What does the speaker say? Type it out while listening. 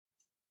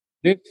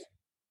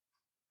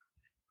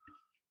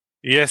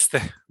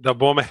Jeste, da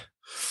bome.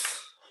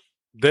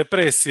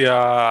 Depresija,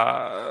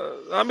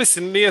 a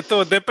mislim nije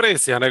to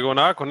depresija, nego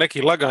onako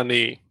neki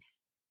lagani,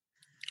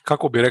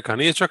 kako bi rekao,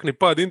 nije čak ni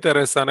pad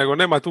interesa, nego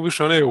nema tu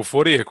više one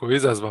euforije koju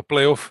izazva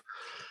play-off.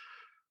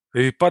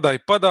 I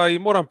pada i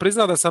moram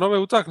priznati da sam ove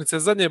utakmice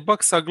zadnje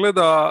Bucksa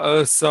gleda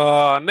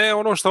sa, ne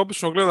ono što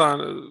obično gledam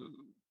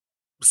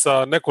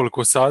sa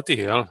nekoliko sati,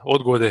 jel,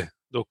 odgode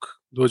dok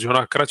dođe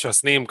ona kraća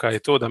snimka i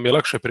to da mi je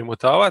lakše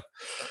primotavati,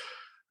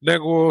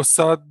 nego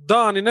sa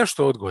dan i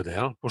nešto odgode,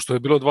 jel, pošto je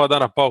bilo 2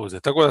 dana pauze.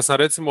 Tako da sam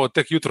recimo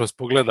tek jutros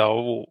pogledao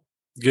ovu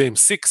Game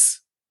 6.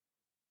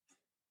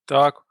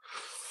 Tako.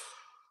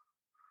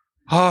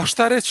 A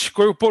šta reći,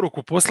 koju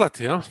poruku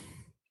poslati, jel?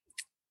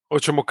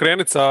 Hoćemo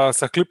krenuti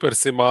sa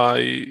Clippersima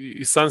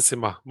i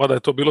Sunsima, mada je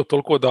to bilo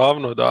toliko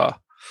davno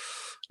da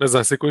ne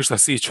znam se ko išta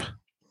sića.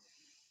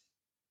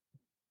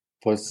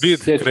 Pa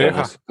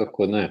sjećam se,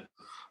 kako ne.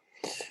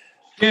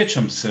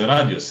 Sjećam se,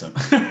 radio sam.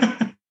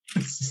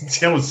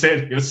 Cijelu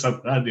seriju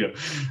sam radio.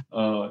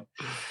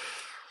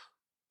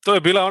 To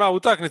je bila ona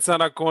utakmica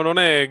nakon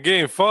one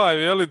Game 5,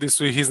 jeli, gdje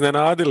su ih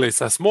iznenadili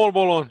sa small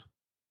ballom.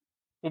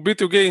 U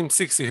biti u Game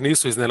 6 ih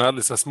nisu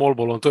iznenadili sa small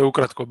ballom, to je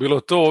ukratko bilo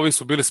to. Ovi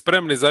su bili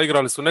spremni,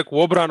 zaigrali su neku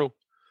obranu,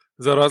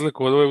 za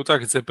razliku od ove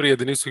utakmice prije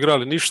gdje nisu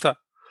igrali ništa.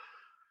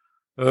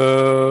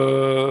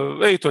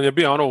 Ejton je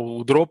bio ono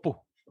u dropu.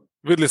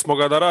 Vidjeli smo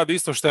ga da radi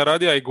isto što je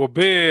radio i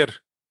Gobert,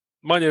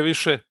 manje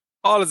više,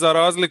 ali za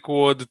razliku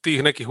od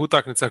tih nekih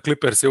utakmica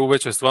Clippers je u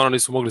veće stvarno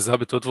nisu mogli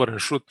zabiti otvoren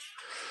šut.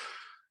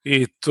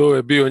 I to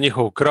je bio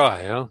njihov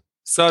kraj, ja?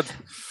 Sad...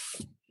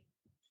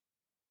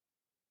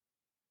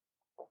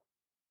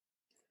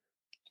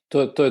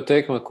 To je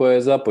tekma koja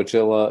je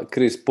započela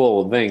Chris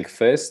Paul Wank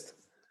Fest,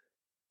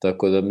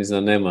 tako da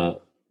mislim da nema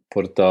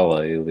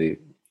portala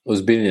ili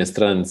ozbiljnije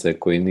stranice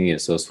koji nije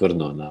se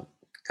osvrnuo na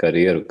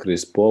karijeru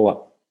Chris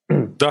Paula.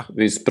 Da.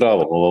 Vi s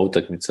pravom, ova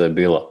utakmica je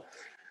bila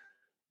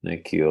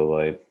neki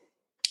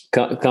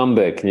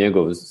comeback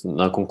njegov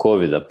nakon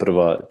covida,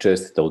 prva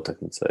čestita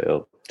utakmica,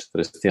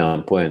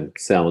 41 poen,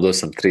 7 od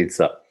 8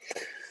 trica.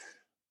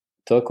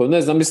 Tako,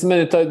 ne znam, mislim,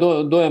 meni taj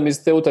dojam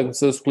iz te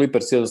utakmice da su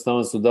Clippers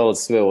jednostavno su dali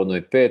sve u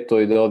onoj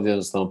petoj, da ovdje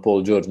jednostavno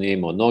Paul George nije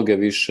imao noge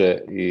više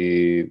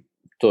i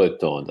to je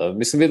to onda.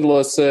 Mislim,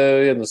 vidjelo se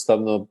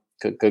jednostavno,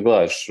 kad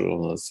gledaš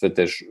sve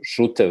te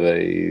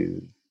šuteve i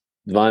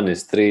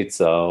 12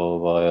 trica,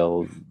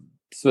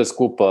 sve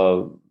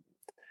skupa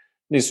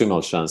nisu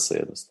imali šanse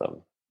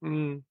jednostavno.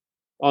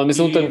 Ali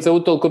mislim, utakmica je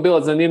utoliko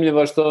bila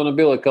zanimljiva što je ono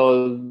bilo kao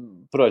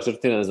prva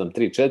četvrtina, ne znam,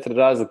 3-4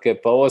 razlike,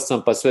 pa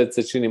 8, pa sve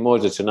se čini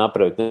možda će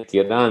napraviti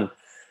neki ran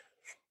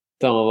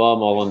tamo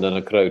vamo, ali onda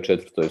na kraju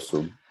četvrtoj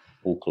su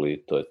pukli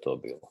i to je to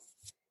bilo.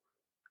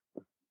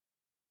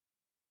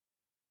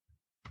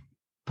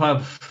 Pa,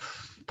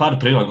 par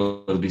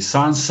prilagodbi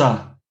Sansa,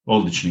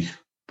 odličnih.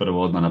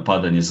 Prvo odmah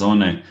napadanje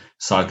zone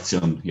s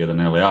akcijom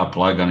jedan LA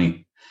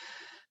lagani,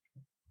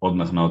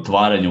 odmah na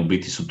otvaranju, u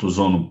biti su tu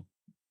zonu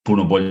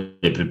puno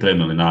bolje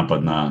pripremili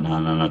napad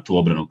na tu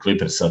obranu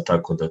Clippersa,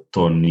 tako da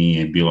to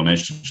nije bilo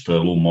nešto što je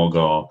Lou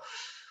mogao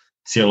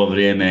cijelo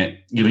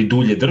vrijeme ili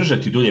dulje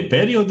držati, dulje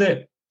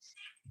periode.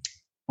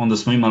 Onda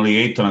smo imali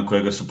Aytona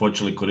kojega su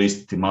počeli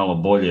koristiti malo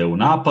bolje u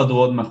napadu,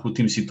 odmah u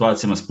tim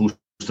situacijama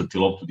spuštati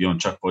loptu gdje on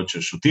čak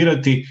počeo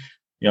šutirati.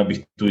 Ja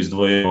bih tu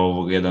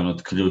izdvojio jedan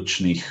od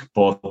ključnih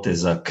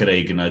poteza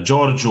Craig na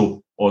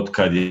Georgeu, od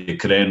kad je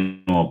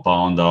krenuo pa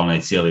onda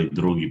onaj cijeli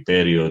drugi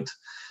period,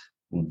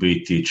 u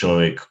biti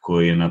čovjek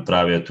koji je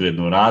napravio tu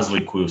jednu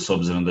razliku, s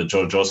obzirom da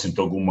George osim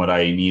tog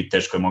umora i nije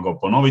teško je mogao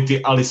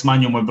ponoviti, ali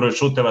smanjio mu je broj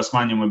šuteva,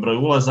 smanjio mu je broj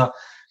ulaza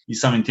i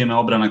samim time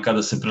obrana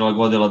kada se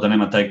prilagodila da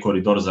nema taj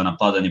koridor za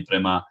napadanje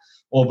prema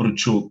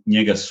obruču,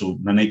 njega su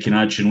na neki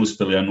način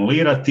uspjeli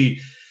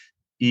anulirati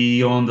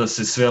i onda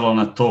se svelo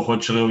na to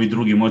hoće li ovi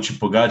drugi moći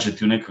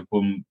pogađati u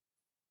nekakvom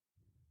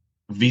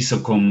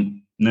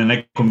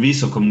nekom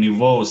visokom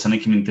nivou sa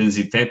nekim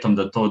intenzitetom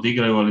da to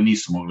odigraju, ali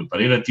nisu mogli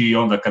parirati i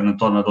onda kad na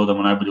to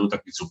nadodamo najbolju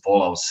utakmicu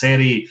Paula u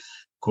seriji,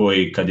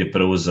 koji kad je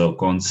preuzeo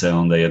konce,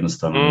 onda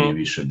jednostavno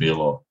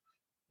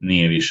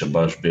nije više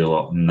baš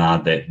bilo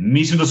nade.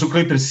 Mislim da su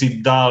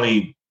Clippersi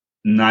dali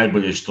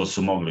najbolje što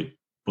su mogli,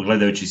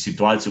 pogledajući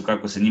situaciju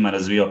kako se njima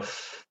razvio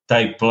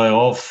taj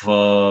play-off.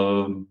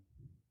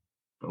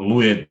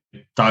 Lou je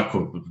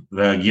tako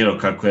reagirao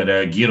kako je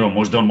reagirao,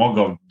 možda on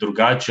mogao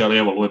drugačije, ali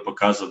evo Lou je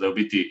pokazao da je u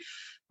biti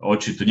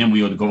očito njemu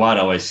i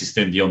odgovara ovaj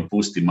sistem gdje on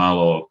pusti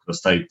malo kroz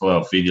taj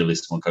playoff, vidjeli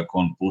smo kako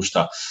on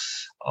pušta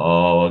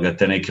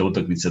te neke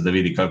utakmice da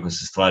vidi kako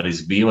se stvari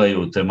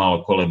zbivaju, to je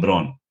malo ko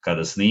LeBron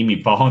kada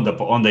snimi, pa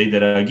onda ide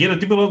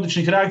reagirati. Bilo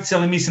odličnih reakcija,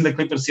 ali mislim da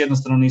Clippers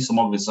jednostavno nisu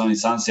mogli sa ovim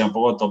Sunsima,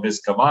 pogotovo bez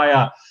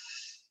Kavaja.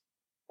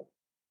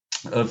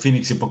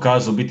 Phoenix je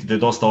pokazao biti da je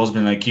dosta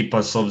ozbiljna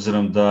ekipa s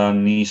obzirom da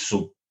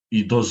nisu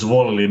i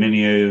dozvolili, meni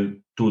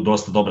je tu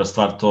dosta dobra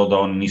stvar to da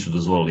oni nisu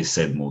dozvolili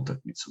 7.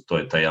 utakmicu. To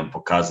je taj jedan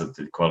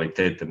pokazatelj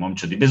kvalitete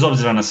momčadi. Bez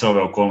obzira na sve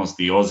ove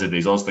okolnosti i ozljede,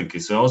 izostanke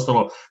i sve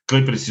ostalo,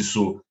 Clippersi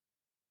su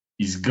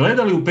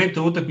izgledali u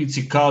petoj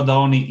utakmici kao da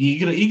oni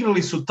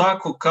igrali su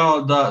tako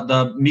kao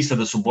da misle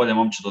da su bolja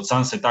momčad od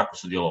Sansa i tako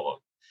su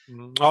djelovali.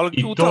 Ali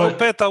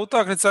peta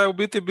utakmica je u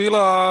biti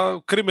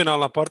bila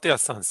kriminalna partija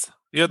Sansa.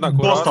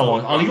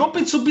 Ali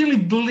opet su bili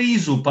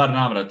blizu par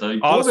navrata.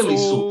 Ali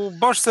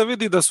baš se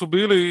vidi da su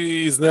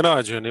bili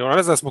iznenađeni.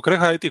 Ne znam, smo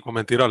Kreha i ti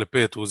komentirali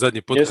petu u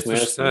zadnji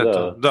podcast.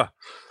 Da.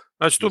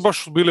 Znači, tu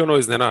baš su bili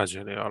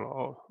iznenađeni.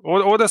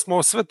 Ovdje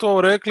smo sve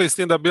to rekli, s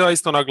tim da bi ja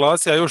isto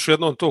naglasio još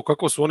jednom to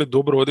kako su oni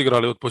dobro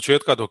odigrali od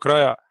početka do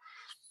kraja.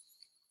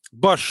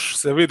 Baš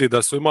se vidi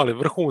da su imali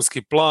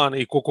vrhunski plan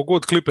i koliko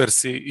god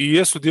Clippersi i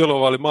jesu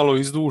djelovali malo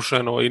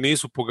izdušeno i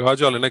nisu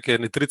pogađali neke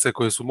nitrice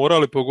koje su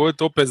morali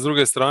pogoditi, opet s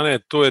druge strane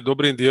to je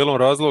dobrim dijelom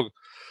razlog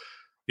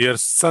jer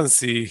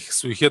Sansi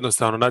su ih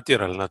jednostavno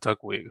natjerali na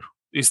takvu igru.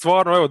 I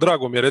stvarno, evo,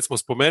 drago mi je, recimo,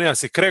 spomenuo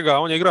si Krega,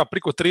 on je igrao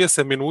priko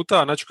 30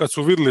 minuta, znači kad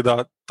su vidjeli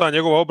da ta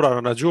njegova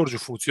obrana na Georgeu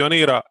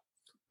funkcionira,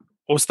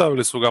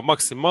 ostavili su ga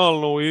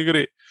maksimalno u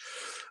igri.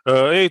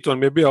 Ayton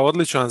mi je bio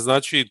odličan,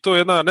 znači to je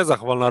jedna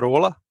nezahvalna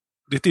rola,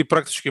 gdje ti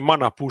praktički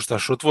mana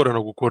puštaš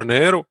otvorenog u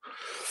korneru,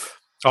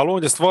 ali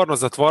on je stvarno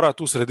zatvara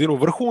tu sredinu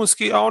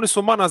vrhunski, a oni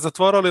su mana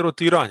zatvarali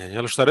rotiranjem,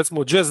 jel šta,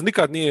 recimo, Jazz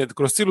nikad nije,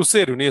 kroz cijelu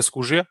seriju nije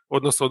skužio,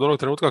 odnosno od onog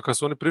trenutka kad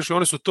su oni prišli,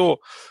 oni su to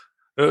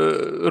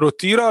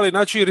rotirali,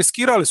 znači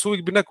riskirali su,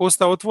 uvijek bi neko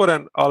ostao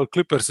otvoren, ali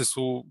Clippersi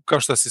su, kao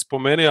što si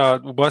spomenuo,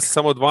 ubacili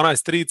samo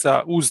 12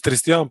 trica uz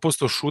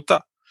 31% šuta,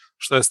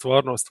 što je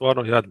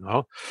stvarno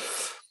jadno.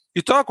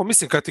 I tako,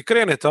 mislim, kad ti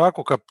krene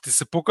tako, kad ti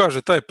se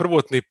pokaže taj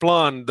prvotni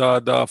plan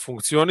da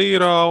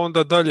funkcionira,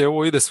 onda dalje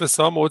ovo ide sve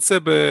samo od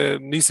sebe,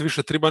 nisi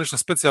više treba ništa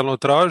specijalno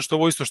tražiti,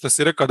 ovo isto što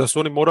si rekao da su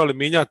oni morali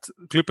mijenjati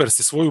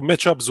Clippersi svoju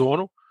match-up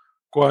zonu,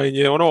 koja im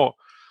je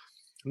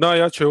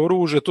najjače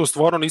oružje, to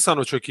stvarno nisam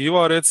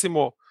očekivao,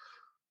 recimo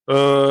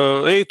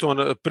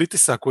Ayton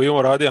pritisak koji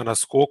on radio na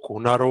skoku,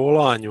 na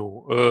rolanju,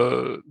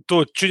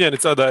 to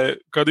činjenica da je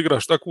kad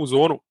igraš takvu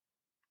zonu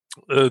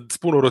s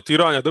puno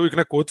rotiranja, da uvijek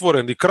neko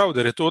otvoren, i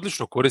Crowder je to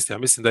odlično koristio, ja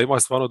mislim da ima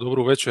stvarno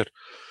dobru večer.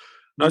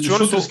 Znači,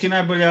 šuterski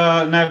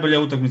najbolja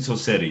utakmica u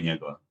seriji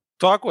njegova.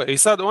 Tako je, i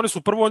sad oni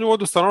su prvo nju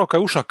odustali kad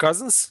je ušao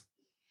Cousins,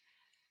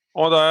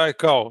 onda je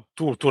kao,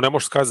 tu ne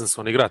možeš s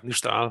Cousinsom igrati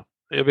ništa,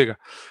 jebi ga.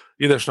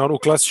 Ideš na onu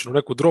klasičnu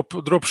neku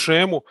drop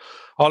šemu,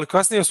 ali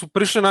kasnije su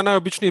prišli na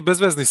najobičniji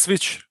bezvezni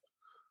switch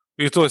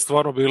i to je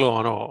stvarno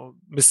bilo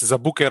mislim, za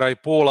Bookera i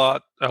Paula.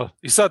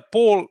 I sad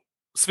Paul,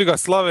 svi ga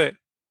slave,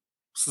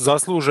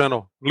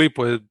 zasluženo,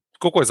 lipo je,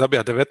 koliko je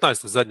zabija,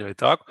 19 u zadnjoj i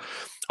tako,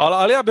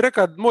 ali ja bih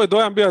rekao, moj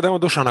dojam bio da je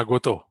on došao na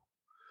gotovo.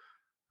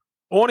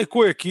 Oni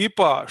koji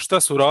ekipa, šta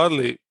su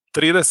radili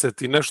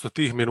 30 i nešto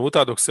tih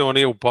minuta dok se on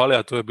nije upalio,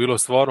 a to je bilo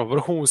stvarno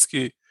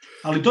vrhunski.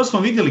 Ali to smo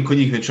vidjeli kod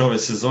njih već ove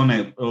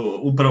sezone,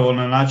 upravo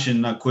na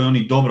način na koji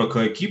oni dobro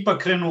kao ekipa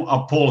krenu,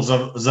 a Paul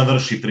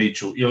završi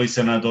priču ili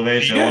se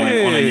nadoveže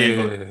onaj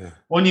njegov.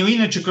 On je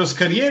inače kroz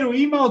karijeru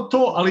imao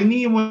to, ali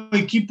nije imao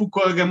ekipu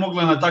koja ga je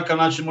mogla na takav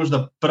način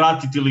možda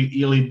pratiti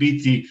ili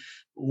biti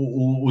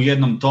u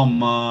jednom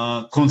tom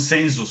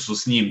konsenzusu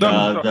s njim,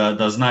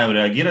 da znaju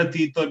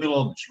reagirati, i to je bilo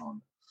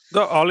odlično.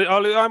 Da,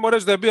 ali ajmo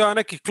reći da je bio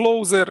neki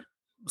closer,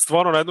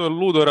 stvarno na jednoj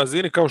ludoj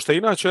razini, kao što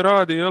inače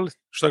radi, jel?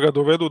 Što ga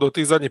dovedu do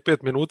tih zadnjih 5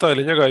 minuta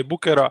ili njega i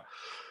Bookera,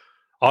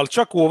 ali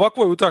čak u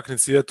ovakvoj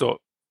utakmici, eto,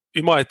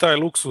 ima je taj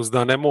luksus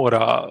da ne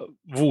mora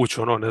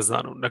vući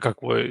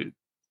nekakvoj,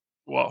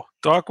 wow.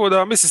 Tako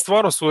da, mislim,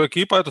 stvarno su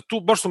ekipa, eto, tu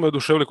baš su me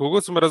oduševili,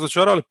 kogod su me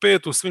razočarali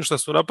petu, svim što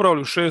su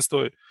napravili u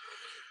 6.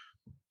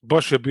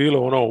 baš je bilo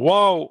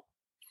wow.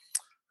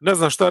 Ne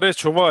znam šta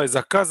reći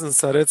za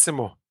Cousinsa,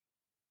 recimo,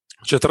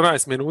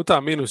 14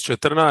 minuta, minus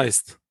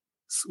 14,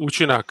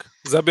 učinak,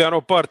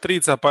 zabijano par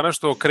trica pa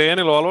nešto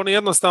okrenilo, ali oni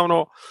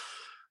jednostavno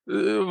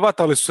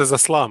vatali su se za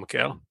slamke,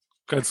 jel?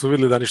 Kad su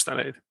vidjeli da ništa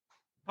ne ide.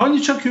 On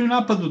je čak i u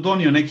napadu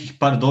donio nekih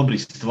par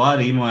dobrih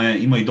stvari,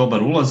 ima i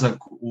dobar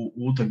ulazak u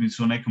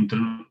utakmicu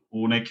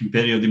u nekim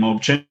periodima,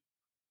 općenito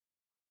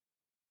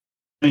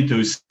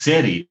u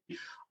seriji,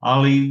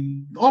 ali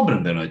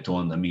obrambeno je to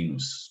onda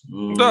minus.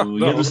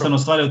 Jednostavno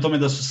stvar je u tome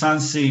da su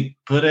Sansi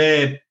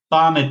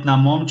pametna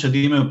momčad,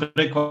 imaju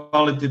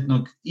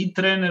prekvalitetnog i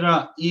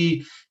trenera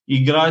i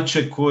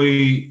igrače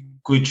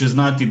koji će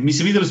znati,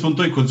 mislim, vidjeli smo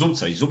to i kod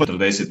Zubca, i Zuba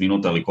 40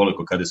 minuta ili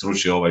koliko kada je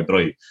srušio ovaj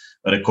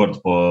rekord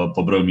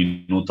po broju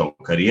minuta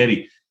u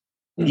karijeri,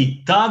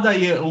 i tada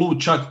je Lu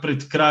čak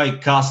pred kraj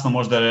kasno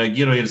možda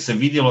reagirao, jer se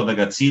vidjelo da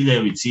ga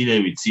ciljaju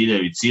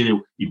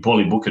i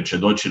Paul i Booker će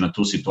doći na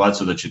tu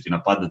situaciju da će ti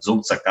napadati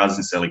Zubca,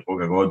 kazni se ili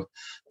koga god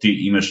ti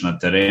imaš na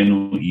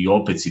terenu, i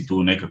opet si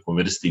tu nekako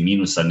vrsti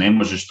minusa, ne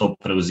možeš to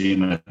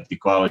preuzimati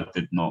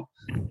kvalitetno.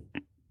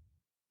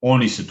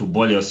 Oni se tu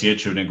bolje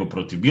osjećaju nego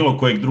protiv bilo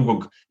kojeg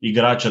drugog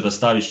igrača da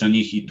staviš na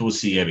njih i tu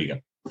si, jebi ga.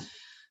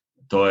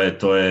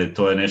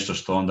 To je nešto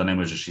što onda ne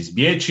možeš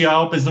izbjeći, a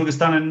opet s druge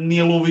strane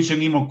nije Lu više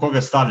nimao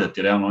koga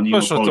stavljati, realno on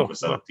imao koliko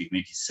sada tih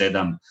nekih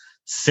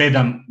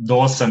 7 do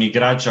 8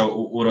 igrača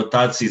u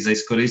rotaciji za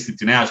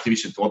iskoristiti, nemaš ti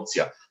više tu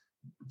opcija.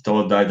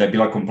 To da je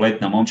bila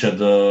kompletna momčad,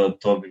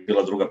 to bi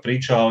bila druga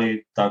priča,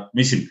 ali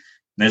mislim,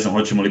 ne znam,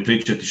 hoćemo li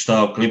pričati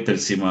šta o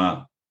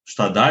Clippersima,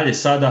 šta dalje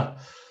sada?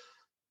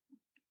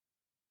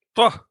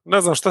 Pa,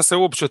 ne znam šta se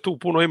uopće tu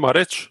puno ima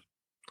reći.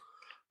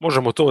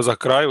 Možemo to za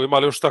kraju. Ima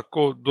li još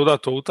tako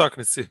dodato u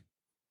utakmici?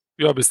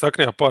 Ja bi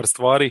istaknio par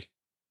stvari.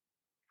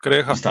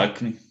 Kreha.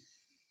 Istakni.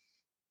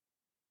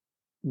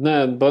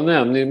 Ne, pa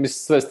nemam, mislim,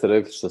 sve ste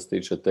rekli što se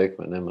tiče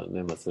tekme,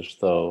 nema se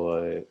šta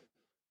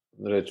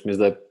reći. Mislim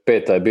da je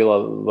peta je bila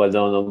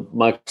valjda ono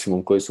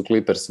maksimum koji su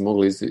Clippersi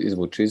mogli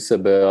izvući iz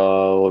sebe, a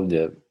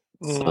ovdje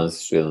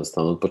Sansi su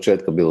jednostavno od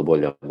početka bilo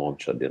bolja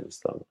momčad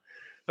jednostavno.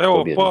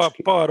 Evo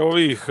par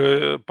ovih,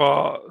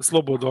 pa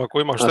slobodno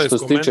ako ima šta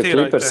iskomentirajte. A što se tiče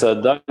Clippersa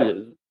dalje...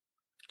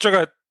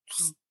 Čekaj,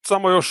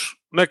 samo još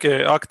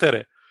neke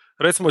aktere.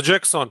 Recimo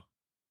Jackson,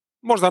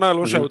 možda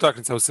najlošija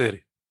utakmica u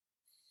seriji.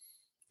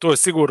 To je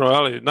sigurno,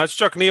 ali znači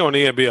čak ni on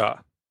nije bio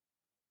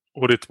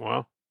u ritmu,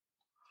 a?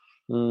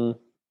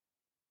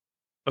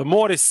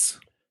 Morris.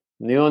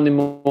 Ni on ni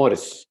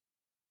Morris.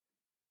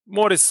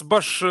 Morris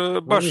baš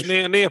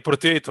nije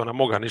protiv Aytona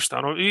moga ništa.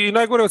 Ono, i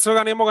najgore od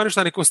svega nije moga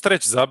ništa ni ko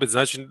streć zabiti,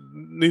 znači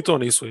ni to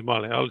nisu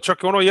imali. Ali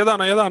čak i ono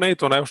 1-1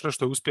 Aytona još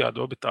nešto je uspija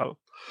dobiti. Ali...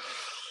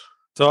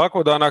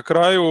 Tako da na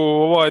kraju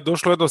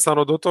došlo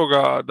jednostavno do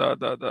toga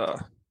da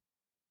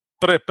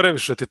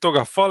previše ti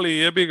toga fali,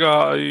 jebi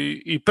ga,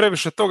 i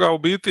previše toga u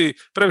biti,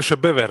 previše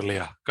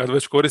Beverlija, kad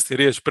već koristi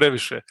riječ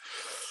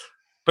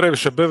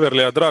previše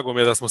Beverlija, drago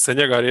mi je da smo se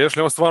njega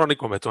riješili, on stvarno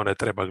nikome to ne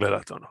treba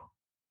gledati, ono.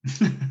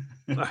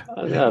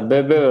 Ja,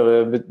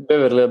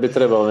 Beverlija bi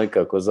trebalo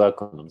nekako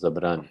zakonom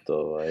zabraniti.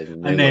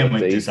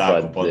 Nemojte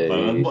tako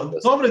potpuno.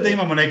 Dobro je da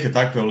imamo neke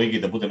takve u ligi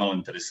da bude malo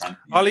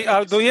interesantnije.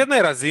 Ali do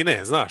jedne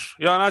razine, znaš.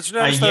 Ja, znači,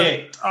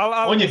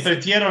 on je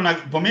pretjerao,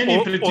 po meni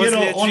je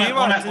pretjerao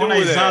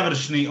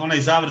onaj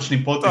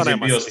završni potez je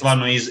bio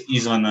stvarno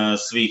izvan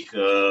svih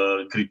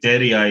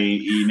kriterija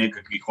i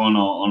nekakvih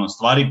ono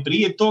stvari.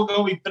 Prije toga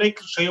ovi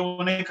prekršaj,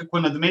 ovo nekako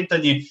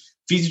nadmetanje,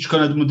 fizičko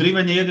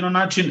nadmudrivanje, jedino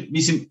način,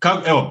 mislim,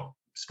 evo,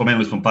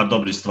 spomenuli smo par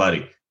dobrih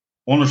stvari.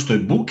 Ono što je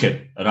Booker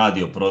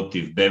radio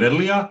protiv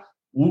Beverlija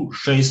u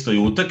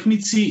 6.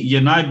 utakmici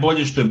je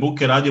najbolje što je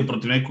Booker radio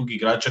protiv nekog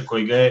igrača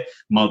koji ga je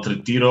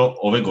maltretirao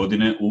ove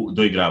godine u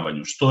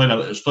doigravanju.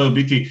 Što je u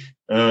biti,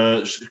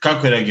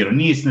 kako je reagirao?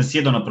 Nije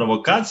nasjedao na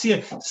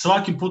provokacije,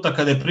 svaki puta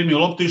kada je primio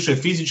loptu išao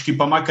je fizički,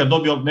 pa makar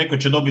neko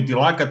će dobiti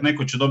lakat,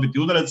 neko će dobiti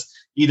udarac,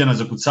 ide na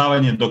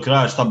zakucavanje do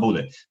kraja šta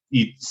bude.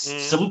 I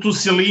savu tu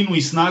silinu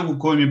i snagu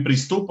kojom je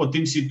pristupao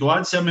tim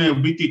situacijama je u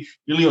biti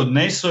ili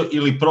odneso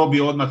ili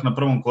probio odmah na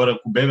prvom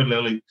koraku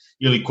Beverly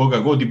ili koga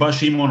god, i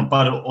baš je imao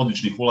par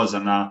odličnih ulaza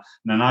na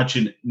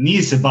način,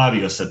 nije se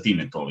bavio sa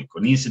time toliko,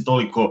 nije se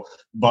toliko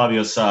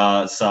bavio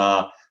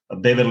sa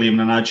Beverlyjem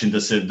na način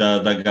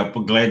da ga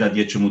gleda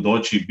gdje će mu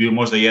doći. Bio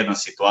možda jedna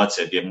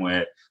situacija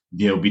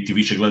gdje je u biti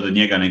više gledao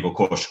njega nego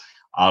koš,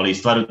 ali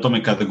stvar u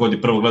tome kada god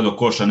je prvo gledao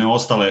koš, a ne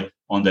ostale,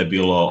 onda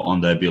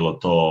je bilo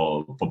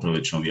to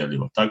poprilično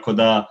uvjerljivo. Tako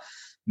da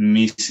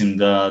mislim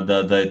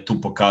da je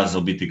tu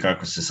pokazao biti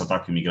kako se sa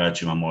takvim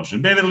igračima može.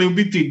 Beverly u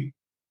biti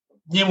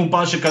njemu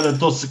paše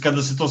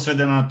kada se to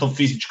svede na to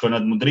fizičko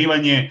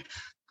nadmudrivanje,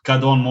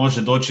 kada on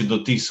može doći do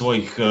tih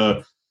svojih...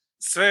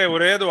 Sve je u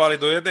redu, ali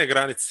do jedne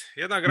granice.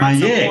 Jedna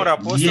granica mora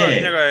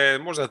postaviti, njega je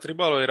možda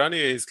trebalo i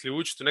ranije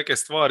isključiti neke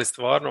stvari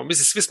stvarno.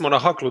 Mislim, svi smo na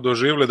haklu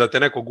doživjeli da te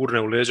neko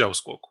gurne u leđa u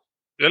skoku.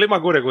 Je li ima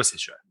goreg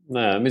osjećaja?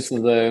 Ne,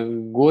 mislim da je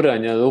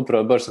guranje,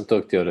 upravo baš sam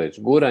to htio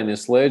reći, guranje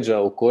s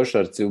leđa u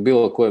košarci u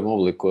bilo kojem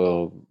obliku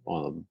je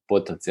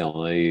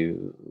potencijalno i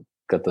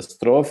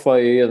katastrofa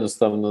i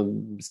jednostavno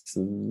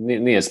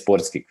nije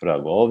sportski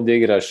vrag. Ovdje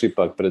igraš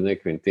ipak pred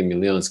nekim tim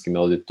milionskim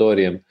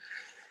auditorijem.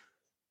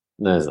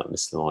 Ne znam,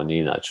 mislim, on je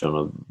inače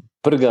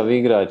prgav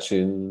igrač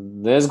i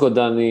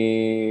nezgodan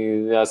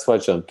i ja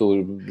shvaćam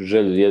tu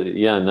želju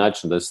jedan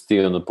način da se ti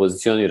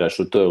pozicioniraš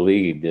u toj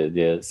ligi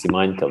gdje si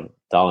manjkav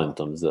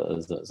talentom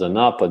za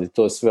napad i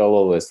to sve, ali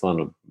ovo je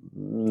stvarno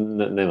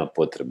nema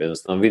potrebe.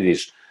 Jednostavno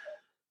vidiš,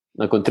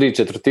 nakon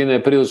 3/4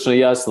 je prilično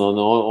jasno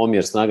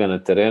omjer snaga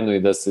na terenu i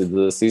da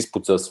se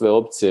ispucao sve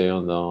opcije i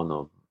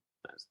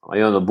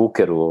onda i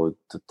Bookeru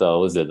ta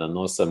ozljeda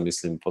nosa,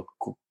 mislim, pa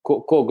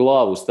ko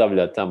glavu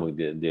stavlja tamo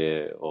gdje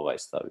je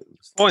stavio?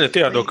 On je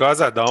htio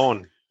dokazati da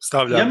on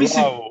stavlja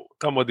glavu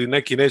tamo gdje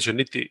neki neće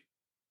niti...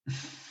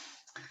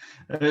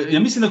 Ja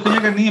mislim da kod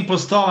njega nije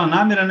postojala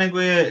namjera,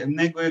 nego je,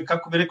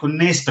 kako bi rekao,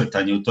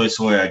 nespretan u toj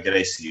svojoj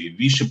agresiji.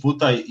 Više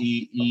puta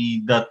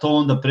i da to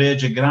onda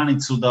pređe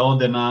granicu, da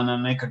ode na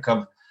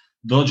nekakav,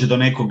 dođe do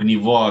nekog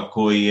nivoa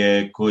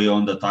koji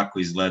onda tako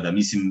izgleda.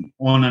 Mislim,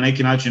 on na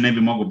neki način ne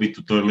bi mogao biti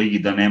u toj ligi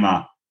da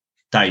nema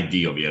taj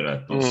dio,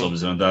 vjerojatno, s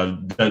obzirom da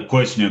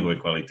koje su njegove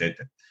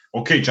kvalitete.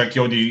 Ok, čak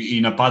je ovdje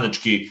i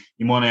napadački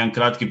imao jedan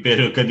kratki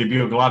period kad je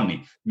bio glavni.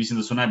 Mislim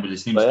da su najbolje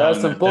s njim stavili na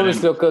terenu. Ja sam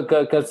pomislio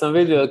kad sam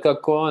vidio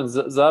kako on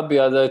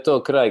zabija da je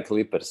to kraj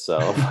Clippersa.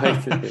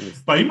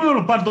 Pa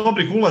imao par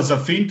dobrih ulaza,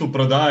 fintu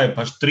prodaje,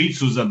 pa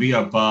štricu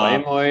zabija, pa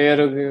imao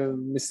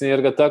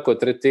jer ga tako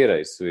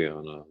tretiraju svi,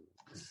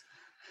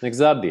 nek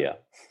zabija.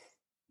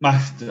 Ma,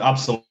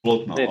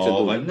 apsolutno.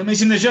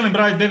 Mislim, ne želim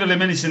braviti Beverly,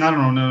 meni se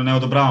naravno ne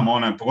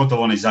odobravamo,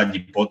 pogotovo onaj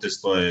zadnji potez,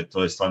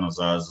 to je stvarno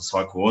za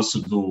svaku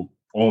osudu.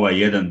 ovaj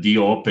jedan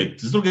dio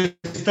opet. S druge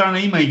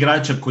strane ima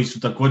igrača koji su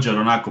također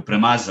onako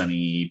premazani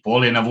i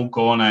Paul je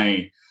navukao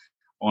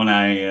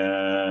onaj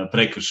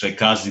prekršaj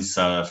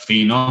Cousinsa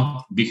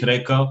fino, bih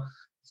rekao,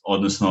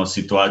 odnosno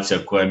situacija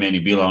koja je meni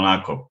bila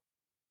onako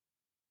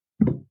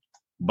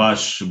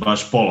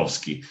baš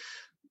polovski.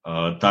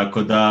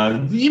 Tako da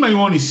imaju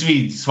oni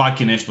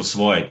svaki nešto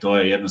svoje, to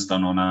je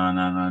jednostavno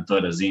na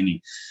toj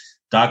razini.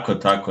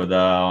 Tako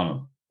da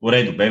u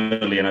redu,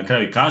 Beverly je na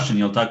kraju kažen,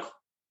 je li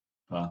tako?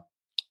 Pa.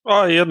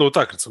 A jednu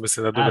utakmicu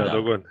mislim da dobija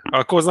do godine.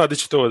 A ko zna di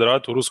će to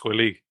odraditi u Ruskoj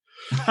ligi.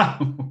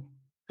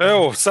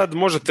 Evo, sad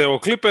možete o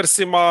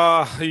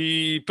Clippersima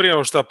i prije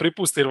ono što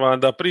pripustim vam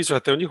da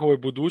pričate o njihovoj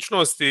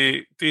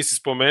budućnosti, ti si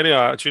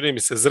spomenuo, čini mi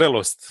se,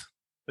 zrelost,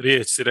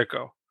 riječ si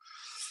rekao.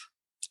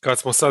 Kad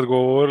smo sad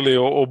govorili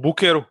o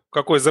Bookeru,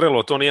 kako je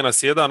zrelo, to nije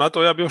nas jedan, na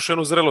to ja bi još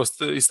jednu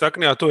zrelost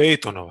istaknio, a to je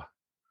Aytonova.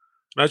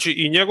 Znači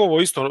i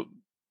njegovo isto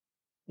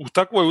u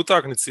takvoj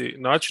utakmici,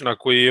 način na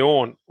koji je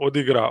on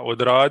odigra,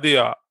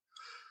 odradio,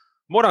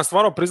 moram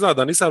stvarno priznati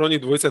da nisam od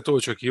njih dvojice to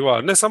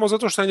očekivao. Ne samo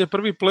zato što je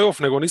prvi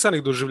playoff, nego nisam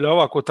ih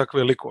doživljavao kao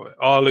takve likove.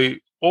 Ali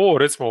ovo,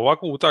 recimo,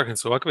 ovakvu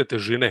utakmicu, ovakve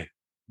težine,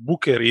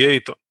 Booker i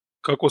Ayton,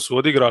 kako su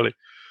odigrali,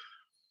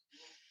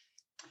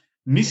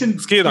 mislim,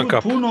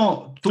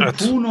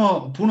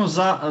 puno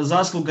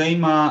zasluga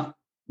ima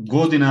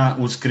godina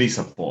uz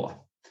Chrisa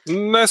Paula.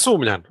 Ne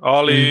sumnjam,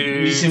 ali...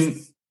 Mislim,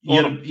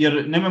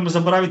 jer nemojmo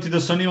zaboraviti da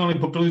su oni imali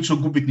poprilično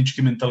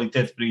gubitnički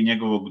mentalitet prije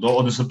njegovog,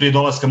 odnosno prije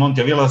dolaska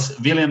Montija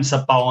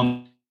Williamsa, pa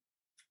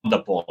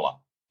onda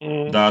Paula.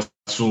 Da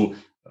su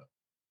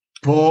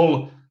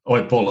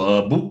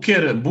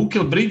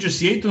Booker,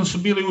 Bridges i Ayton su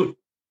bili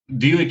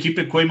dio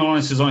ekipe koja je imala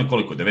one sezone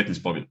koliko?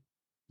 19 pobjeda.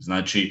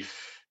 Znači,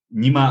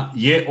 njima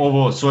je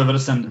ovo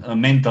svojevrstan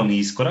mentalni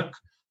iskorak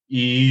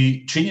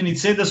i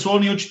činjenica je da su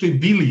oni očito i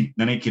bili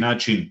na neki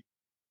način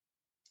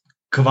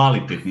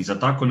kvalitetni za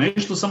tako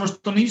nešto, samo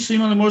što nisu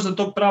imali možda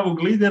tog pravog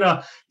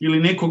lidera ili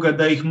nekoga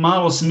da ih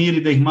malo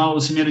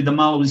smiri, da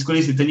malo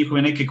iskoristite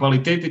njihove neke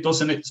kvalitete i to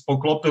se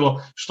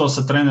poklopilo što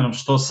sa trenerom,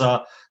 što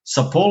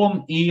sa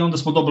Paulom i onda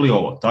smo dobili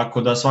ovo.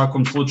 Tako da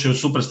svakom slučaju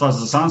super stvar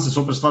za Sanse,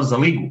 super stvar za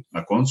ligu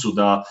na koncu,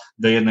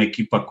 da jedna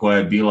ekipa koja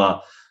je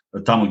bila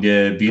tamo gdje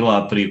je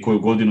bila prije koju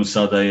godinu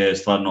sada je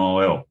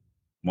stvarno, evo,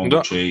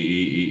 moguće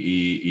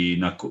i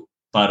na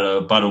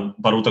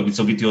par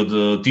utakmica biti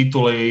od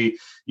titule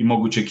i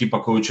moguće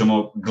ekipa koju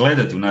ćemo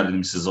gledati u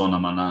narednim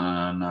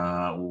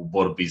sezonama u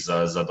borbi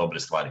za dobre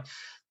stvari.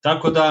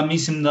 Tako da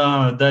mislim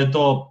da je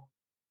to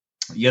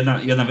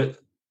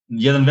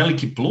jedan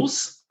veliki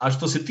plus, a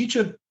što se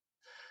tiče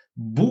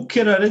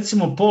Bookera,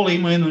 recimo Paul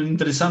ima jednu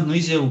interesantnu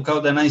izjavu kao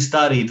da je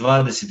najstariji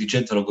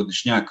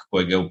 24-godišnjak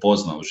kojeg je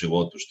upoznao u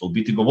životu, što u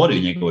biti govori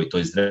o njegovoj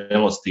toj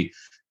zrelosti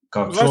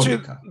kao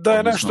čovjeka. Znači da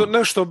je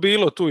nešto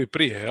bilo tu i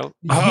prije, jel?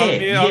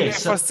 Je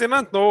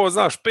fascinantno ovo,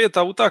 znaš,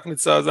 5.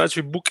 utakmica,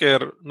 znači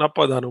Booker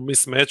napadan u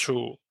mismeču,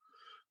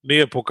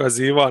 nije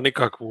pokazivao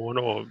nikakvu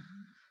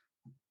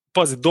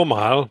pazi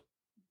doma, jel?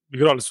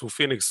 Igrali su u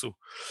Phoenixu,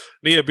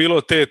 nije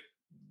bilo te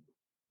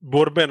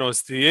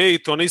borbenosti,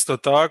 Ayton isto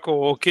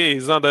tako, ok,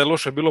 znam da je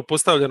loše bilo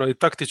postavljeno i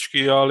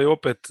taktički, ali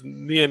opet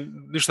nije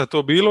ništa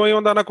to bilo i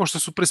onda nakon što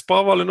su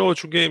prispavali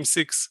noć u Game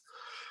 6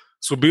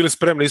 su bili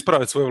spremni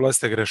ispraviti svoje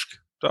vlastite greške.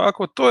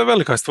 Tako, to je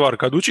velika stvar,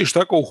 kad učiš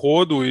tako u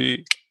hodu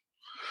i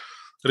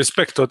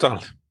respekt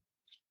totalni.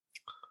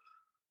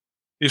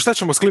 I šta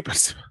ćemo s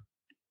Clippersima?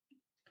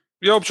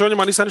 Ja uopće o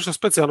njima nisam ništa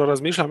specijalno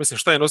razmišljao, mislim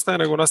šta im ostaje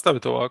nego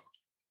nastaviti ovako.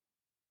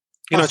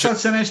 Inače,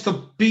 sad se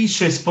nešto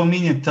piše,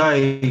 spominje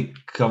taj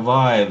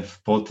Kavajev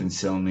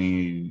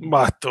potencijalni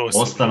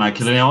ostanak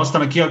ili ne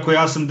ostanak, iako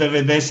ja sam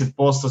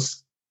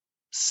 90%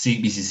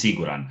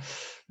 siguran.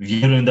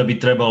 Vjerujem da bi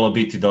trebalo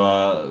biti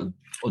da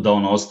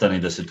on ostane i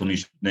da se tu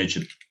ništa neće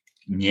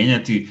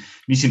mijenjati.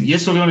 Mislim,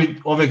 jesu li oni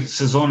ove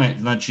sezone,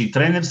 znači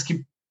trenerski,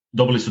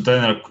 dobili su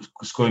trenera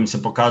s kojim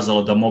se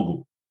pokazalo da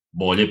mogu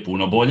bolje,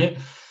 puno bolje,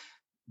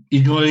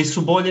 igrali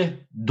su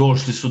bolje,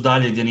 došli su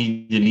dalje gdje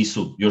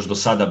nisu još do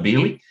sada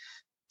bili.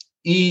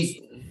 I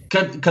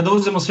kada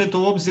uzmemo sve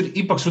to u obzir,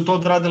 ipak su to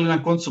odradili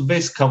na koncu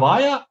bez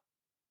Kavaja,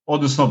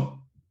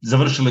 odnosno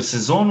završili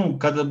sezonu.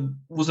 Kada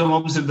uzmemo u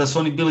obzir da su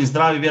oni bili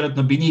zdravi,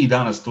 vjerojatno bi njih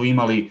danas tu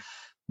imali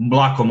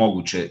lako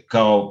moguće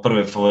kao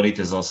prve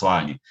favorite za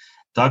osvajanje.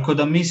 Tako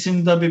da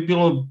mislim da bi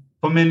bilo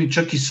po meni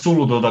čak i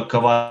suludo da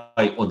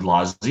Kavaj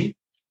odlazi.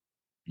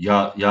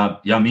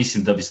 Ja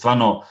mislim da bi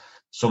stvarno,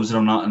 s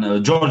obzirom na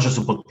Georgia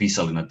su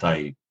potpisali na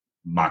taj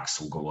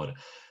max ugovor.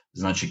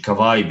 Znači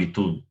Kavaj bi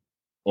tu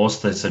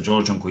ostaje sa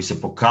Georgiom koji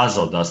se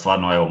pokazao da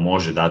stvarno evo,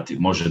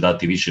 može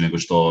dati više nego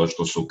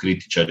što su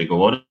kritičari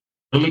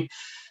govorili.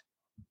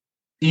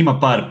 Ima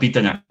par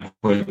pitanja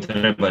koje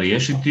treba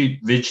riješiti,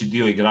 veći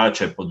dio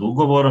igrača je pod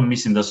ugovorom,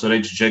 mislim da su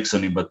Reggie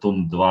Jackson i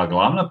Batum dva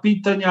glavna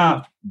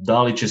pitanja,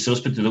 da li će se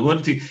uspjeti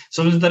dogovoriti. S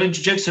obzirom da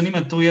Reggie Jackson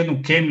ima tu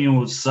jednu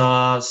kemiju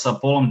sa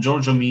Paulom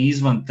Georgeom i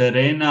izvan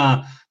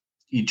terena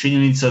i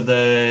činjenica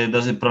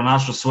da se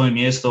pronašao svoje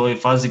mjesto u ovoj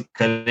fazi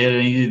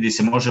karijere gdje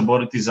se može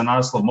boriti za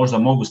naslov, možda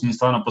mogu s njim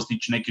stvarno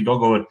postići neki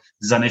dogovor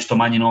za nešto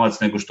manji novac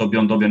nego što bi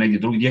on dobio negdje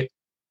drugdje.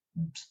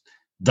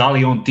 Da li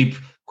je on tip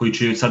koji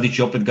će sad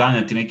ići opet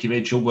ganjati neki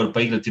veći ugovor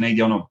pa igrati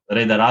negdje ono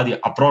reda radi,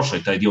 a prošao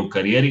je taj dio u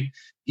karijeri,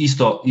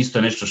 isto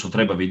je nešto što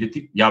treba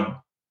vidjeti.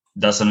 Ja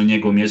da sam na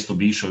njegovom mjestu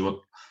bi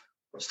išao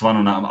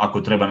stvarno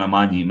ako treba na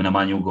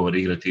manji ugovor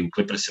igrati u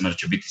Clippersima, jer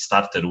će biti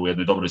starter u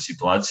jednoj dobroj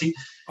situaciji.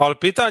 Ali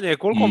pitanje je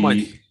koliko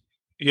manji?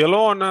 Jel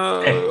on...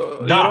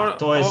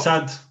 to je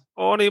sad...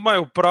 Oni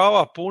imaju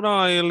prava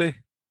puna ili...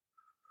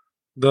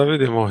 Da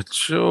vidimo,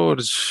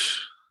 George...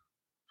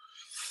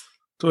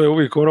 To je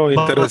uvijek ono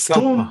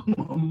interesantno.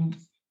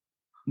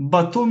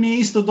 Batum je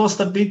isto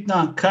dosta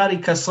bitna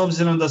karika s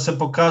obzirom da se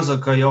pokazao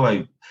kao i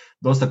ovaj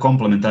dosta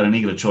komplementaran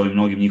igrač ovim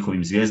mnogim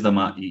njihovim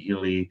zvijezdama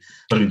ili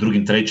prvim,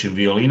 drugim, trećim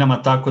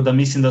violinama, tako da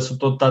mislim da su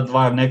to ta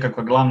dva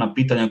nekakva glavna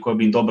pitanja koja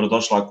bi im dobro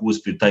došla ako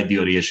uspiju taj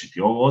dio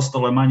riješiti. Ovo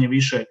ostalo je manje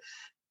više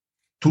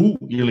tu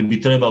ili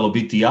bi trebalo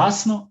biti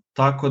jasno,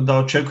 tako da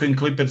očekujem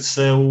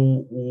Clippers-e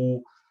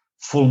u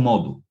full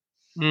modu.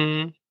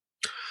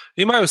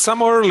 Imaju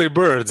samo early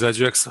bird za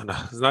Jacksona,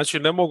 znači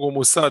ne mogu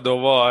mu sad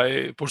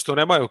pošto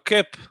nemaju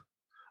cap,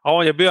 a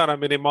on je bio na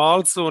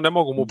minimalcu, ne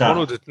mogu mu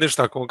ponuditi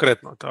ništa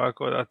konkretno,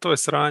 tako da to je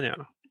sranje.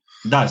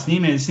 Da, s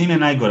njim je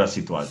najgora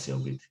situacija u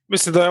biti.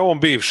 Mislim da je on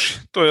bivši,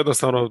 to je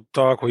jednostavno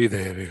tako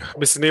ide.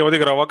 Mislim, nije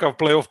odigrao ovakav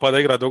playoff pa da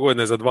igra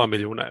dogodine za 2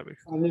 milijuna.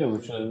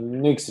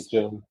 Nixi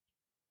će.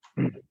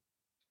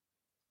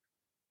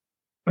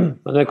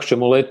 Neko će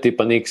mu leti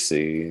pa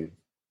Nixi.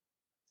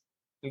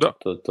 Da.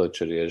 To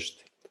će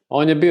riješiti.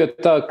 On je bio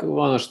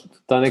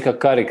ta neka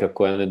karika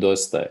koja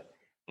nedostaje.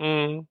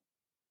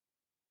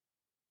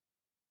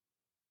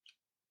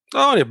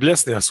 On je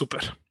bljesnija,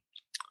 super.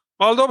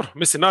 Ali dobro,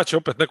 mislim, naći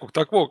opet nekog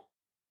takvog.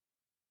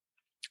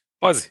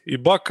 Pazi, i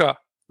Baka,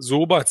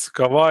 Zubac,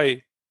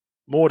 Kavaj,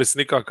 Morris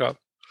nikakav.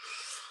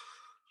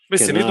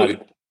 Mislim,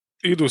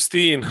 idu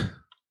Stin.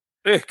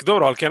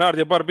 Dobro, ali Kenard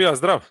je bar bio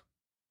zdrav.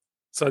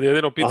 Sad je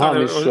jedino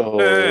pitanje...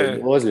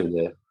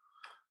 ozljede.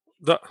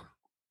 Da.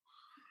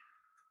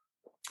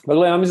 Pa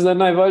gledaj, ja mislim da je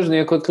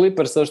najvažnije kod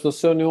Clippersa što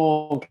se oni u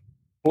ovom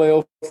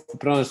play-offu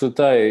pronašli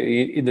taj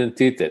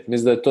identitet.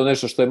 Mislim da je to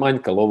nešto što je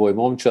manjkalo ovoj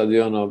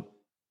momčadi,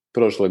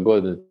 prošle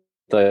godine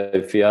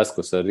taj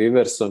fijasko sa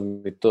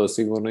Riversom i to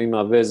sigurno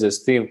ima veze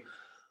s tim.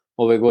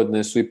 Ove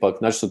godine su ipak,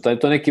 znači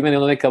to neki meni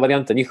neka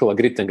varijanta njihova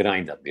grit and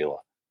grinda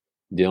bila.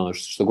 Gdje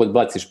što god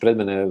baciš pred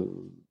mene,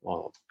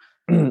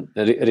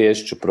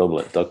 riješit ću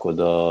problem. Tako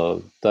da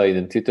taj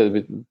identitet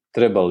bi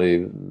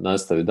trebali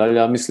nastaviti dalje.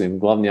 Ja mislim,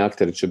 glavni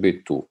akteri će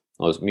biti tu.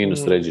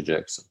 Minus Reggie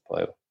Jackson,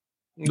 pa evo.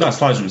 Da,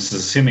 slažem se,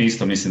 za svime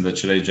isto mislim da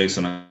će Reggie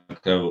Jackson na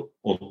kraju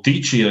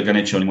otići, jer ga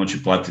neće oni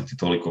moći platiti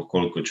toliko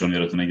koliko će on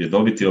vjerojatno negdje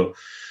dobiti.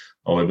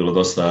 Ovo je bilo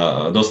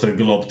dosta je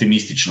bilo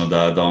optimistično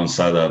da on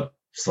sada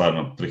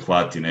stvarno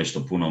prihvati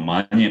nešto puno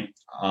manje,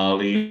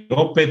 ali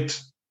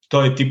opet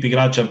to je tip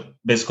igrača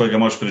bez kojega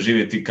možeš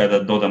preživjeti kada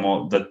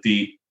dodamo da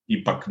ti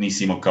ipak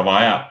nisi imao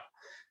Kavaja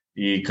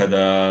i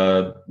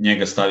kada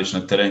njega staviš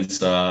na teren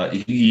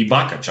i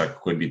Baka čak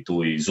koji bi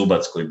tu i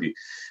Zubac koji bi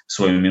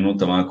svojim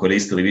minutama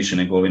koristili više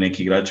nego ovi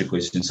neki igrači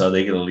koji su im sada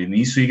igrali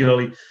nisu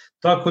igrali,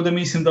 tako da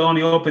mislim da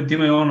oni opet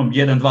imaju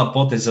 1-2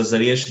 poteza za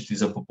riješiti,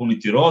 za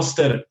popuniti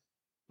roster.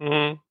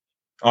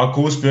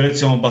 Ako uspiju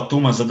recimo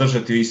Batuma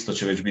zadržati, isto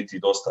će već biti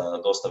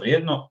dosta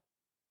vrijedno,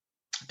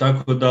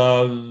 tako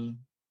da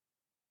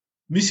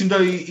mislim da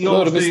i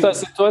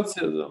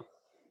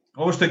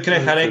ovo što je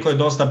Kreha rekao je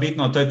dosta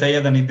bitno, to je taj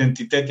jedan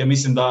identitet, ja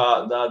mislim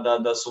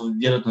da su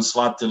vjerojatno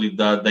shvatili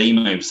da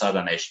imaju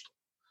sada nešto.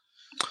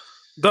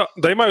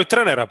 Da imaju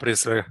trenera prije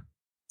svega.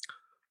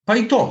 Pa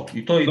i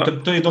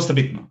to je dosta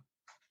bitno.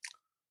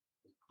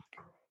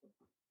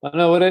 Pa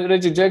ne,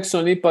 Reggie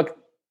Jackson ipak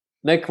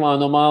neka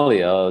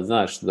anomalija,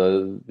 znaš,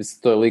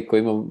 mislim, to je lik koji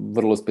ima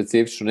vrlo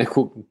specifičnu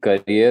neku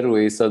karijeru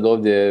i sad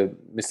ovdje,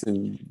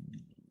 mislim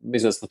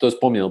da smo to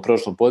spominjali u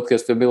prošlom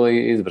podcastu, je bila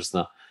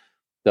izvrsna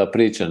ta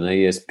priča na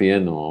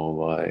ESPN-u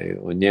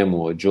o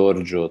njemu, o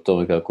Georgeu, o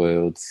tome kako je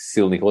od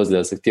silnih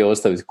ozljeda se htio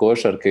ostaviti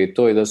košarke i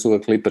to, i da su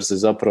ga Clippersi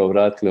zapravo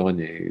vratili, on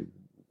je i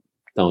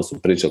tamo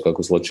su pričali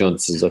kako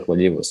Zločinac se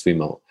zahvaljivao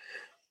svima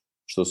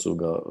što su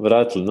ga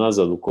vratili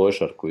nazad u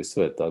košarku i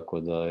sve, tako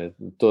da je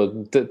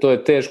to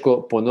je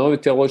teško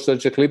ponoviti, ali očito da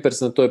će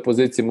Clippers na toj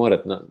poziciji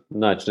morati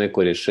naći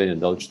neko rješenje,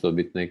 da li će to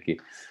biti neki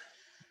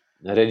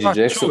Reggie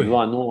Jackson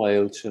 2-0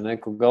 ili će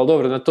nekog, ali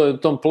dobro, na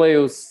tom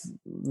playu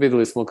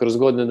vidjeli smo kroz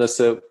godine da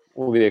se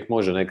uvijek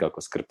može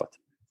nekako skrpati.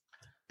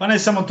 Pa ne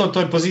samo to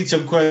je pozicija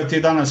koja ti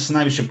je danas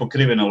najviše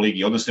pokrivena u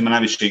ligi, odnosno ima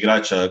najviše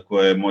igrača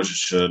koje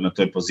možeš na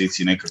toj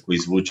poziciji nekako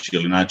izvući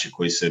ili naći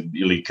koji se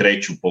ili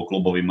kreću po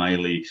klubovima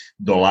ili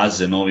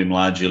dolaze novi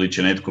mlađi ili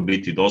će netko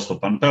biti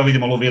dostupan. Pa evo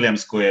vidimo Lou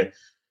Williams koji je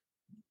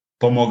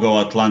pomogao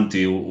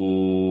Atlanti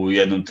u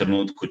jednom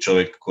trenutku,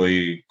 čovjek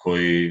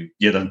koji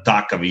jedan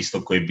takav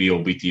isto koji je bio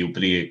u biti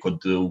prije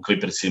u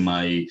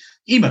Clippersima i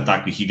ima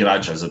takvih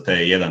igrača za te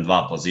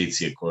 1-2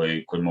 pozicije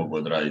koji mogu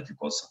odraditi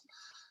posao.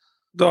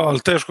 Da, ali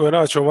teško je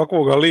naći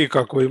ovakvog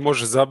lika koji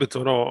može zabiti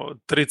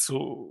tricu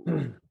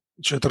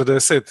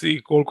 40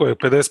 i koliko je,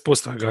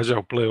 50% gađa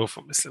u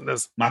play-offu, mislim, ne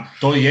znam. Ma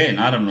to je,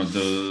 naravno,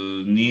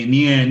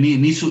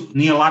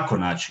 nije lako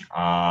naći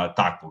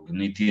takvog,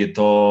 niti je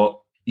to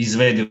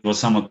izvedivo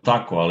samo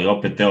tako, ali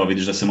opet evo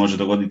vidiš da se može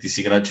dogoditi s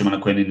igračima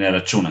na koje ni ne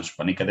računaš,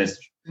 pa nikad ne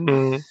znaš.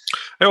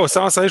 Evo,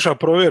 samo sam išao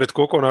provjeriti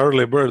koliko na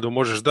early birdu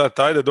možeš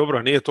dati, ajde,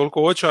 dobro, nije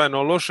toliko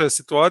očajno, loša je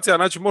situacija,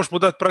 znači možeš mu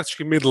dati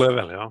praktički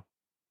mid-level, ja?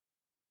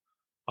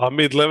 A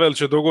mid-level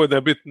će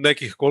dogodine biti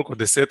nekih koliko,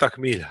 10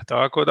 milja,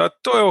 tako da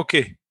to je ok.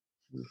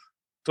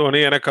 To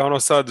nije neka ono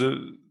sad,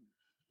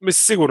 mislim,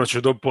 sigurno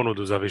će dobiti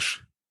ponudu za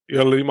više.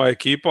 Jer ima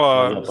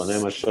ekipa, pa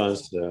nema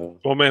šanse.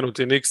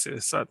 Pomenuti Knicks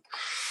je sad.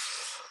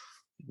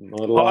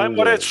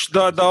 Ajmo reći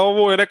da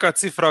ovo je neka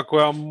cifra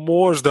koja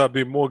možda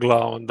bi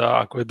mogla onda,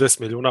 ako je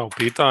 10 milijuna u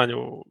pitanju,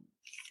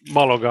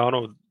 malo ga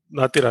ono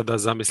natira da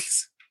zamisli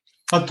se.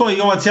 Pa to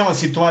i ova cijela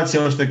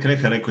situacija, ovo što je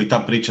Kreha rekao, i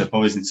ta priča,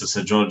 poveznica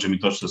sa Georgeom i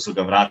to što su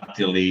ga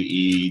vratili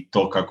i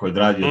to kako je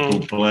odradio tu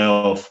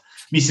playoff.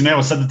 Mislim,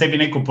 evo, sad da tebi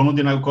neko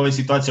ponudi na ovoj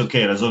situaciji, ok,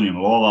 razumijem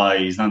lova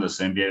i znam da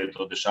se NBA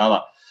to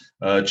dešava,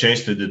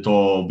 često je da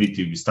to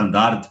biti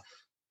standard,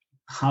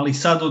 ali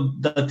sad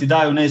da ti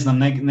daju, ne znam,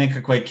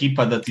 nekakva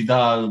ekipa da ti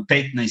da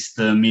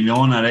 15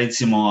 miliona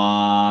recimo,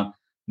 a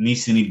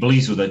nisi ni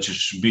blizu da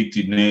ćeš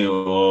biti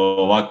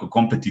ovako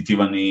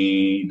kompetitivan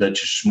i da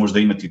ćeš možda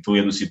imati tu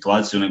jednu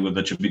situaciju, nego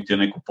da će biti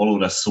neko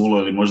polurasulo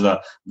ili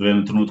možda do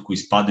jednom trenutku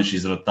ispadneš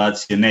iz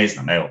rotacije, ne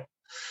znam, evo.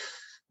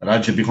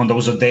 Rađe bih onda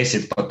uzeo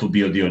 10 pa tu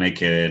bio dio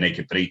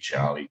neke priče,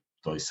 ali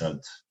to je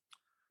sad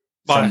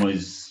samo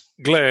iz...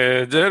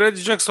 Gle,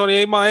 Reggie Jackson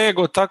je ima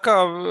ego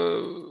takav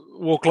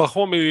u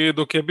Oklahomi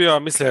dok je bio,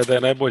 mislio da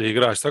je najbolji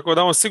igrač, tako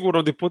da on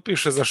sigurno di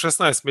potpiše za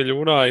 16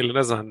 milijuna ili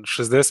ne znam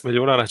 60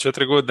 milijuna na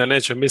 4 godine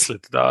neće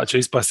misliti da će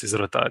ispasti iz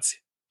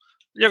rotacije.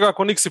 Njega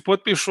ako Knicksi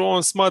potpišu,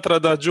 on smatra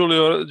da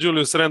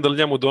Julius Randle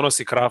njemu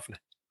donosi krafne.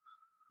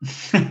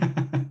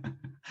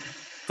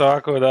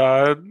 Tako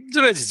da,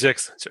 Reggie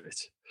Jackson će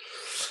reći.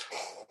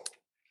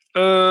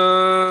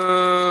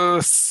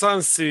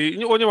 Sansi,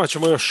 o njima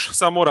ćemo još,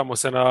 samo moramo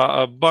se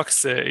na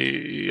Buckse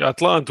i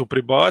Atlantu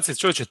pribaciti.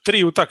 Čovječe,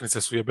 3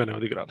 utakmice su jebene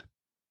odigrali.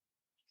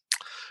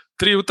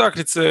 3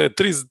 utakmice,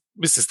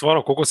 mislim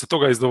stvarno koliko se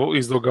toga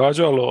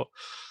izdogađalo.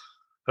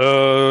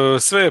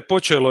 Sve je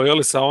počelo,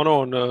 jeli, sa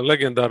onom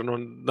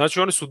legendarnom, znači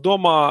oni su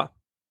doma,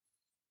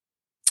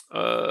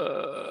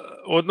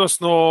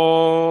 odnosno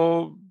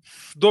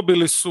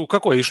dobili su,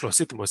 kako je išlo,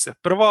 sjetimo se,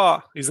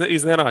 prva,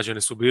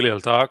 iznenađeni su bili,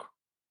 jel tako?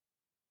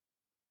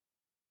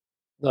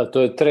 Da,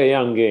 to je Trae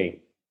Young game.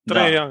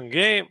 Trae Young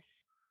game.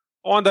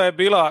 Onda je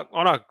bila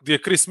ona gdje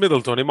je Chris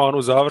Middleton imao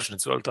onu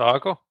završnicu, je li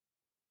tako?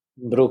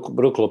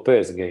 Brook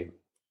Lopez game.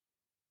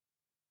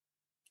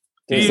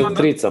 Tim sa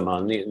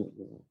tricama.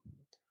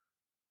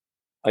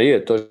 A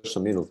je,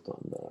 točno Middleton.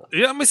 Da.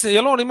 Ja mislim,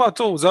 je li on imao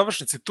to u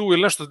završnici tu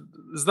ili nešto,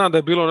 znam da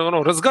je bilo,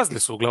 ono, razgazili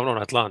su uglavnom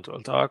na Atlantu, je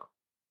li tako?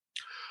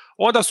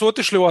 Onda su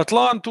otišli u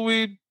Atlantu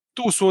i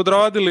tu su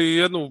odradili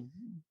jednu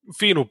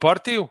finu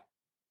partiju.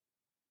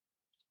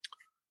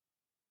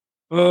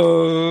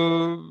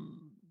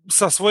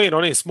 Sa svojim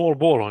onim small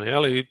ballom,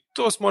 jeli?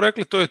 To smo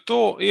rekli, to je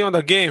to, i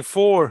onda game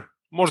 4,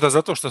 možda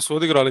zato što su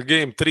odigrali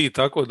game 3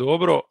 tako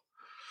dobro,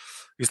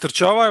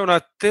 istrčavaju na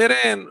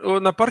teren,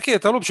 na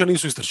parket, ali uopće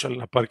nisu istrčali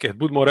na parket,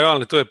 budimo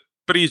realni, to je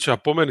priča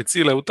po meni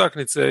cijele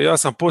utakmice. Ja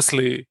sam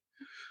poslije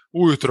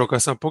ujutro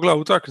kad sam pogledao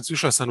utakmicu,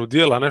 išao sam u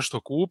Dijela nešto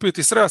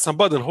kupiti i sreo sam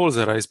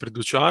Baden-Holzera ispred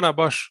dućana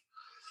baš,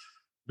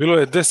 bilo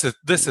je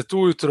 10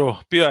 ujutro,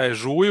 pija je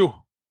žuju,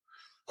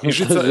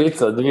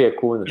 žica 2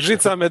 kune.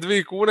 Žica me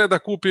 2 kune da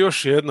kupi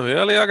još jednu,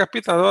 jeli? Ja ga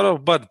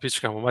pitam, bad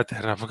pička mu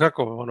materna, pa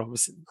kako, ono,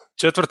 mislim,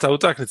 4.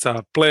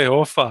 utakmica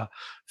play-offa,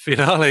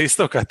 finale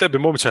istoka, tebi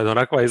momčad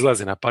onakva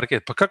izlazi na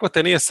parket, pa kako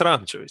te nije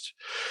sram, čovječ?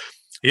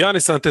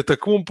 Janis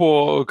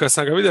Antetokounmpo, kad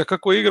sam ga vidio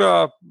kako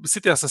igra,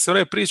 sjetio sam se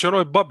one priče, ono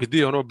je babi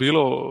dio, ono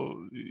bilo,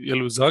 je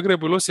li u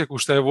Zagrebu ili Osijeku,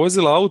 što je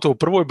vozila auto u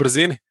prvoj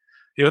brzini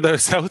i onda je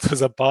se auto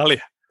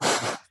zapalio.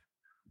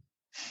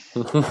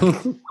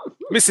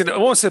 Mislim,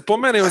 on se po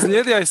meni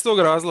ozlijedio iz tog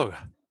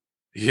razloga.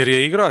 Jer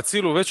je igrao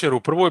cijelu večer u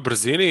prvoj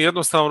brzini i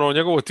jednostavno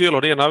njegovo tijelo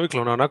nije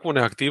naviklo na onakvu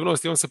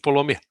neaktivnost i on se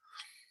polomio.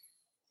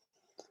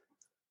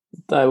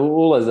 Taj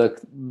ulazak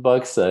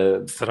Bucksa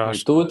je,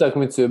 tu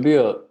utakmicu je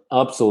bio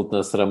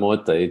apsolutna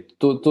sramota i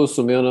tu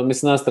su mi ono,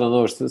 mislim, nastrano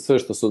ovo sve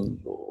što su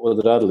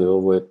odradili u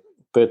ovoj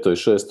 5. i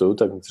 6.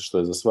 utakmici, što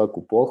je za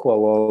svaku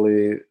pohvalu,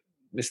 ali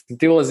mislim,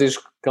 ti ulaziš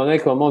kao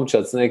nekakva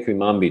momčad s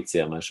nekim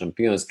ambicijama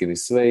šampionskim i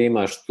sve,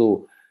 imaš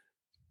tu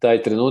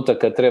taj trenutak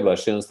kad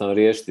trebaš jednostavno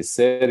riješiti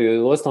seriju i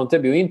ostalo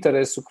tebi u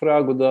interesu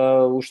Kragu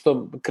da u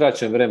što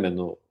kraćem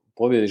vremenu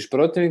pobjediš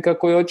protivnika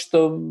koji je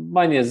očito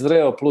manje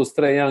zreo, plus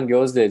Trae Young je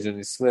ozlijeđen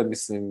i sve,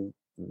 mislim,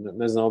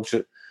 ne znam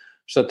uopće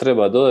šta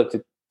treba dodati,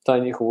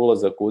 taj njihov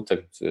ulazak u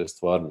utakmicu je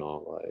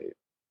stvarno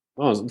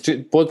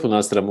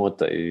potpuna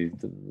sramota i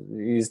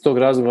iz tog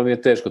razloga mi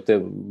je teško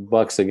te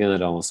Buckse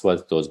generalno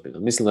shvatiti ozbiljno.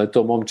 Mislim da je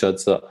to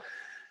momčad sa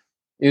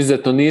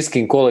izuzetno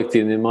niskim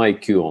kolektivnim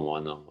IQ-om,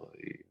 ono.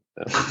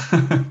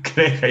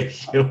 Kreha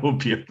ih je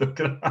ubio do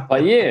kraja. Pa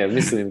je,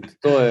 mislim,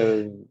 to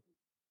je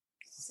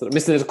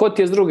Mislim, ko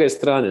ti je s druge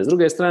strane? S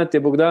druge strane ti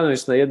je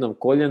Bogdanović na jednom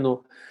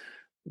koljenu,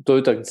 u toj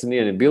utakmici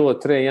nije ni bilo,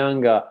 Trae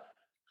Younga,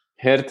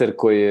 Herter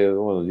koji je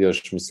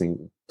još, mislim,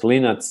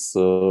 klinac,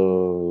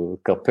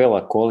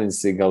 Capela,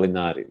 Collins i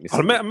Gallinari.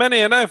 Mislim, ali meni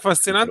je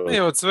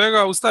najfascinantnije od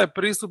svega uz taj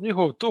pristup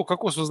njihov to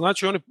kako su,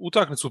 znači, oni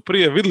utakmicu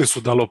prije vidjeli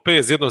su da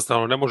Lopez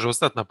jednostavno ne može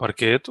ostati na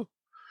parketu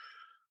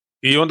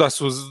i onda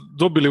su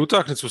dobili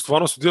utakmicu,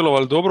 stvarno su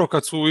djelovali dobro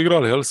kad su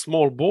igrali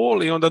small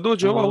ball i onda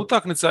dođe ova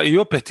utakmica i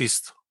opet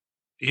isto.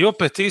 I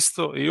opet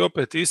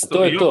isto.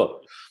 to je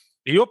to.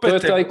 I opet to je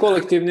taj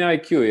kolektivni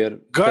IQ, jer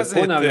kad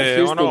ponavljaš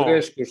istu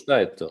grešku, šta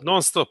je to?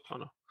 Non stop,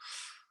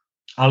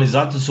 Ali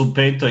zato su u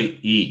 5.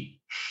 i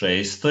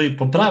 6.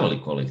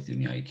 popravili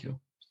kolektivni IQ.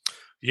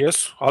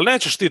 Jesu, ali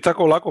nećeš ti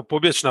tako lako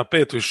pobjeći na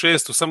 5. i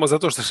 6. samo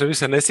zato što se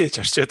više ne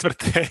sjećaš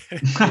 4.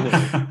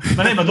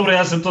 Ma nema, dobro,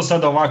 ja sam to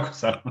sada ovako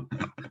samo.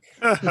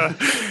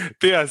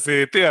 Ti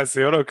si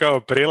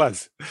kao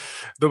prilaz.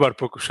 Dobar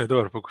pokušaj.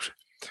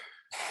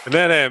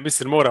 Ne,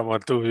 mislim, moramo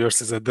tu još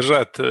se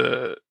zadržati.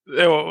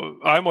 Evo,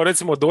 ajmo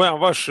recimo dojam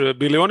vaš,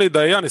 bili oni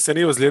da Janis se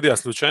nije ozlijedio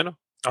slučajno,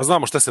 a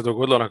znamo šta se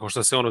dogodilo nakon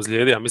što se on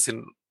ozlijedio,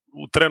 mislim,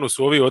 u trenu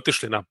su ovi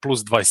otišli na plus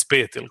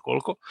 25 ili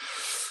koliko,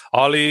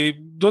 ali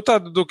do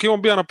tad, dok je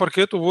on bio na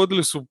parketu,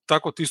 vodili su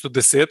tako isto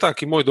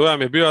 10 i moj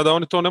dojam je bio da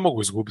oni to ne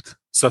mogu izgubiti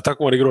sa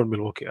takvom igrom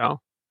Milwaukee, ja?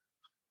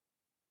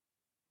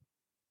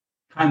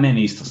 A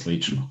meni isto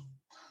slično.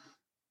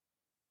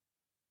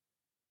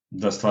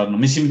 Da, stvarno.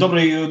 Mislim,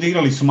 dobro,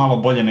 odigrali su malo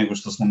bolje nego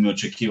što smo mi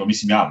očekivali.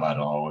 Mislim, ja bar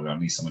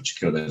nisam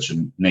očekivao da će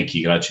neki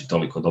igrači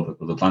toliko dobro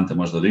kod Atlante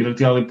možda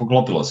odigrati, ali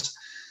poklopilo se.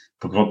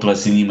 Poklopila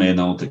se njima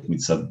jedna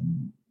utakmica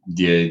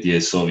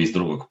gdje su ovi iz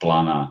drugog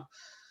plana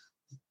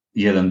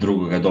jedan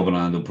drugoga dobro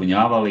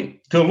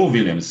nadopunjavali. To je Lou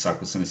Williams,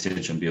 ako se ne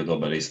sjećam, bio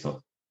dobar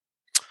isto.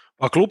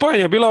 Pa klupanje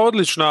je bila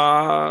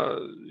odlična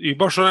i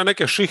baš one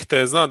neke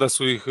šihte, zna da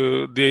su ih,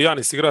 gdje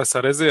Janis igra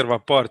sa rezerva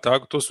par,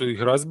 tako, to su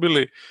ih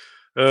razbili.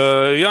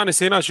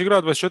 Janis je inače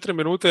igrao 24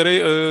 minute,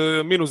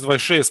 minus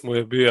 26 mu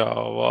je bio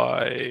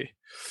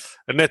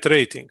net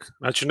rating.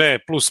 Znači ne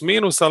plus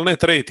minus, ali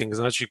net rating,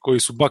 znači koji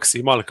su Bucks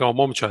imali kao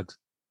momčad.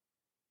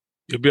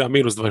 Je bio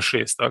minus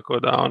 26, tako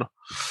da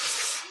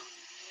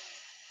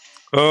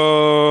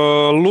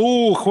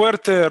Lou,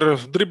 Huerter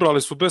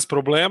driblali su bez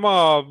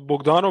problema,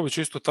 Bogdanović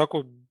isto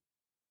tako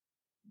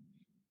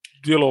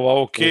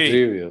djelovao ok.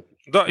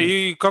 Da,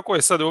 i kako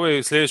je sad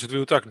ove sljedeće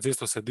 2 utakmice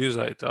isto se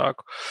diza i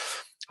tako.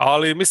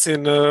 Ali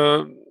mislim,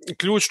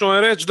 ključno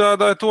je reći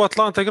da je tu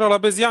Atlanta igrala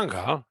bez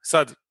Younga.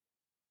 Sad,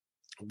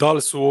 da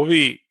li su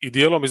ovi i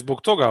dijelom i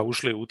zbog toga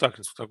ušli u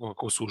utakmicu tako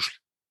kako su ušli?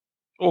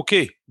 Ok,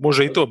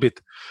 može i to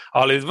biti.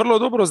 Ali vrlo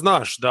dobro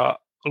znaš da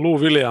Lou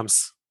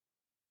Williams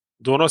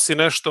donosi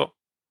nešto,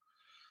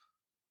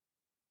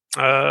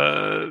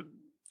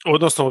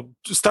 odnosno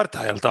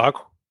starta, je li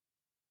tako?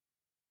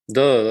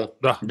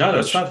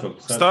 Da,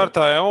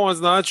 starta je on,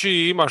 znači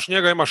imaš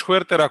njega, imaš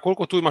Huertera,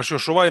 koliko tu imaš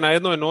još na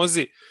jednoj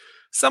nozi,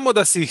 samo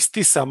da si ih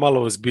stisa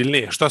malo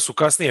ozbiljnije, šta su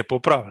kasnije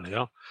popravili,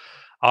 ja?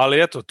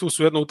 Ali eto, tu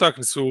su jednu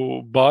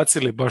utakmicu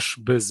bacili baš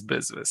bez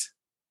veze.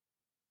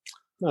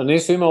 Da,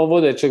 nisu imao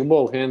vodećeg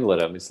ball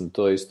handlera, mislim,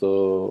 to je isto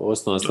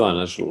osnovna stvar.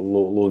 Naš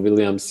Lou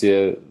Williams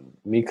je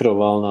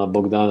mikrovalna,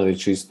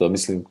 Bogdanović isto,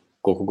 mislim,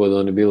 koliko god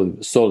oni bili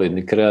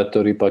solidni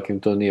kreatori, ipak im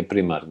to nije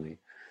primarni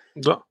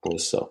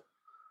posao.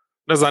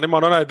 Ne znam, ima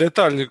onaj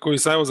detalj koji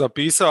sam evo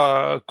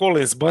zapisao,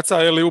 Collins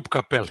baca ili up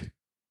Capeli.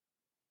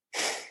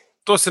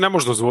 To se ne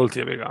može dozvoliti,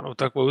 je vegano, u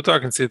takvoj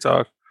utakmici,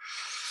 tako.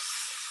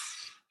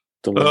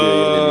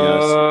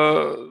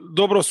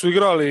 Dobro su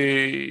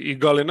igrali i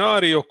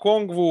Gallinari i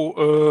Okongwu,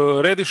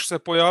 Reddish se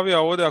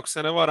pojavio ovdje, ako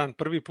se ne varam,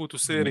 prvi put u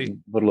seriji.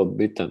 Vrlo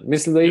bitan.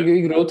 Mislim da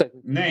igra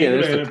utakmicu. Ne,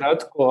 nešto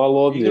kratko, ali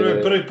ovdje... Igra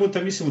je prvi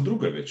puta, mislim, u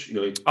drugoj već.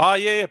 Ili...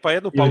 pa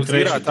jednu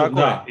pauzira, tako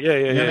da.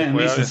 je. Ne,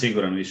 nisam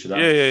siguran više, da.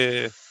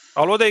 Je.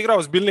 Ali ovdje je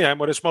igrao zbiljnije,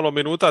 ajmo reći malo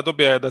minuta,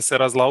 dobija je da se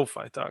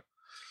razlaufa i tako.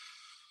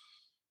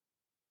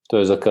 To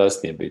je za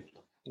kasnije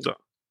bitno. Da.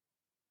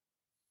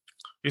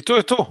 I to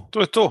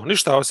je to.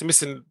 Ništa, osim,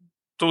 mislim,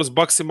 to s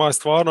Bucksima je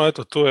stvarno,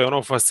 eto, to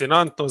je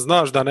fascinantno.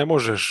 Znaš da ne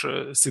možeš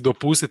si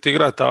dopustiti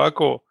igrati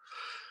tako,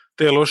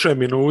 te loše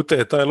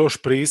minute, taj loš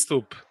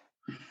pristup.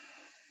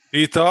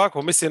 I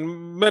tako, mislim,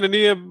 meni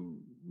nije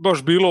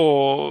baš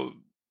bilo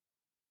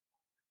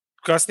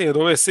kasnije od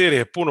ove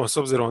serije puno, s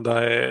obzirom da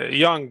je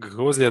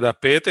Young ozljeda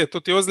 5, to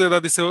ti ozljeda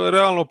di se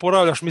realno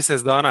poravljaš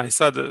mjesec dana i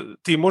sad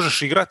ti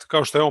možeš igrati,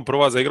 kao što je on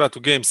prva za igrati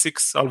u Game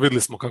 6, ali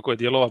vidjeli smo kako je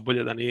djelova,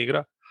 bolje da nije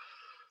igra.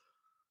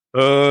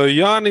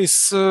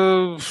 Janis,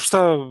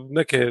 šta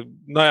neke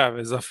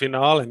najave za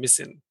finale,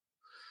 mislim?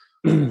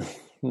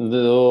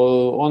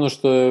 Ono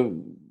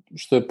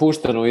što je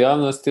pušteno u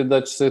javnosti je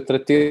da će se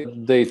tretirati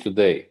day to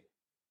day.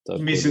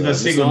 Tako mislim da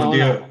sigurno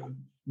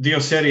dio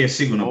serije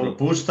sigurno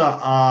propušta,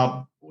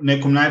 a u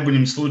nekom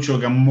najboljem slučaju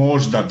ga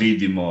možda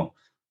vidimo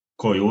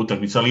koju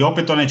utakmicu, ali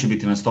opet to neće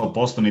biti na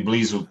 100% ni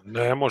blizu.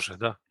 Ne može,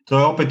 da. To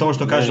je opet ovo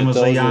što kažemo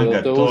za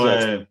Younga.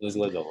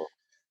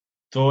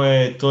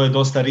 To je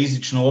dosta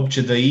rizično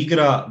uopće da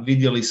igra.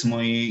 Vidjeli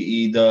smo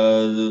i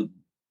da...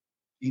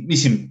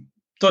 Mislim,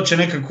 to će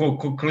nekako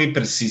ko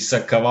Clippersi sa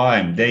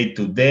Kavajem, day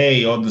to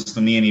day,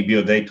 odnosno nije ni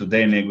bio day to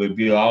day, nego je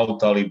bio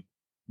out, ali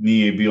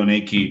nije bio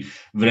neki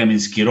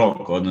vremenski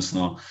rok,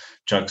 odnosno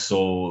čak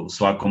su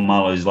svako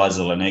malo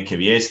izlazile neke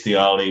vijesti,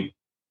 ali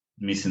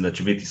mislim da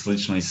će biti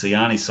slično i sa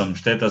Janisom,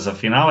 šteta za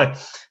finale,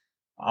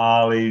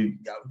 ali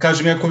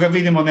kažem, ako ga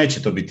vidimo,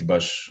 neće to biti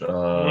baš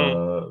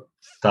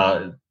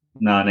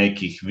na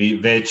nekih,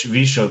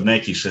 više od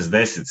nekih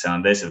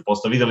 60-70%.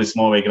 Vidjeli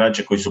smo ove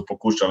igrače koji su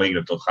pokušali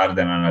igrati od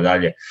Hardena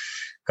nadalje,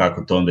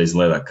 kako to onda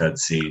izgleda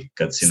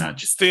kad si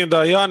naći. S tim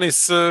da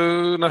Janis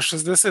na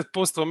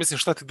 60%, mislim,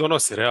 šta ti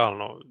donosi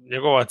realno?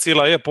 Njegova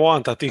cila je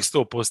poanta tih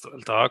 100%, je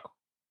li tako?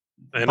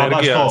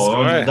 Energija, pa baš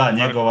to, da,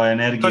 njegova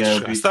energija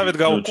je... Staviti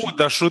ga u kut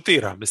da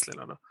šutira, mislim,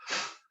 ono.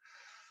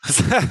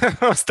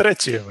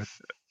 Streći je.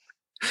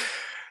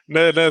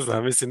 Ne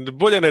znam, mislim,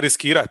 bolje ne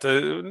riskirati.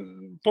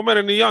 Po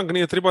mene ni Young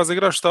nije treba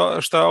zaigrati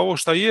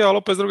šta je, ali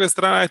opet s druge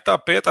strane ta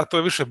peta, to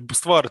je više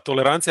stvar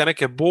tolerancija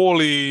neke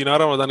boli i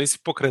naravno da nisi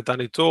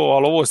pokretan i to,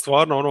 ali ovo je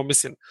stvarno, ono,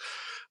 mislim,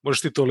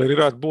 možeš ti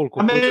tolerirati bol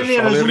ko hoćeš. A meni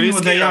je razumljivo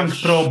da je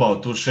Young probao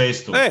tu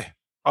šestu.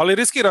 Ali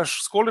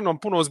riskiraš s Collinom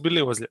puno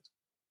ozbiljniji ozljed.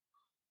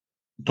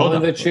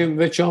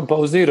 Već je on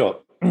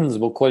pauzirao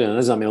zbog koljena,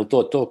 ne znam je li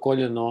to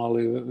koljeno,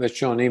 ali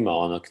već on ima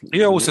onak...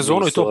 Je u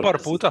sezonu i to par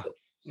puta,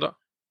 da.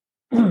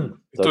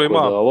 Tako ima,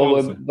 da, ovo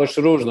je baš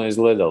ružno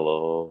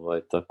izgledalo,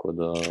 tako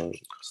da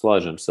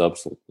slažem se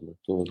apsolutno.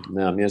 Tu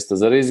nema mjesta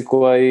za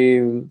rizikova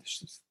i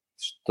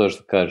što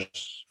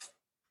kažeš,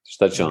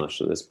 šta će ono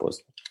 60%?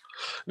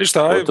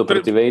 Ništa, to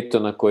protiv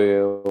Ejtona koji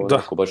je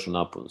onako baš u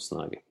naponu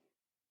snage.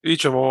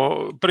 Ićemo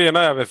prije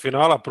najave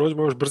finala,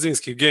 prođemo još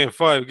brzinski Game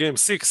 5, Game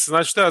 6,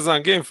 znači šta ja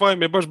znam, Game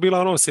 5 je baš bila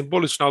ono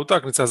simbolična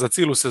utakmica za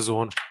cijelu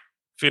sezonu.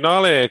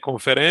 Finale je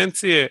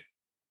konferencije,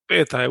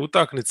 5. je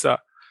utakmica,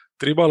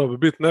 trebalo bi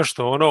biti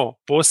nešto ono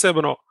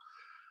posebno,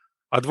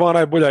 a 2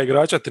 najbolja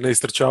igrača ti ne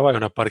istrčavaju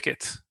na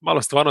parket.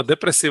 Malo stvarno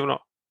depresivno,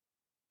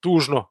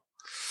 tužno.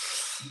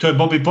 To je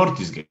Bobby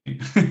Portis game.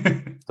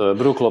 To je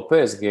Brook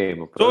Lopez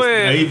game. To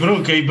je... I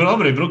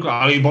Brook,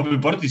 ali i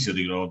Bobby Portis je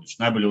odigrao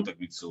odlično, najbolju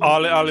utakmicu.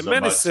 Ali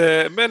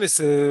meni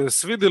se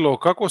svidilo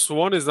kako su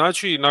oni,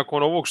 znači,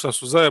 nakon ovog što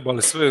su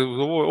zajebali sve,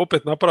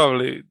 opet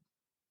napravili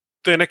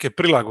te neke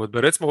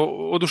prilagodbe. Recimo,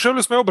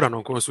 oduševili smo je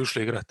obranom kojom su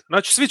išli igrati.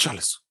 Znači,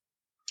 svičali su.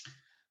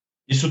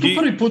 I su tu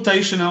prvi puta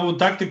išli na ovu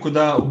taktiku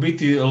da u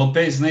biti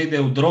Lopez ne ide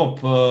u drop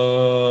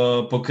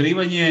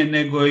pokrivanje,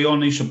 nego je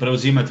on išao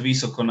preuzimati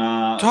visoko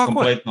na tako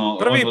kompletno...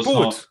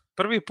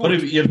 Prvi put.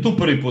 Jer tu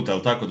prvi put,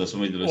 ali tako da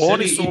smo vidjeli seriji.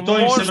 Oni su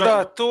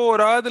možda to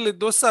radili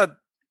do sad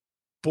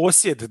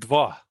posjed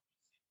 2.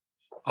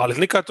 Ali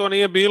nikad to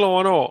nije bilo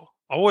ono...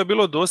 A ovo je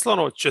bilo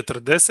doslovno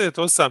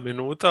 48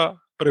 minuta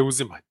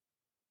preuzimanja.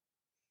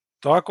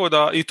 Tako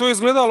da... I to je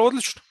izgledalo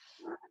odlično.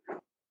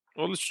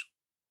 Odlično.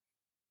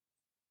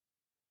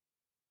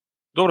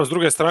 Dobro, s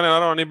druge strane,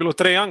 naravno, nije bilo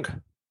Trae Younga.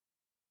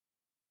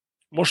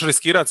 Možeš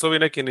riskirati s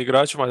ovim nekim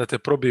igračima da te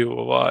probiju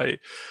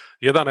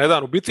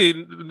 1-1. U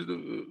biti,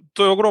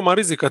 to je ogroman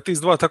rizik kad ti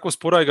s 2 tako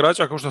spora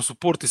igrača kao što su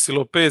Portis i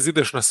Lopez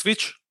ideš na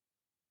switch.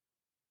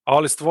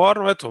 Ali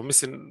stvarno, eto,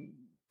 mislim,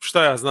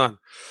 šta ja znam.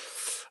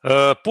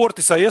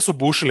 Portisa jesu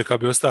bušili kad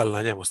bi ostali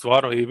na njemu,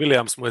 stvarno, i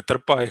Williams mu je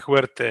trpa i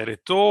Huerter i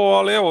to,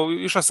 ali evo,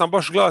 išao sam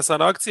baš gledati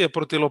na akcije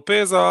protiv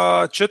Lopeza,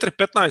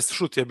 4-15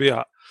 šut je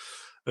bio.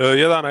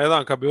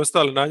 1-1 kad bi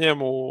ostali na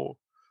njemu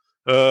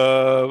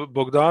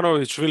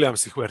Bogdanović,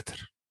 Williams i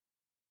Huerter.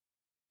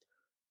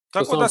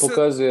 Tako da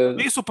pokazuje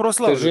nisu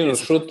proslavili težinu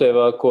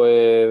šuteva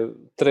koje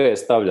Trae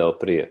stavljao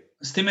prije.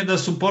 S time da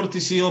su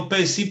Portis i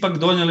Lopez ipak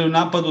donijeli u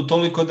napadu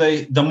toliko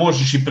da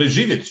možeš i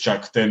preživjeti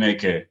čak te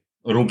neke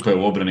rupe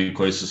u obrani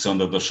koje su se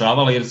onda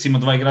došavale, jer si ima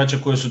 2 igrača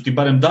koje su ti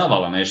barem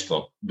davala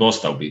nešto,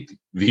 dosta u biti,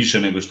 više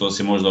nego što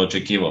si možda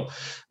očekivao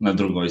na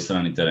drugoj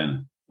strani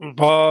terena.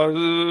 Pa,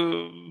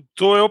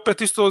 to je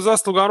opet isto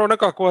zasluga ono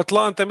nekako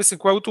Atlante, mislim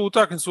koja u tu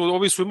utakmicu,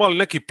 ovi su imali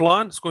neki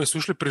plan s kojim su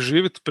išli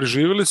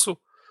preživjeli su.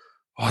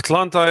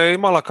 Atlanta je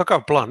imala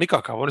kakav plan?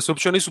 Nikakav. Oni se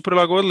uopće nisu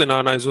prilagodili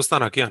na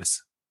izostanak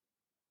Janisa.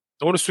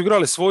 Oni su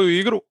igrali svoju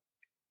igru.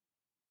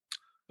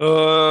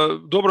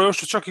 Dobro, još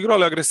su čak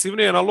igrali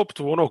agresivnije na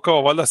loptu, ono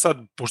kao valjda sad,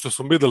 pošto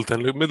su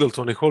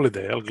Middleton i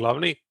Holiday,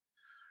 glavni.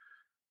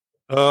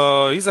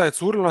 Iza je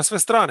curilo na sve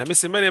strane.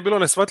 Mislim, meni je bilo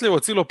neshvatljivo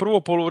cijelo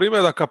prvo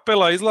poluvrijeme da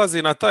Capela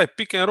izlazi na taj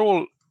pick and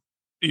roll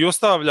i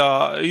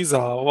ostavlja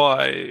iza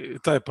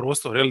taj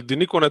prostor, gdje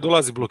niko ne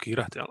dolazi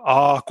blokirati.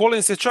 A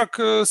Collins je čak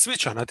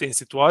sviča na tim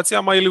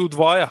situacijama ili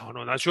udvaja.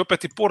 Znači,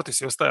 opet i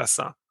Portis je ostaja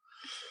sam.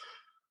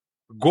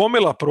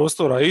 Gomila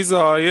prostora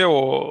iza i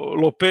evo,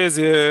 Lopez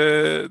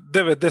je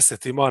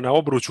 9-10 ima na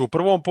obruču u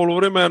prvom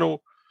poluvremenu.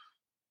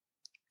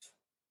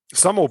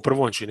 Samo u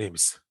prvom, čini mi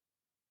se.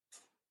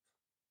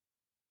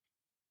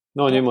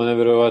 No, on je imao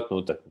nevjerojatnu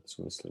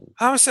utakmicu, mislim.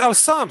 Ali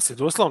sam si,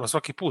 doslovno,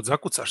 svaki put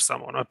zakucaš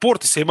samo.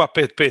 Portis ima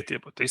 5-5,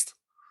 jebote, isto.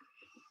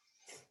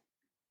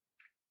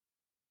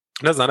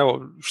 Ne znam,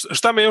 evo,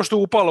 šta me još tu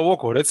upalo u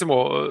oko?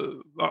 Recimo,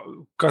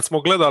 kad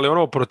smo gledali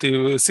ono protiv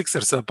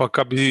Sixersa, pa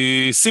kad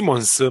bi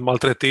Simons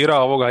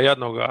maltretirao ovoga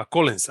jadnoga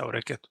Collinsa u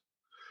reketu.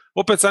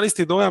 opet sam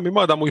isti dojam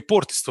ima da mu i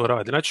Portis to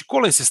radi. Znači,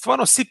 Collins je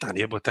stvarno sitan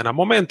jebote, na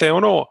momente je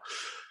ono,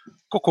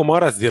 ko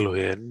komarac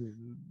djeluje.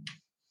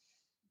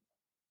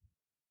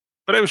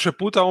 Previše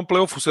puta on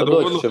play-offu se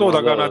dogodilo to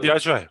da ga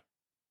nadjačaje.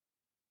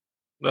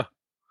 Da.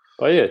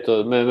 Pa je,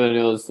 to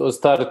meni od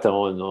starta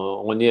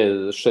on je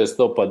 6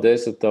 topa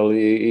 10,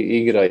 ali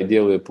igra i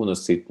djeluje puno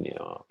sitnije.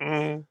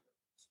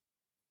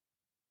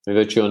 I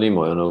već je on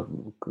imao,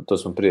 to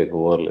smo prije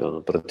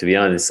govorili, protiv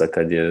Janisa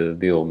kad je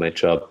bio u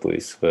match-upu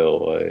i sve,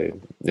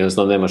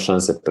 jednostavno nema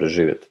šanse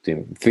preživjeti u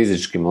tim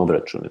fizičkim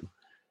obračunima.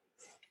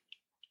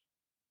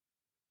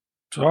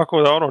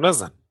 Tako da, ne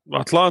znam,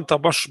 Atlanta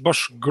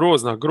baš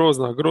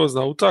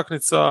grozna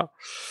utakmica.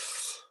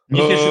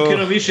 Njih je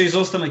šokirao više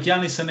izostanak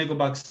Janisa nego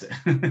Buckse.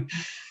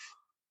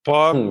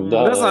 Pa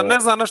ne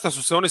znam na šta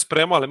su se oni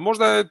spremali.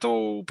 Možda je to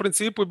u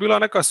principu bila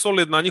neka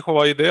solidna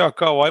njihova ideja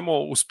kao ajmo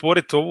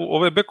usporiti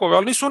ove bekove,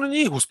 ali nisu oni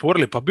njih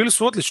usporili, pa bili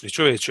su odlični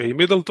čovječe i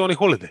Middleton i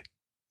Holiday.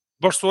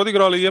 Baš su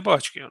odigrali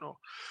jebački.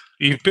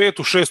 I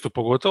 5. 6.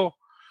 pogotovo.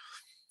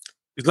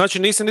 I znači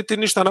nisi niti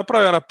ništa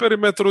napravio na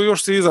perimetru i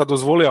još si iza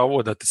dozvolio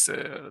ovo da ti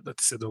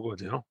se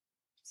dogodi.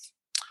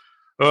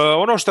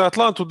 Ono što je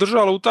Atlantu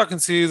držalo u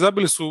utakmici,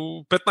 zabili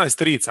su 15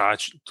 trica,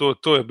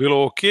 to je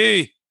bilo ok.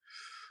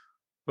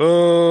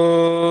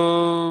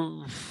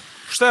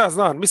 Šta ja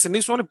znam, mislim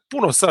nisu oni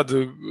puno sad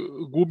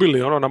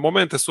gubili, na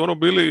momente su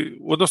bili,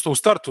 odnosno u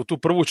startu tu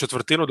prvu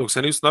četvrtinu dok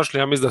se nisu našli,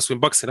 ja mislim da su im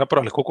Bucksi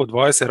napravili koliko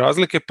 20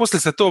 razlike, poslije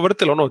se to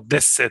vrtilo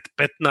 10,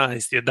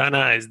 15,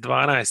 11,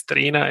 12,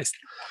 13.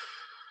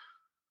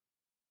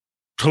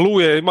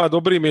 Luje ima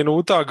dobri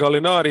minuta,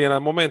 Galinari je na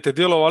momente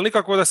djelovao, ali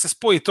nikako da se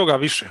spoji toga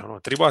više.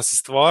 Treba si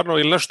stvarno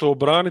ili nešto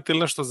obraniti ili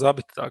nešto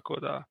zabiti, tako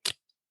da...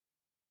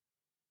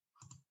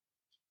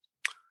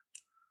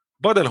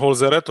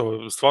 Budenholzer,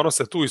 eto, stvarno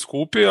se tu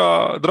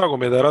iskupio, drago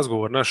mi je da je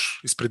razgovor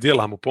naš ispred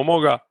dijela mu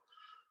pomoga.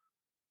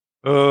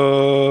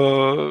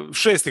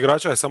 6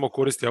 igrača je samo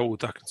koristio ovu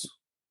utakmicu.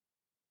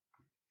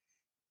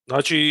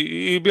 Znači,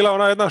 i bila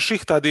ona jedna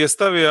šihta gdje je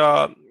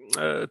stavio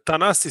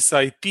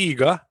Tanasisa i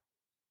Tiga,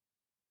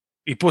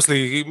 i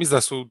poslije, mislim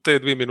da su te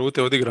 2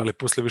 minute odigrali,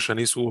 poslije više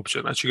nisu uopće.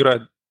 Znači, igra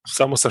je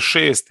samo sa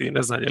 6 i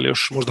ne znam, je li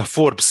još možda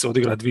Forbes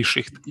odigra 2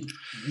 šihte.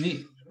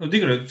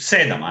 Odigrao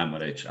 7, ajmo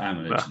reći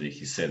da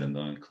ih je 7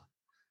 donekle.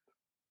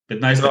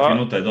 15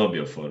 minuta je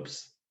dobio Forbes.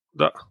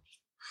 Da.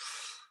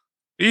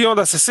 I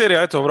onda se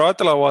serija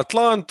vratila u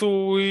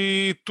Atlantu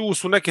i tu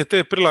su neke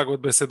te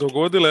prilagodbe se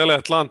dogodile.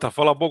 Atlanta,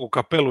 hvala Bogu,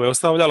 Kapelu je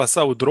ostavljala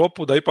sad u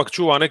dropu da ipak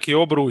čuva neki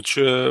obruč,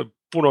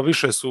 puno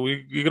više su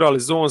igrali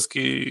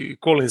zonski,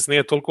 Collins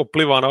nije toliko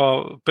pliva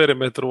na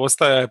perimetru,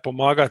 ostaje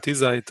pomagati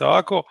iza i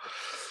tako,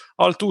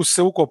 ali tu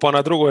se ukopa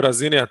na drugoj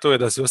razini, a to je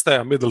da se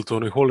ostaje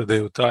Middleton i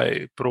Holiday u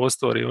taj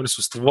prostor i oni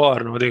su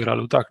stvarno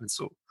odigrali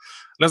utakmicu.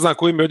 Ne znam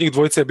koji mi od njih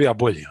dvojice bija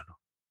bolji.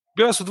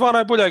 Bila su 2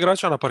 najbolja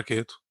igrača na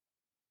parketu.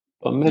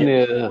 Pa meni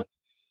je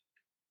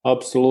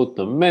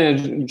apsolutno. Meni je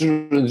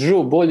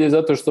Drew bolji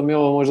zato što mi je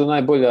ovo možda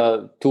najbolja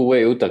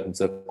two-way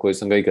utakmica koju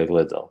sam ga ikad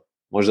gledao.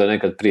 Možda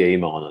nekad prije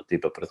imao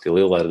tipa protiv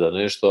Lillarda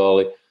nešto,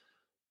 ali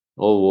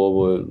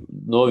ovo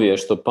novije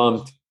što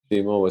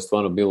pamtim, ovo je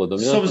stvarno bilo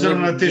dominantno. S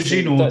obzirom na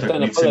težinu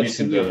utakmice,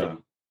 mislim da...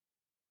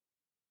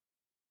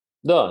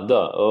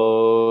 Da,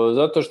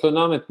 zato što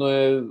nametno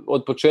je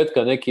od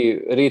početka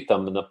neki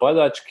ritam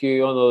napadački,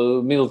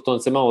 Middleton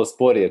se malo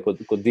sporije,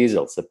 kod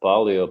Diesel se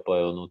palio, pa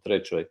je u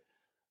trećoj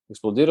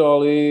eksplodirao,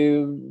 ali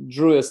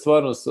Drew je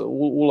stvarno s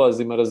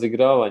ulazima,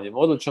 razigravanjem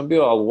odličan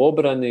bio, ali u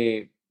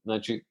obrani,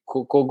 znači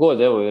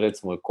kogod, evo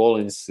recimo je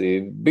Collins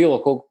i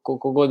bilo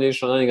kogod je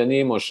išao na njega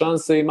nije imao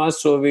šanse i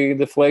masu ovih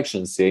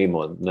deflections je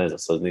imao, ne znam,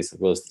 sad nisam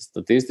gledao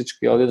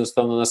statistički, ali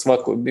jednostavno na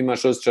svako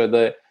imaš osjećaj da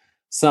je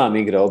sam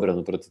igra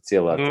obranu protiv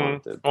cijele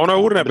Atlante. Ono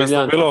je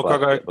urnebesno bilo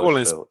kada je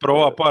Collins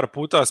probao par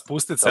puta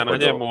spustiti se na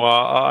njemu,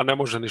 a ne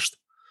može ništa.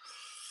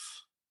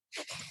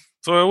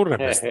 To je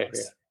urnebesno.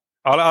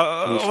 Ali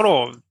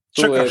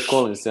čekaš... Tu je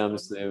Collins, ja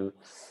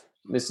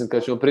mislim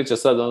kad ćemo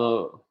pričati sad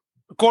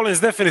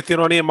Collins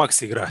definitivno nije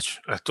max igrač.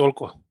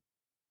 Toliko.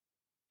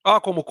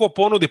 Ako mu ko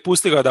ponudi,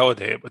 pusti ga da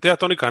ode. Ja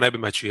to nikad ne bi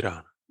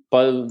mačirao. Pa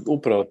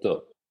upravo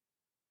to.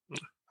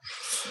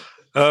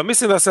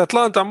 Mislim da se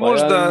Atlanta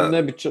možda... Ja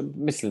ne bi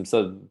mislim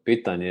sad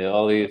pitanje,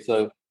 ali...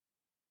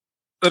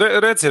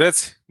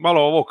 Reci,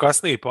 malo ovo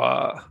kasnije,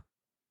 pa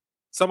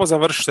samo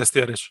završi što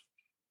ti reći.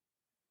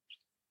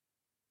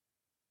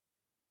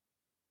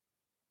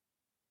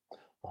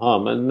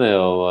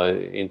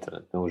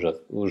 Internet me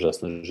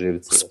užasno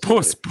živica.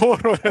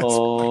 Sporo je.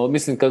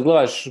 Mislim, kad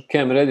gledaš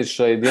Cam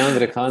Reddisha i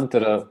DeAndre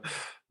Huntera,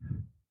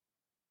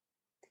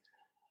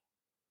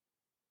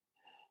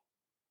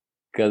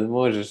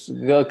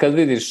 kad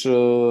vidiš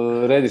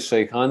Reddisha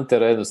i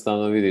Huntera,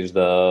 jednostavno vidiš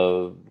da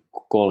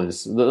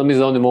Collins, mislim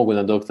da oni mogu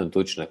nadoknati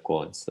učinak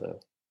Collinsa.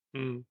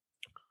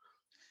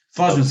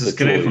 Slažem se s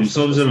Krehom, s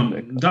obzirom,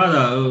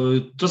 da,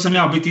 to sam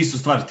ja biti isto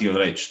stvar htio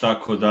reći,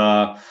 tako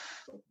da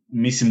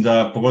mislim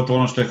da pogotovo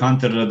ono što je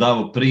Hunter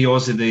davo prije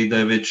ozljede i da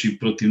je već i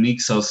protiv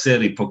Knicksa u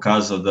seriji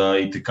pokazao da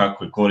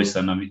itekako je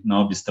koristan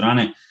na obje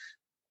strane.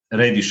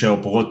 Rediš, evo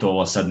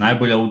pogotovo sad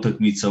najbolja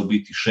utakmica, u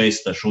biti 6.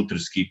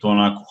 šuterski, to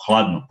onako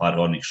hladno par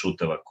onih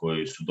šuteva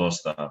koji su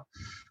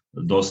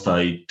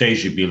dosta i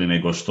teži bili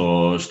nego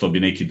što bi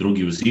neki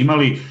drugi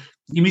uzimali.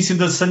 I mislim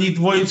da sa njih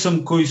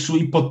dvojicom koji su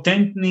i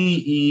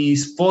potentni i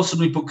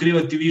sposobni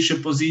pokrivati više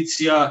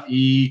pozicija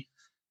i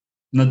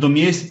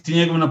nadomjestiti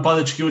njegov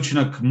napadački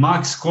učinak,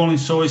 Max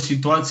Collins u ovoj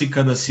situaciji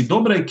kada si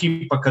dobra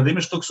ekipa, kada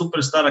imaš tog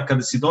superstara,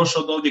 kada si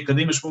došao do ovdje,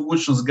 kada imaš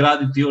mogućnost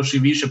graditi još i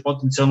više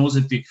potencijalno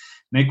uzeti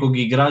nekog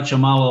igrača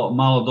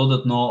malo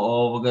dodatno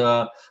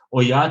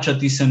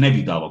ojačati, se ne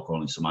bi dalo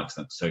Collinsu Max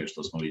nakon svega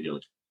što smo vidjeli.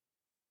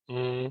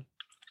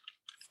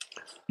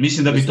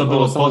 Mislim da bi to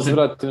bilo samo se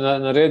vratim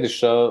na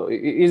Rediša,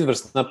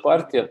 izvrsna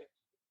partija.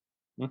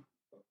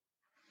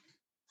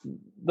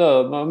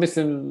 Da,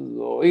 mislim,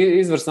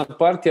 izvrsna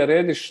partija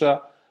Rediša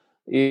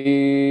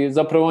i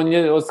zapravo on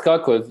je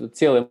odskakao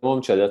cijele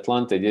momčade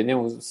Atlante, gdje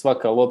njemu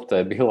svaka lopta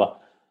je bila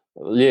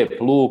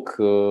lijep luk,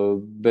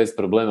 bez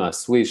problema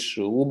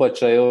swish,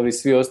 ubačaj, ovi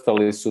svi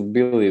ostali su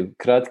bili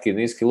kratki,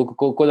 niski luk,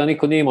 ko da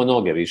niko nije imao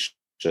noge više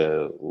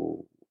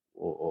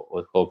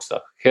od Hawksa.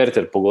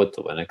 Herter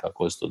pogotovo je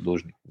nekako ostao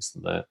dužnik,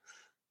 mislim da je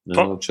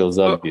uopće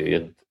zabio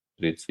jednu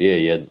tricu.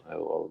 Je jedno,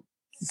 evo.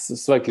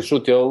 Svaki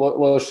šut je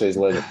loše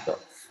izgledao.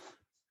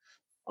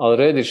 Ali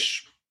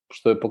Rediš,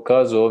 što je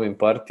pokazao ovim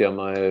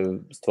partijama, je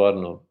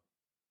stvarno...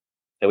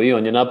 Evo i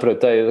on je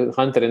napravio,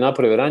 Hunter je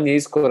napravio ranije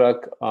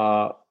iskorak,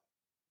 a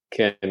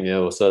Cam je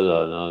evo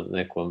sada na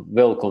nekom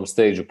velikom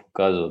stage-u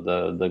pokazao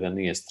da ga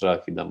nije strah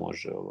i da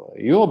može...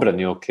 I obran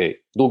je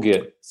okej. Dug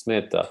je,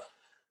 smeta.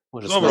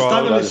 Dobro,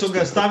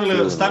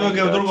 stavili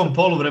ga u drugom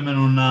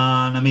poluvremenu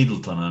na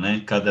Middletona,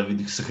 ne? Kada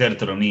sa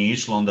Herterom nije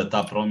išlo, onda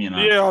ta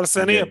promjena... Je, ali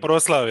se nije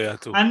proslavio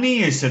tu. A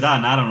nije se, da,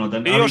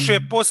 naravno. I još je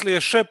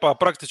poslije Šepa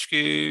praktički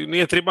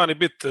nije treba ni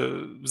biti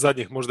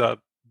zadnjih možda...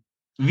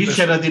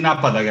 Više radi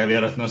napada ga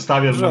vjerojatno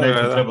stavio, da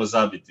neko trebao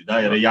zabiti, da,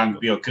 jer je Young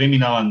bio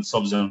kriminalan, s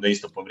obzirom da je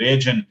isto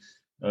povrijeđen,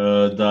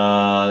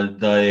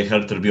 da je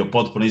Herter bio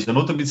potpuno izvan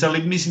utakmice,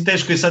 ali mislim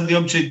teško je sad i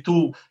uopće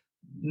tu...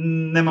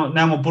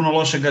 Nemamo puno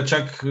lošega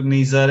čak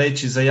ni za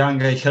reći za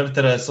Younga i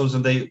Hertera, s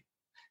obzirom da je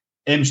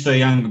što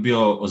je Young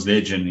bio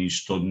ozlijeđen i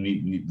što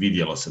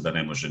vidjelo se da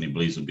ne može ni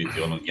blizu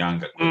biti onog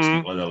Younga kojeg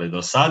smo gledali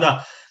do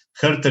sada.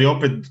 Herter je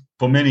opet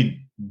po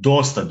meni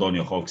dosta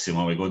donio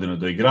Hawksima ove godine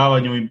do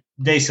igravanju i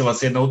desila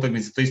se jedna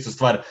utakmica, to je isto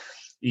stvar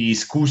i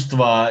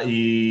iskustva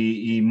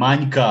i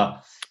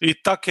manjka. I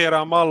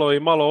Takera malo i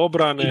malo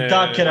obrane. I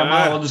Takera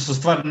malo, odnosno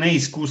stvar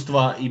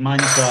neiskustva i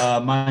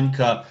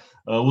manjka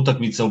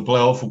utakmica u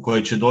play-offu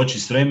koje će doći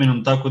s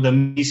vremenom, tako da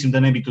mislim da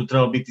ne bi tu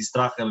trebalo biti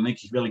straha ili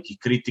nekih velikih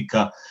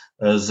kritika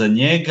za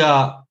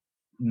njega.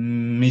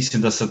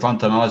 Mislim da se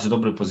Atlanta nalazi u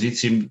dobroj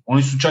poziciji.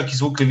 Oni su čak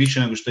izvukli više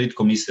nego što je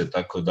itko mislio,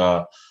 tako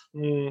da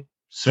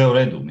sve u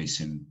redu,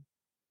 mislim.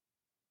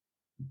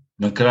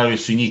 Na kraju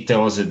su i njih te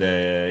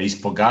ozljede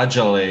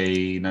ispogađale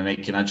i na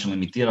neki način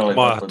limitirale.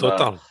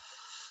 Totalno.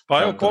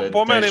 Pa evo,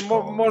 po meni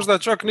možda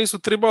čak nisu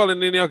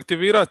trebali ni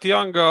aktivirati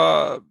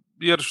Younga,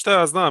 jer šta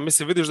ja znam,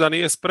 mislim, vidiš da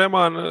nije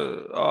spreman,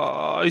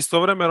 a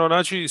istovremeno,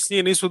 znači, s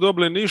njih nisu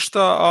dobili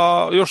ništa,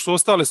 a još su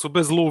ostali su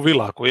bez Lou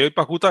Villa, koji je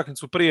ipak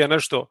utakmicu prije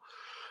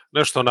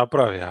nešto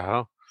napravio.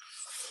 Ja?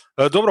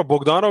 Dobro,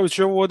 Bogdanović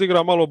je ovo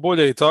odigra malo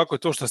bolje i tako,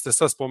 to što ste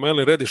sad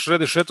spomenuli,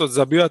 Rediš, eto,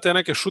 zabija te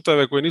neke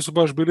šuteve koji nisu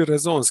baš bili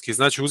rezonski,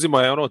 znači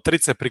uzima je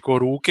trice priko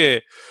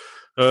ruke,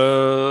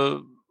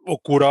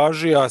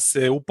 okuražija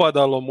se,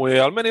 upadalo mu je,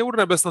 ali meni je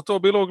urnebesno to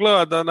bilo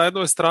gledati da na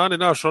jednoj strani,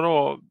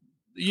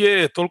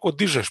 toliko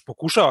dižeš,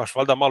 pokušavaš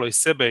valjda malo i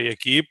sebe i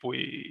ekipu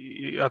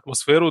i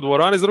atmosferu u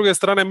dvorani, s druge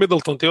strane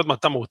Middleton ti odmah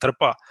tamo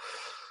utrpa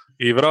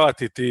i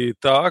vratiti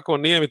tako,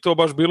 nije mi to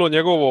baš bilo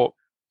njegovo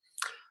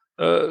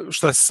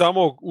što se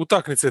samo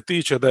utakmice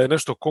tiče da je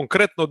nešto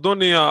konkretno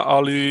donija,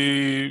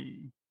 ali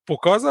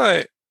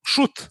pokazao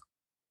šut,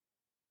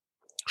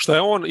 što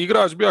je on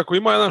igrač bio ako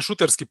ima jedan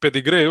šuterski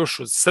pedigre još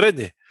od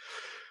srednje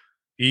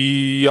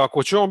i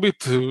ako će on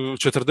biti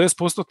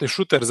 40%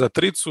 šuter za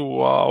tricu,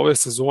 a ove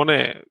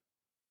sezone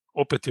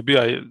opet je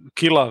bio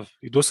kilav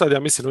i do sad ja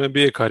mislim u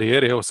NBA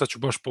karijeri, evo sad ću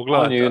baš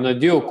pogledati. On je na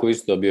Duke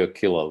i bio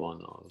kilav.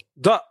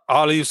 Da,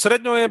 ali u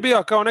srednjoj je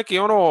bio kao neki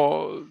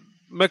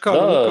meka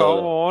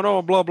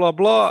ruka, bla bla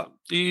bla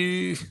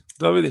i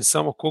da vidim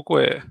samo koliko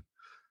je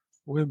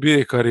u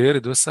NBA karijeri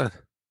do sad.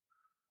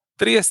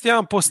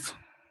 31%.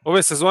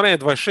 Ove sezone je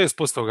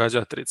 26%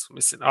 gađa tricu,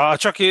 mislim. A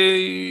čak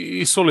je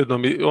i solidno,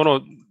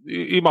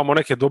 imamo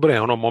neke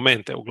dobre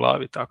momente u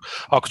glavi. Tako.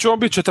 Ako će on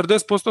biti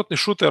 40%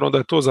 šuter, onda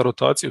je to za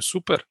rotaciju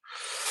super.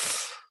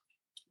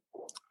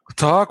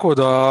 Tako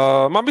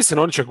da, mislim,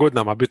 oni će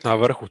godinama biti na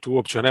vrhu, tu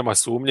uopće nema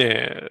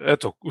sumnje.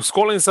 Eto, uz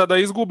Collinsa da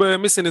izgube,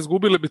 mislim,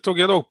 izgubili bi tog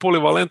jednog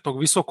polivalentnog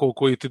visokog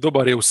koji ti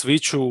dobar je u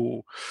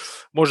switchu,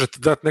 možete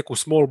dati neku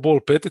small ball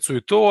peticu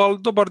i to, ali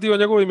dobar dio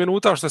njegovih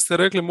minuta, što ste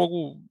rekli,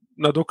 mogu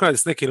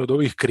nadoknaditi s nekim od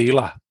ovih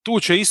krila. Tu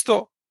će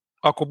isto,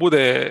 ako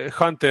bude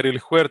Hunter ili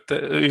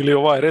Huerte ili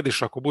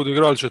Rediš, ako budu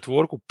igrali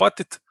četvorku,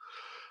 patit,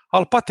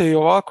 ali pate i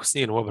ovako s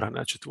njim u obrani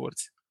na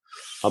četvorci.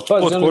 A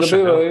pazi, oni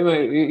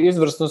dobivaju,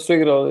 izvrsno su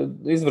igrali,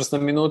 izvrsne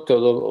minute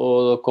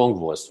od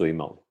Kongvua su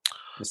imali.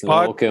 Mislim,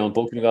 pa, ok, on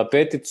pokriva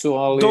peticu,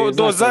 ali...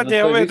 Do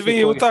zadnje ove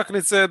dvije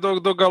utakmice,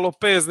 dok ga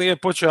Lopez nije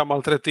počeo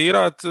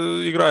maltretirati,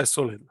 igra je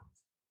solidno.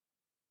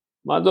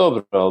 Ma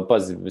dobro, ali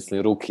pazi,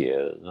 mislim, ruki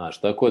je,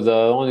 znaš, tako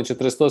da oni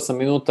 48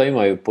 minuta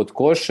imaju pod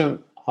košem,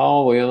 a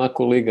ovo i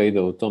onako liga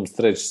ide u tom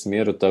stretch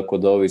smjeru, tako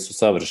da ovi su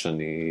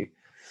savršeni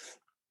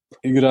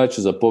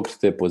igrači za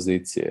pokrite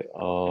pozicije.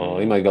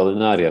 Ima i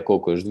Galinarija,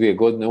 koliko još 2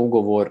 godine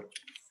ugovor.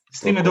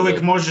 S time da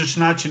uvijek možeš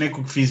naći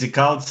nekog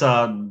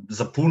fizikalca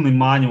za punu i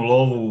manju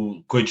lovu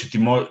koji će ti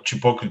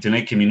moći pokriti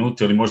neke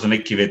minute ili možda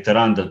neki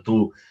veteran da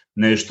tu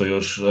nešto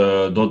još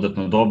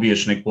dodatno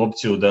dobiješ, neku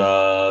opciju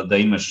da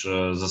imaš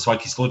za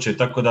svaki slučaj.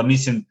 Tako da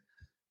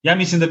ja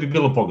mislim da bi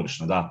bilo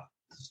pogrešno, da.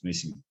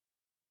 Mislim.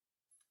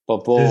 Pa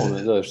po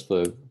ovome, da, što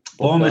je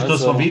po ovome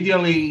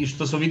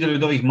što smo vidjeli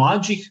od ovih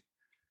mlađih,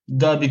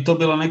 da bi to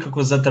bilo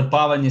nekako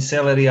zatrpavanje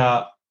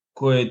Selerija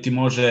koje ti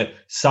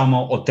može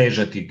samo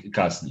otežati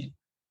kasnije.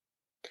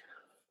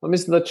 Pa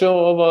mislim da će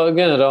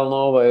generalno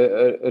ovaj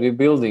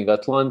rebuilding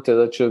Atlante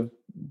da će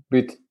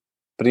biti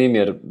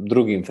primjer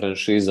drugim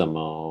franšizama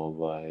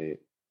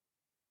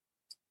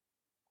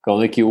kao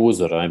neki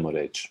uzor, ajmo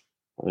reći.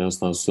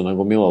 Jednostavno su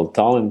nagomilali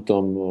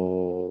talentom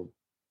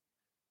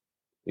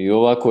i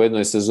ovako u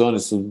jednoj sezoni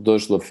su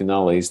došli do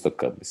finala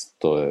istoka. Mislim,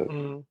 to je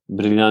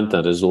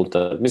briljantan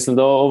rezultat. Mislim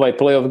da ovaj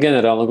playoff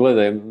generalno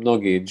gledaju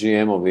mnogi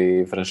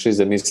GM-ovi i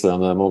franšize misle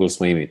da mogli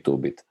smo i mi tu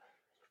biti.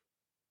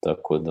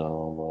 Tako da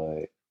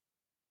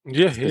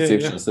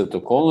specifična set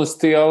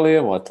okolnosti, ali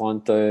evo,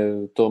 Atlanta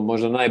je to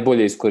možda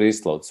najbolje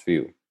iskoristila od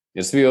sviju.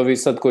 Jer svi ovi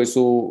sad koji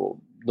su,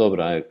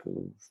 dobra,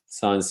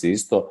 Sansi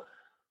isto,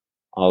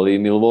 ali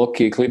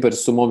Milwaukee i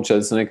Clippers su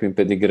momčadi sa nekim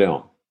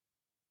pedigreom,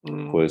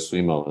 koje su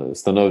imali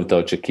stanovita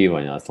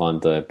očekivanja.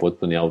 Atlanta je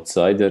potpuni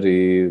outsider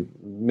i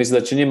mislim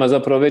da će njima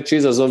zapravo već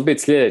izazov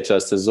biti sljedeća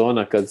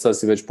sezona, kad sad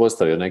si već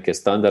postavio neke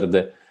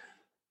standarde,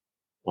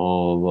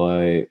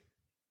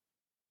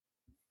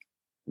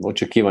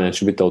 očekivanja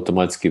će biti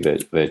automatski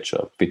veća.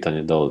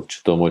 Pitanje da li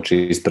će to moći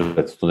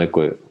ispredati u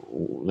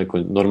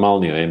nekoj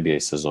normalnijoj NBA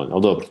sezoni.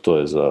 Ali dobro, to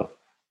je za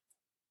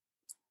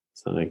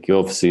neki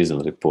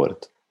off-season report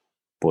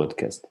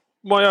podcast.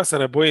 Ja se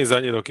ne bojim za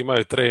njih dok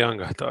imaju Trae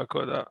Younga,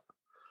 tako da...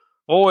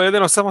 Ovo je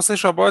jedino, samo se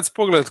išao baciti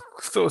pogled,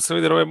 to se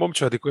vidi ove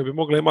momčadi koji bi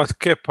mogli imati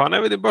cap, a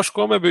ne vidim baš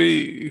kome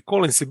bi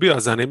Collins bio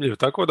zanimljiv,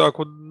 tako da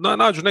ako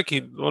nađu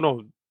neki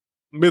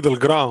middle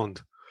ground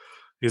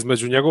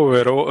između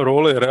njegove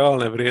role i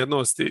realne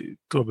vrijednosti,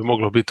 to bi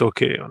moglo biti ok,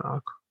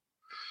 onako.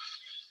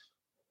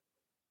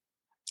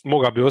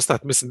 Moga bi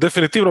ostati, mislim,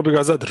 definitivno bi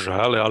ga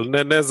zadržali, ali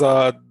ne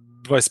za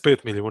 25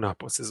 milijuna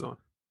po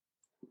sezoni.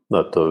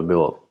 Da, to bi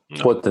bilo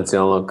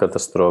potencijalna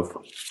katastrofa.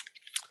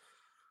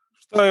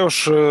 Šta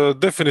još,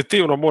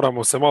 definitivno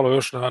moramo se malo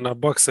još na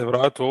Buckse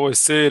vrati u ovoj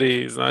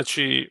seriji,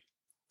 znači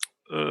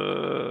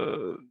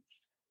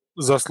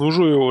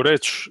zaslužuju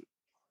reći,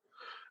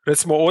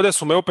 recimo ovdje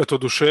su me opet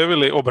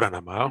oduševili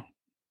obranama, ja?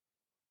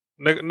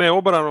 Ne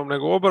obranom,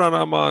 nego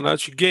obranama,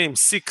 znači Game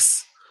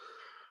 6,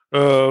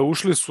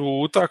 ušli su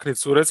u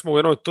utakmicu, recimo u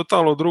jednoj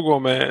totalno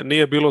drugome,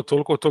 nije bilo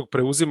toliko tog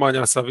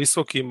preuzimanja sa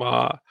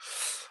visokima,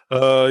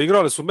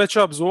 igrali su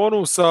match-up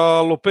zonu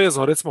sa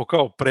Lopezom, recimo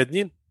kao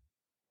prednjin,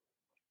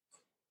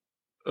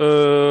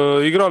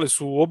 igrali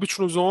su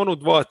običnu zonu,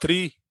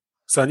 2-3,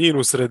 sa njim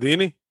u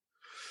sredini,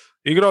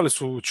 igrali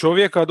su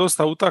čovjeka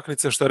dosta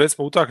utakmice, što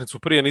recimo utakmicu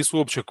prije nisu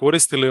uopće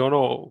koristili,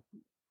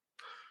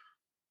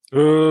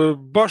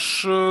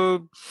 baš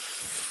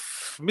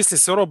misli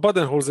se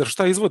Budenholzer,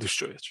 šta izvodiš,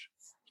 čovječe?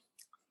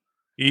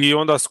 I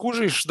onda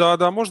skužiš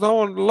da možda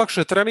on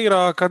lakše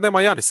trenira kad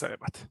nema Janisa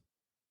jebate.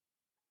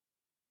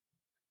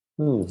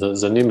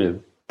 Zanimljiv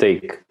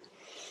take.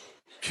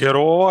 Jer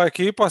ova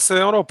ekipa se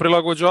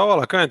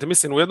prilagođavala, kažete,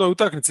 mislim, u jednoj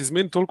utakmici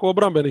izmini toliko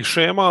obrambenih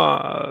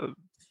šema,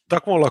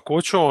 takvom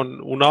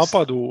lakoćom u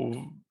napadu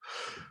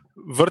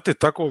vrti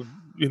tako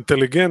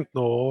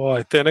inteligentno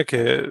te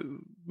neke,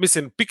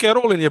 mislim, pick and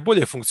roll je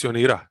bolje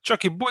funkcionira.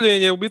 Čak i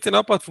bolje je u biti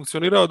napad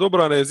funkcionirao od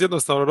obrane iz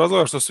jednostavno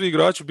razloga što svi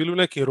igrači bili u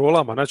nekim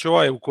rolama. Znači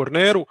ovaj je u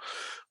korneru,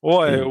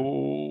 ovaj je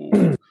u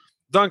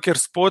dunker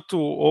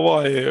spotu,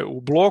 ovaj je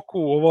u bloku,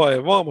 ovaj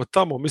je vamo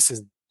tamo, mislim,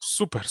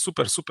 super.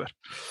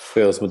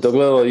 Jel smo to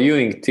gledali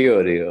Ewing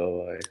Theory?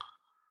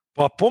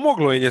 Pa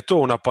pomoglo im je to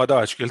u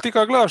napadački. Jel ti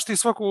kad gledaš ti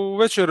svaku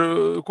večer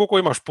koliko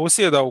imaš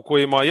posjeda u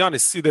kojima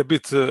Janis ide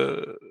biti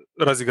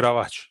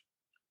razigravač?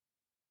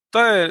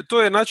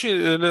 To je znači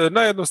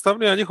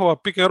najjednostavnija njihova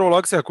pick and roll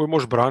akcija koju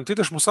možeš braniti.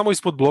 Ideš mu samo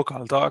ispod bloka,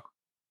 ali tako?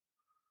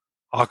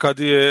 A kad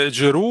je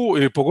Giroux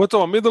ili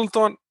pogotovo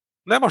Middleton,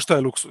 nemaš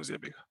taj luksuz,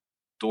 jebi ga.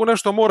 Tu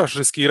nešto moraš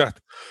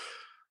riskirati.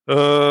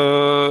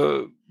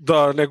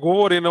 Da ne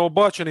govori o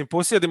bačenim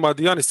posjedima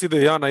gdje Janis ide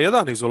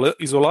 1-1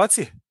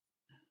 izolacije.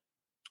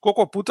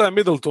 Koliko puta je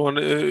Middleton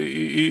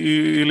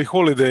ili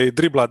Holiday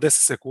dribla 10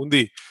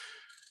 sekundi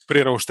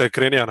prije nego što je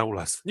krenija na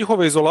ulaz.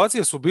 Njihove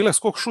izolacije su bile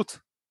skok šut.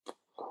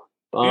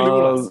 Ili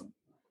ulaz.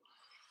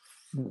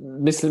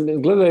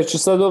 mislim, gledajući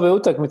sad ove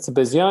utakmice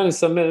bez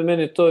Janisa,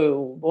 meni to je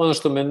ono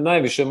što me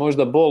najviše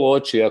možda bolo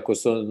oči, ako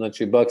su,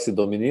 znači, Bucksi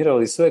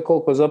dominirali sve,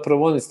 koliko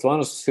zapravo oni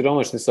stvarno su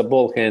siromašni sa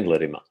ball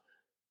handlerima.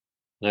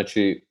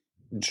 Znači,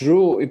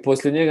 Drew i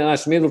poslije njega,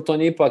 znači,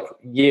 Middleton ipak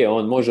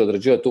on može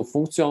odrađivati tu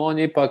funkciju, ali on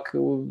je ipak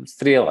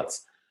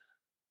strijelac.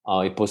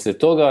 A i poslije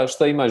toga,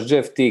 šta imaš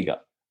Jeff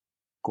Tiga,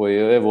 koji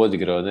je evo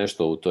odigrao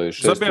nešto u toj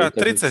šestoj Zabija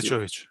utakmici.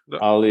 Tricećović.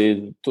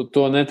 Ali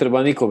to ne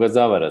treba nikoga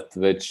zavarati,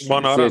 već u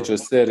sljedećoj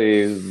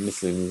seriji,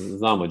 mislim,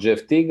 znamo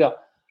Jeff Tiga.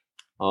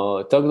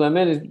 Tako da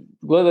meni,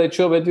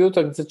 gledajući ove dvije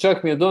utakmice,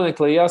 čak mi je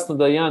donekle jasno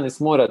da Giannis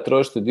mora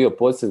trošiti dio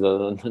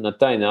posjeda na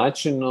taj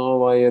način,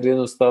 jer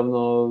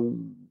jednostavno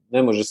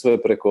ne može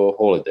sve preko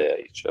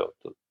Holidaya ići.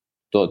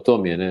 To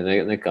mi je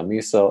neka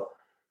misao.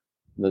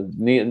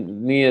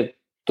 Nije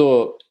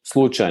to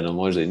slučajno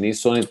možda i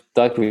nisu oni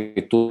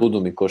takvi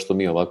tudumi ko što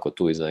mi ovako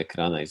tu iza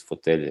ekrana, iz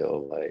fotelje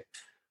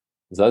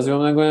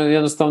zazivamo, nego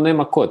jednostavno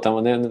nema ko,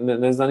 tamo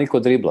ne zna niko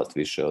driblat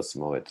više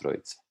osim ove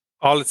trojice.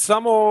 Ali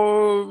samo,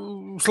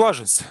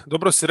 slažem se,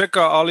 dobro si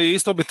rekao, ali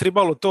isto bi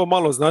trebalo to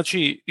malo,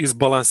 znači,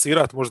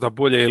 izbalansirati možda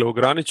bolje ili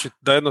ograničiti,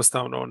 da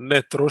jednostavno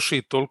ne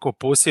troši toliko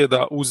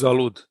posjeda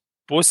uzalud.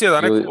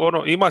 Posjeda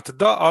imate,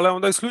 da, ali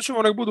onda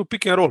isključivo nek budu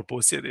pick and roll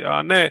posjedi,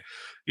 a ne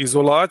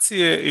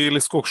izolacije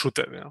ili skok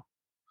šutevi. Ja.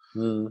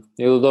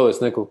 Ili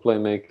dovesti nekog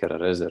playmakera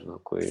rezervno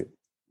koji...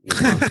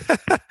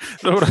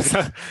 Dobro,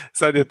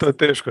 sad je to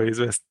teško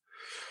izvesti.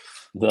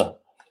 Da.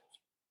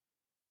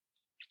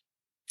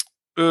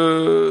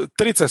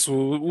 Trice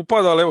su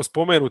upadale, evo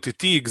spomenuti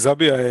Tig,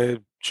 zabija je,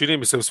 čini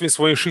mi se, u svim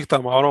svojim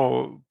šihtama,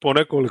 po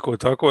nekoliko,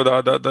 tako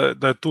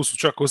da tu su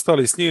čak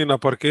ostali s njim na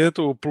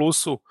parketu u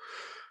plusu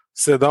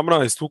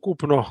 17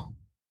 ukupno.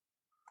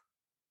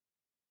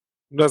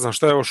 Ne znam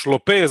šta je još,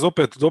 Lopez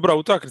opet dobra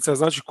utakmica,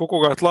 znači koliko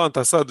ga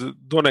Atlanta sad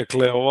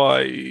donekle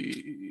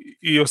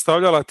i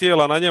ostavljala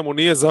tijela na njemu,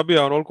 nije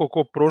zabijao onoliko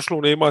ko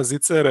prošlu, ne ima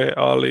zicere,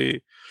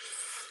 ali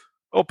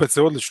opet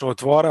se odlično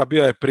otvara,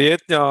 bija je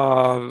prijetnja,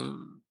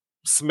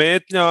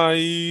 smetnja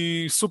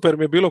i super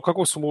mi je bilo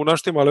kako su mu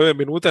naštimali ove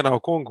minute na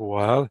Okongu,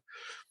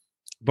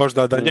 baš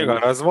da njega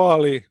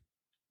razvali.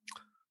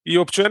 I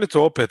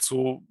općenito opet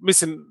su,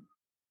 mislim,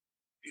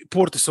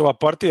 Portisova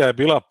partija je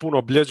bila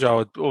puno bljeđa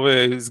od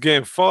ove iz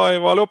Game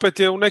 5, ali opet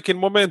je u nekim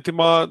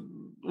momentima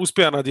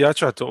uspija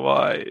nadjačati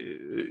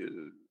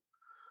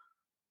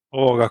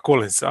ovoga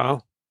Collinsa.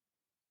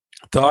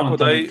 Tako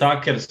da i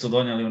Tucker su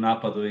donijeli u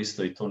napadu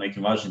isto i to u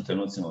nekim važnim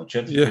trenucima u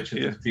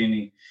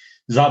četvrtini.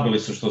 Zabili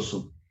su što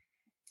su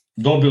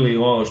dobili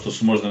ovo što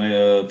su možda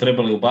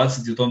trebali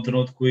ubaciti u tom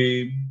trenutku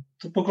i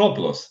to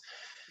poklopilo se.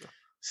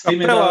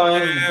 Prela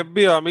je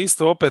bio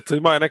isto opet,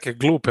 ima neke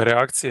glupe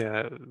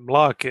reakcije,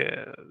 mlake.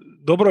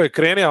 Dobro je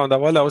krenija, onda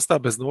valjda ostao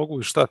bez nogu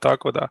i šta,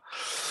 tako da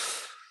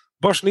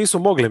baš nisu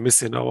mogli,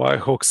 mislim,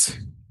 Hawksi.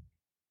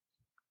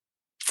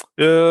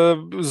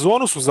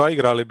 Zonu su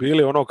zaigrali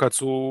bili, kad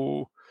su,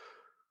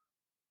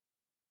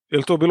 je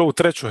li to bilo u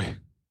trećoj?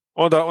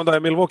 Onda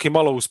je Milwaukee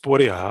malo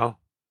usporija,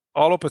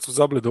 ali opet su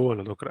zabili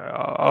dovoljno do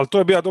kraja. Ali to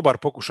je bio dobar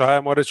pokušaj,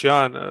 ajmo reći,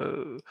 jedan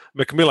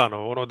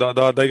McMillanov,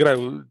 da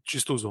igraju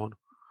čistu zonu.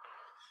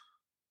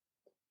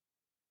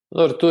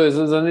 Dobro, tu je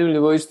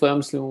zanimljivo isto, ja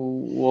mislim,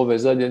 u ove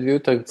zadnje dvije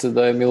utakmice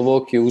da je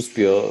Milwaukee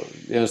uspio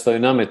jednostavno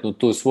nametnuti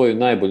tu svoju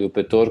najbolju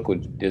petorku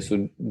gdje su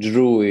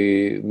Drew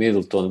i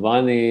Middleton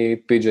vani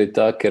i PJ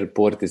Tucker,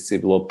 Portis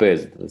i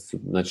Lopez.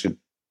 Znači,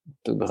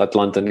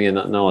 Atlanta nije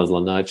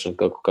nalazila način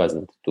kako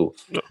kazniti tu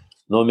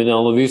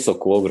nominalno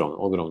visoku,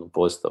 ogromnu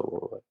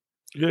postavu.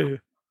 Je.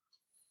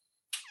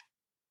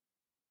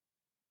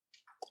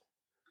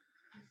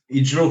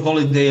 I Drew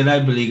Holiday je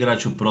najbolji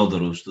igrač u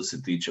prodoru što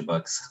se tiče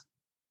Bucksa.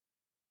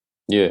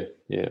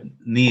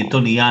 Nije to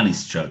ni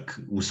Giannis čak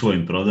u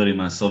svojim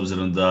prodorima, s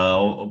obzirom da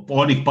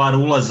onih par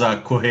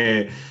ulaza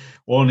koje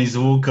on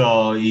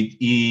izvukao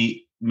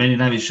i meni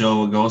najviše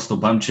ostao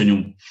u pamćenju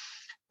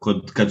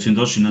kad su im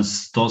došli na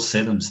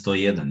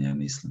 107-101, ja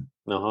mislim.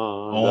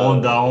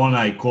 Onda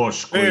onaj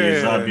koš koji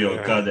je zabio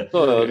kada...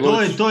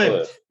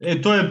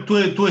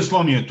 Tu je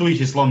slomio, tu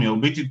ih je slomio. U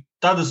biti,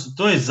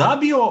 to je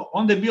zabio,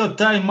 onda je bio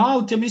time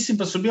out, ja mislim,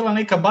 pa su bila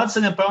neka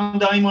bacanja, pa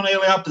onda imao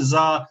layup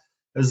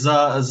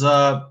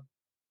za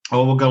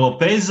ovoga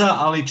Lopeza,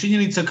 ali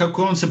činjenica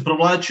kako on se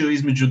provlačio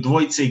između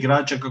dvojice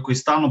igrača, kako je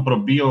stalno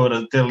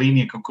probio te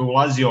linije, kako je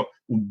ulazio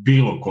u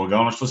bilo koga.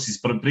 Ono što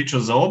si pričao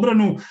za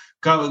obranu,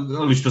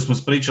 ali što smo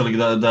pričali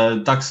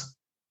da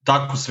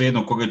tako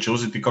svejedno koga će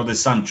uzeti, kao da je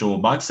sam čuo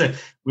Buckse,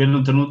 u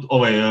jednom trenutku,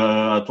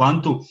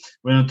 Atlantu,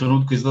 u jednom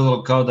trenutku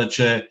izgledalo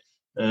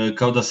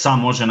kao da sam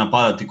može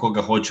napadati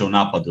koga hoće u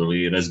napadu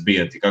ili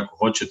razbijati kako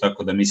hoće,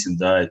 tako da mislim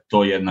da je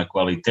to jedna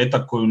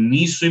kvaliteta koju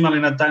nisu imali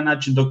na taj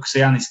način dok se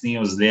Giannis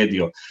nije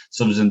ozlijedio,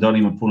 s obzirom da on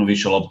ima puno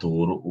više loptu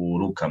u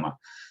rukama.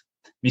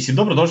 Mislim,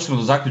 dobro, došli smo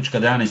do zaključka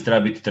da Giannis treba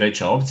biti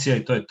treća opcija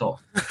i to je to.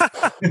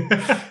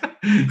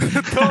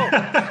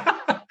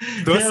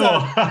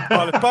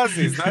 Ali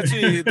pazi,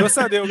 znači do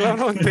sad je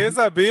uglavnom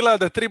teza bila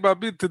da treba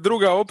biti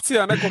druga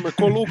opcija nekome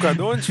ko Luka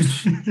Dončić,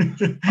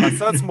 a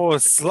sad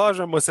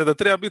slažemo se da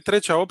treba biti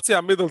treća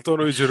opcija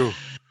Middletonu i Giroux.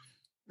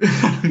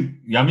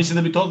 Ja mislim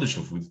da bi to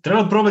odlično.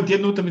 Treba probati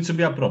jednu utakmicu,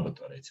 bi ja probao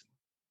to, recimo.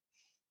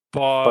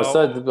 Pa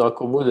sad,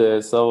 ako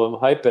bude sa ovom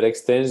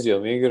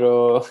hyper-ekstenzijom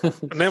igrao...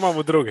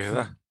 Nemamo druge,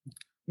 da.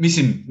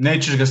 Mislim,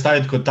 nećeš ga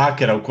staviti kod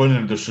Takera u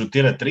korner da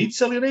šutira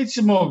trice, ali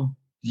recimo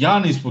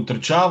Janis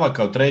utrčava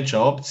kao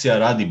treća opcija,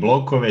 radi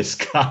blokove,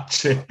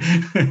 skače.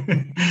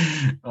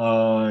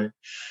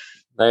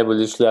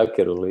 Najbolji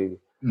šljaker u ligi.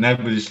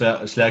 Najbolji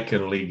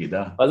šljaker u ligi,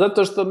 da. Pa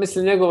zato što,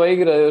 mislim, njegova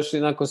igra još i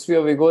nakon svih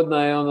ovih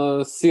godina je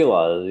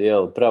sila,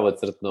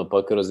 pravocrtno,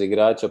 pa kroz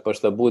igrača, pa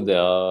šta bude.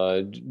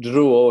 A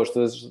Drew, ovo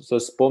što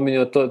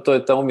spominjao, to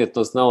je ta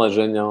umjetnost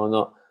nalaženja,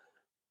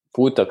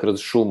 puta kroz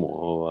šumu.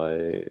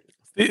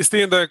 S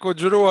tim da je kod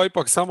Drewa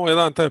ipak samo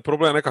jedan taj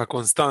problem, neka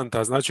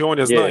konstanta. Znači on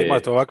je zna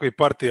imati ovakvi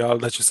partije, ali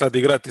da će sad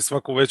igrati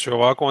svaku veću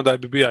ovako, onda je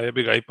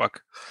bi ga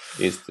ipak.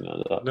 Istina,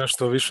 da.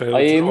 Nešto više.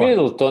 A i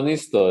Middleton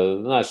isto,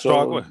 znaš,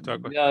 tako je.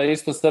 Ja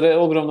isto sa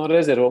ogromnom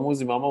rezervom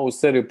uzimam ovu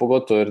seriju,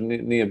 pogotovo jer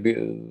nije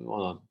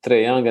Trae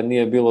Younga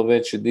nije bilo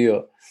veći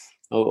dio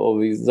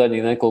ovih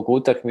zadnjih nekoliko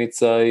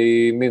utakmica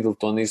i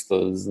Middleton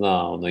isto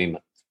zna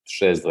imati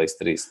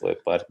 6-23 svoje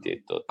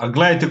partije. To. A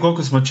gledajte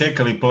koliko smo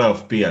čekali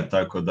playoff pija,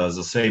 tako da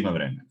za sve ima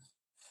vremena.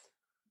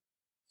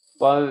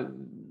 Pa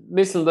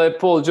mislim da je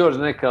Paul George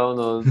neka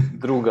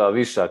druga,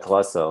 viša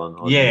klasa.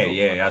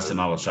 Je, ja se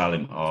malo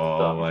šalim.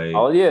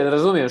 Ali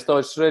razumijem što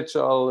hoćeš reći,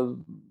 ali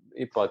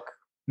ipak...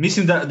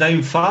 Mislim da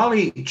im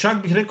fali,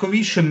 čak bih rekao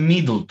više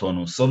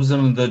Middletonu, s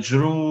obzirom da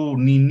Drew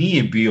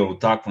nije bio u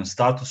takvom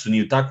statusu,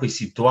 ni u takvoj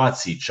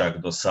situaciji čak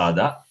do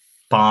sada,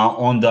 pa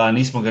onda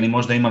nismo ga ni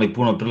možda imali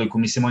puno priliku.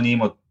 Mislim, on je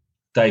imao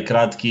taj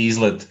kratki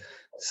izlet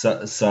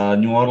sa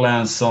New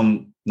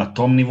Orleansom na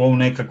tom nivou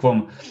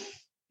nekakvom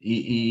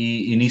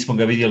i nismo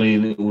ga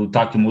vidjeli u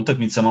takvim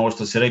utakmicama. Ovo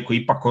što si rekao,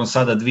 ipak on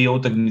sada 2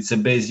 utakmice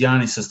bez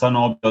Janisa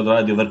stvarno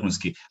odradio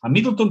vrhunski. A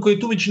Middleton koji je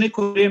tu već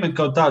neko vrijeme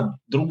kao ta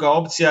druga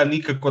opcija,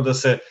 nikako da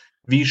se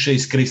više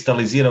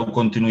iskristalizira u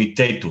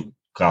kontinuitetu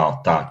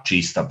kao ta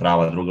čista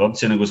prava druga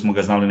opcija, nego smo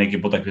ga znali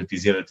neki puta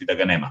kritizirati da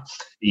ga nema.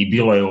 I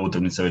bilo je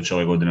utakmica već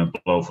ove godine u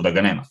play-offu da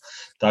ga nema.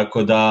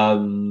 Tako da,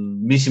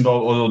 mislim da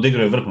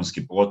odigrao je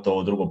vrhunski, pogotovo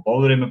u drugo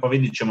poluvreme, pa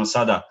vidit ćemo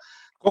sada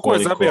koliko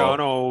je zabija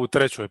u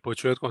trećoj,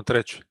 početkom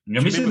trećoj.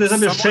 Ja mislim da je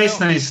zabio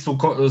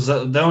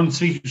 16, da je on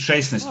svih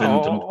 16 u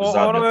jednom trenutku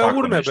zabio. Ono je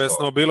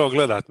urnebesno bilo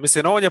gledat.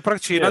 Mislim, on je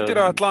praktički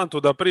natjerao Atlantu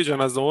da priđe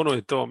na zonu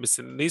i to.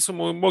 Mislim, nisu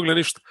mu mogli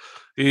ništa.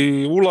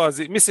 I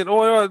ulazi. Mislim,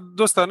 ovo je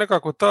dosta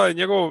nekako taj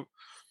njegov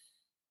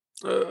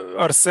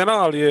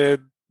arsenal je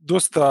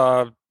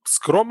dosta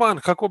skroman,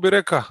 kako bi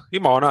rekao.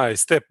 Ima onaj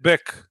step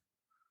back,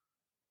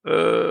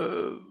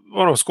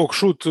 skok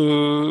šut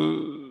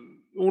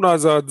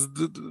unazad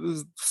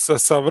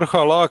sa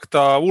vrha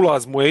lakta,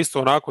 ulaz mu je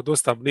isto onako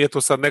dosta, nije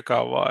to sad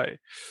neka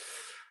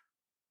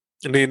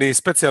ni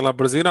specijalna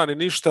brzina, ni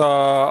ništa,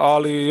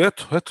 ali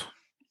eto.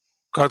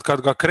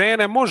 Kad ga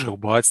krene, može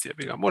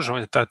ubaciti, može, on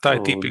je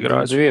taj tip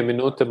igrača. 2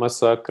 minute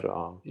masakra.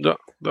 Da.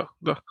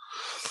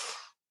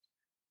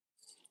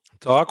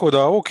 Tako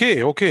da, ok,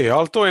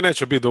 ali to i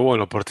neće biti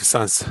dovoljno protiv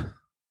Sansa.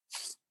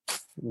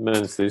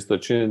 Meni se isto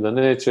čini da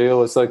neće i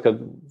ovo sad kad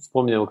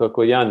spominjamo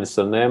kako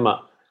Janisa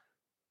nema,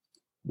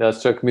 ja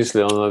sam čak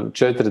mislio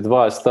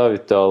 4-2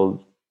 staviti, ali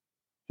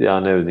ja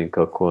ne vidim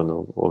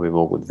kako ovi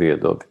mogu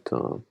 2 dobiti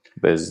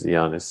bez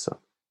Janisa.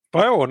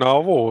 Pa evo na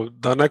ovo,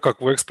 da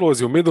nekakvu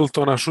eksploziju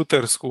Middletona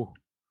šutersku,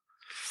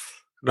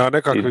 na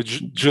nekakvu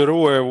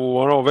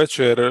Džeruevu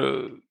večer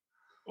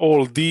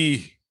All D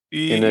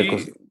i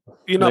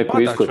na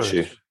Bada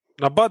čovječ.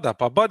 Na Bada,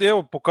 pa Bad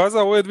je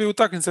pokazao ove 2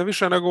 utakmice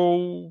više nego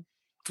u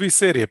 2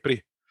 serije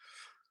prije.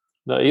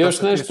 Da, i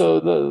još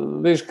nešto,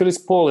 vidiš,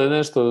 Chris Paul je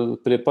nešto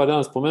prije par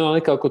dana spomenuo,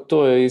 nekako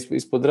to je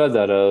ispod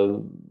radara,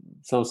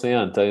 sam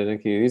jedan taj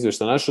neki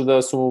izvještaj našao,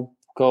 da su mu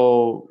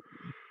kao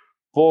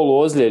polu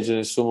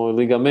ozlijeđeni su mu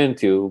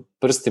ligamenti u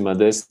prstima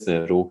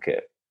desne ruke,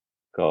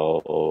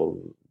 kao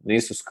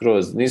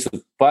nisu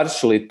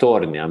partially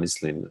torn, ja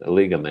mislim,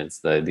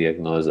 ligaments da je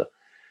dijagnoza,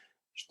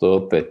 što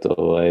opet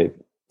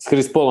s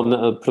Chris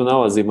Paulom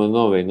pronalazimo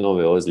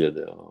nove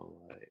ozljede.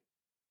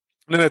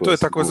 Ne, to je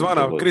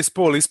takozvana Chris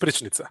Paul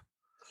ispričnica.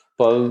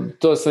 Pa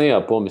to sam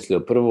ja pomislio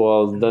prvo,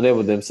 ali da ne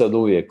budem sad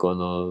uvijek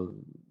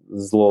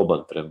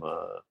zloban prema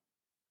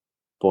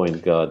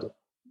point guardu.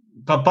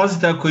 Pa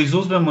pazite, ako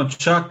izuzmemo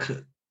čak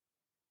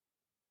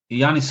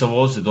Janisov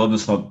ozljed,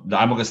 odnosno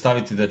ajmo ga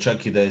staviti da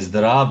čak i da je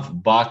zdrav,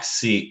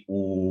 Bucksi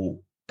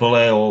u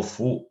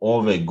play-offu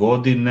ove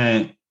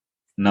godine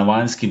na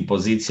vanjskim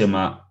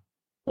pozicijama,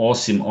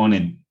 osim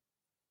one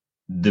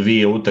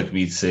 2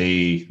 utakmice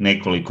i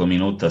nekoliko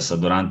minuta sa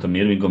Durantom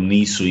Irvingom,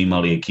 nisu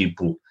imali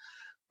ekipu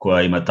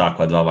koja ima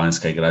takva 2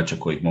 vanjska igrača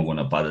koji ih mogu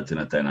napadati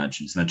na taj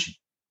način.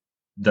 Znači,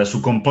 da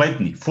su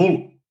kompletni, full,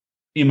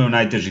 imaju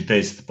najteži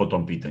test po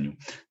tom pitanju.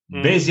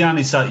 Bez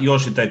Janisa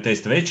još je taj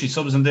test veći, s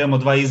obzirom da imamo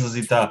 2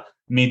 izrazita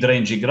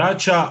mid-range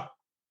igrača,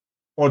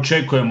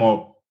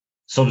 očekujemo,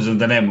 s obzirom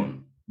da nema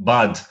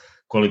Bad,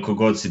 koliko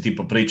god si ti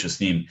popričao s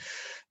njim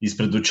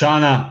ispred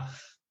dućana,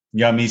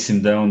 ja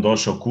mislim da je on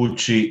došao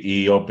kući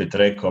i opet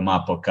rekao,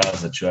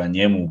 pokazat ću ja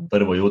njemu u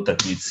prvoj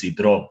utakmici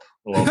drop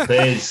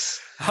Lopez,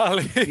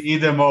 ali...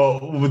 idemo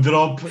u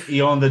drop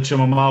i onda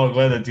ćemo malo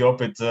gledati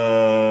opet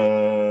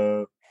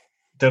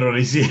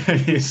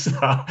teroriziranje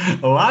sa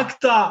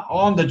lakta,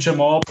 onda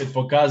ćemo opet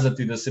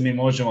pokazati da se mi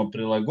možemo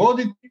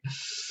prilagoditi,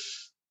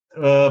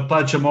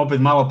 pa ćemo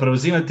opet malo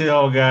preuzimati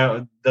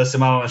ovoga, da se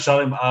malo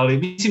našalim,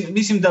 ali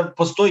mislim da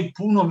postoji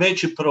puno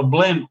veći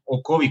problem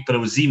oko ovih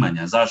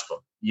preuzimanja.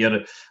 Zašto?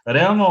 Jer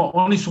realno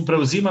oni su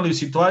preuzimali u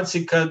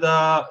situaciji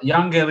kada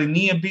Younga ili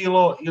nije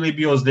bilo ili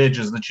bio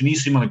ozlijeđen, znači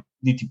nisu imali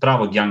niti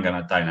pravog Younga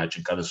na taj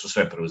način kada su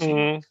sve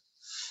preuzimali.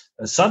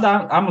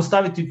 Sada ajmo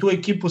staviti tu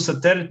ekipu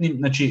sa teretnim,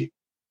 znači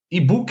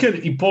i Booker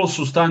i Paul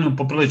su u stanju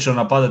poprilično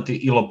napadati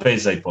i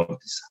Lopeza i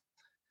Portisa.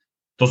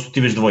 To su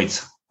ti već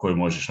dvojica koju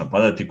možeš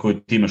napadati, koju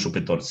ti imaš u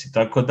petorci.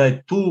 Tako da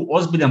je tu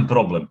ozbiljan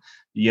problem,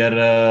 jer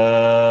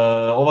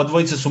ova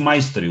dvojica su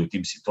majstori u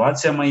tim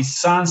situacijama i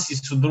Sansi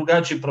su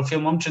drugačiji profil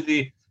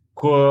momčadi,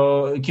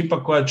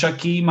 ekipa koja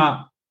čak i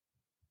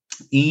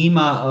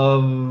ima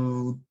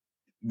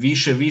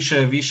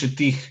više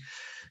tih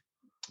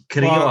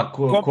krila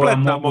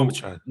kompletna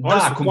momčad.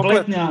 Da,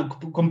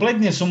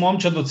 kompletnije su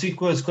momčad od svih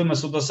s kojima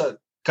su do sada.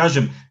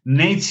 Kažem,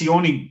 Nejci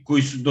oni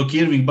koji su, dok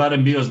Irving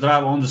barem bio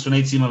zdrav, onda su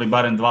Nejci imali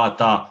barem dva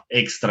ta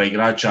ekstra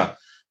igrača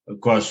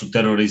koja su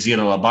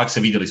terorizirala Buckse,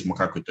 vidjeli smo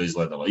kako je to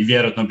izgledalo. I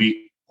vjerojatno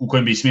u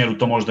kojem bi smjeru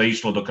to možda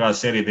išlo do kraja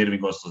serije da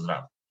Irving ostao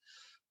zdrav.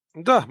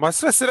 Da, ma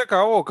sve si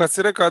rekao ovo, kad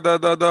si rekao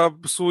da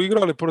su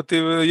igrali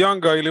protiv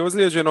Younga ili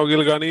ozlijeđenog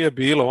ili ga nije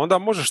bilo, onda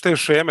možeš te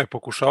šeme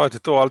pokušavati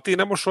to, ali ti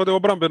ne možeš ovdje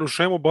obrambenu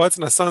šemu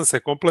baciti na Sanse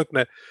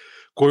kompletne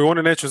koju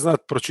oni neće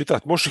znati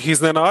pročitati. Možeš ih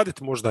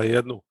iznenaditi možda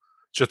jednu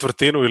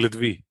četvrtinu ili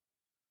dvi.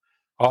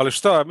 Ali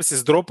šta, mislim,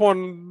 s dropom,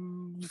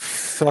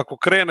 ako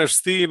kreneš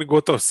s tim,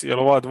 gotov si, jer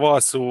ova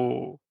dva su...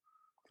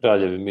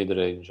 Kraljevi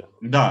mid-range.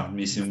 Da,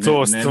 mislim,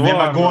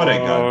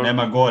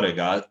 nema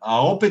gorega.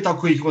 A opet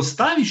ako ih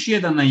ostaviš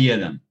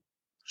 1-1,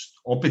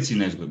 opet si u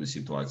nezgodnoj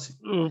situaciji.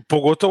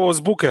 Pogotovo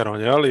s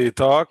Bookerom, jeli,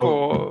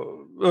 tako...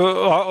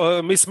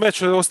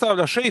 mismatch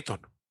ostavlja Shaiton.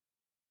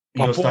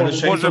 I ostavljaš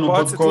Shaitonu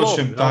pod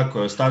košem, tako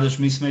je, ostavljaš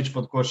mismatch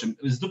pod košem.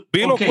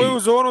 Bilo koju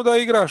zonu da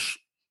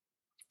igraš,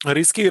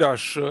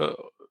 riskiraš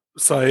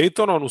sa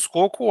Aytonom u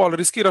skoku, ali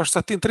riskiraš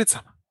sa tim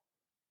tricama.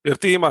 Jer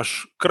ti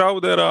imaš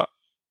Crowdera,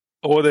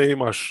 ovdje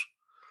imaš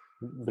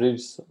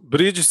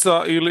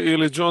Bridgesa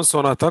ili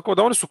Johnsona, tako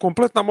da oni su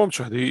kompletna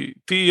momčad i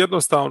ti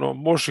jednostavno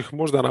možeš ih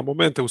možda na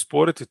momente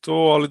usporiti to,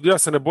 ali ja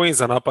se ne bojim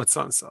za napad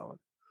Sansa.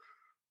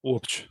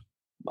 Uopće.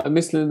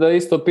 Mislim da je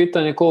isto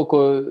pitanje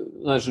koliko,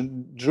 znači,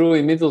 Drew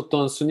i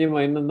Middleton su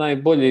njima i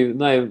najbolji,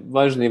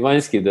 najvažniji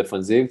vanjski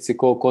defanzivci,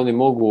 koliko oni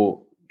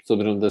mogu, s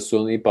obzirom da su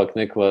oni ipak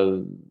neka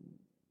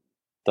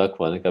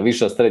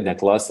viša srednja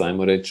klasa,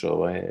 ajmo reći,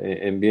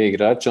 NBA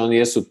igrača, oni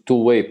jesu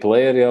two-way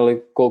playeri,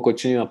 ali koliko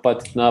će njima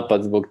patiti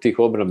napad zbog tih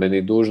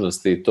obrambenih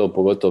dužnosti i to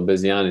pogotovo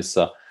bez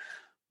Janisa,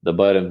 da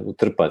barem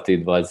utrpa ti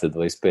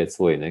 20-25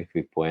 svojih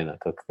nekakvih poena,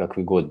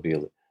 kakvi god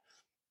bili.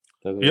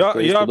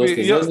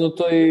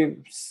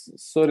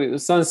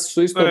 Suns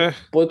su isto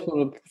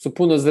su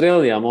puno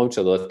zrelija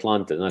momčad od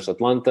Atlante. Znači,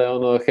 Atlanta je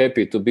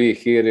happy to be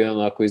here i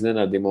ako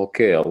iznenadimo ok,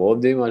 ali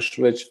ovdje imaš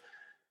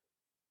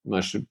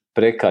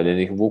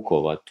prekaljenih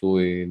vukova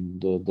tu i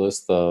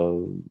dosta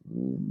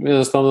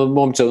jednostavno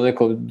momčad u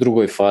nekoj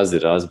drugoj fazi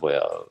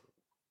razvoja,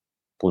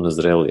 puno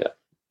zrelija,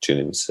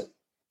 čini mi se.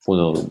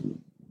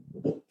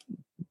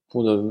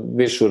 Puno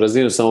višu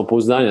razinu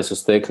samopouzdanja su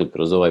stekli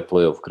kroz ovaj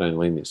play-off, krajnji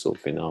liniji su u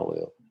finalu.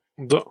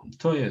 Da.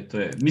 To je.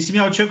 Mislim,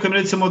 ja očekujem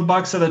recimo od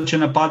Bucksa da će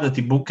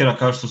napadati Bookera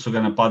kao što su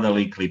ga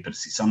napadali i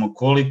Clippersi. Samo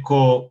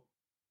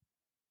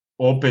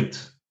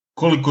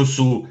koliko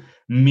su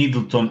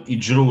Middleton i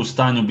Drew u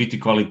stanju biti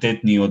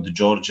kvalitetniji od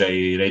Georgea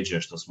i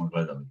Regija što smo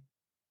gledali.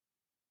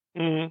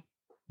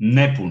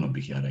 Ne puno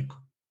bih ja rekao.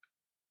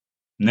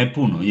 Ne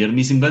puno, jer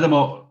mislim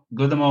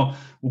gledamo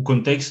u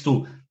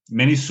kontekstu,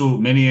 meni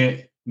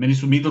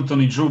su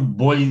Middleton i Drew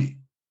bolji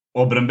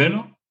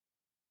obrambeno,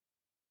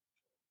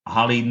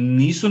 ali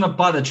nisu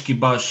napadački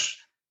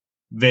baš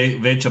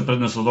veća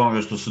prednost od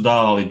onoga što su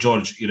davali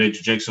George i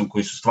Reggie Jackson,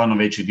 koji su stvarno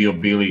veći dio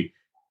bili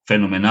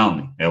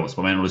fenomenalni. Evo,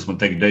 spomenuli smo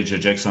tek Reggie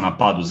Jacksona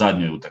pad u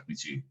zadnjoj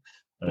utakmici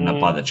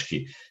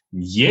napadački.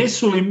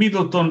 Jesu li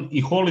Middleton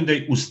i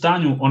Holiday u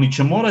stanju, oni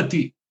će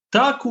morati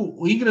tako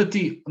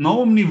igrati na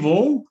ovom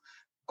nivou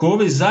ko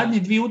ove zadnje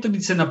dvije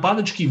utakmice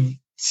napadački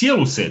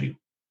cijelu seriju,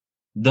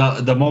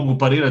 da mogu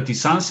parirati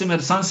Sansima,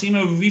 jer Sansi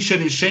imaju više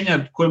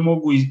rješenja koje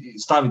mogu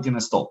staviti na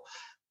stol.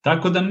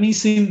 Tako da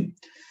mislim,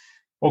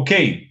 ok,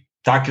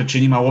 Tucker će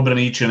njima u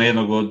obrani ići na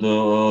jednog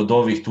od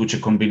ovih, tu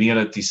će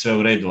kombinirati sve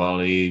u redu,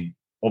 ali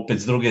opet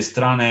s druge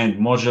strane,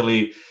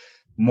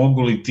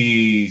 mogu li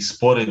ti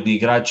sporedni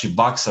igrači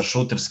Bucksa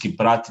šuterski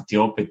pratiti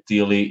opet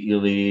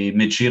ili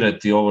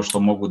mečirati ovo što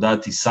mogu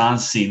dati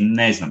Sansi,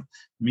 ne znam.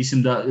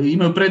 Mislim da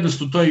imaju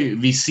prednost u toj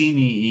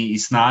visini i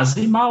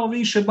snazi malo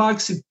više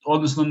Bucksi,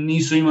 odnosno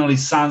nisu imali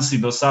Sansi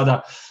do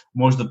sada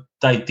možda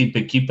taj tip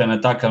ekipe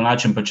na takav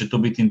način, pa će to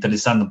biti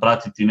interesantno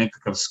pratiti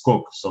nekakav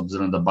skok, s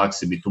obzirom da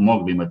Bucksi bi tu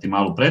mogli imati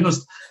malu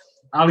prednost,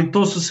 ali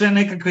to su sve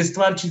nekakve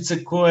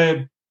stvarčice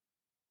koje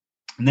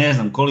ne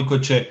znam koliko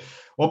će,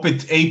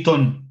 opet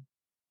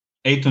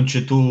Ayton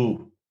će tu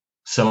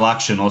se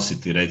lakše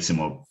nositi,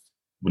 recimo,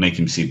 u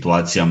nekim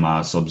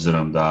situacijama, s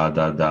obzirom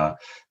da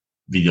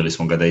vidjeli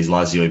smo ga da je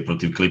izlazio i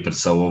protiv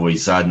Clippersa u ovoj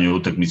zadnjoj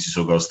utakmici,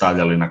 su ga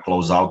ostavljali na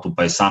close-outu,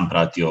 pa je sam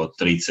pratio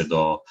trice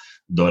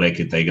do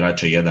reketa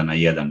igrača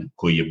 1-1,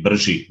 koji je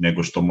brži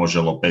nego što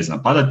može Lopez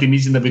napadati.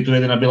 Mislim da bi tu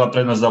jedina bila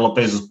prednost da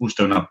Lopez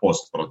spuštaju na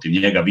post protiv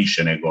njega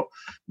više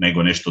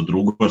nego nešto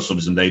drugo, s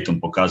obzirom da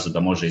Ayton pokazao da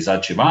može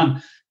izaći van.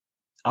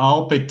 A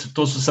opet,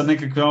 to su sad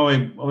nekakve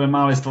ove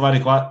male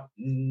stvari,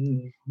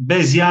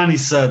 bez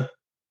Janisa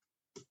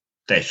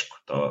teško,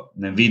 to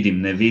ne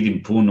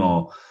vidim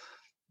puno,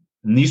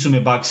 nisu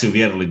me Bucksi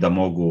uvjerili da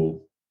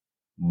mogu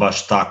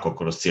baš tako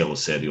kroz cijelu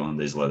seriju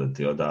onda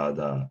izgledati,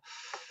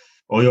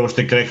 ovo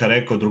što je Kreha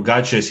rekao,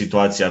 drugačija je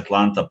situacija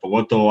Atlanta,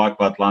 pogotovo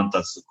ovakva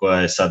Atlanta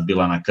koja je sad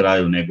bila na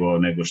kraju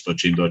nego što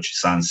će im doći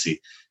Sansi,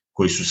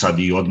 koji su sad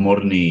i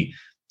odmorniji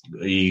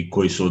i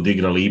koji su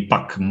odigrali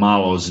ipak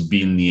malo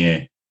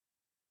ozbiljnije,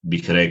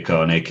 bih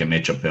rekao, neke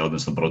matchupe,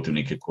 odnosno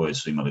protivnike koje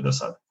su imali do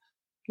sada.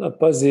 Da,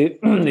 pazi,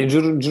 i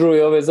Drew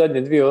je ove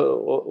zadnje dvije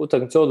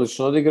utakmice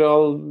odlično odigrao,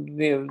 ali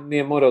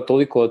nije morao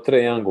toliko o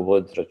Trae Youngu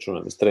voditi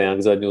računa. Trae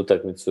Young zadnju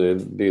utakmicu je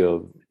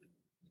bio,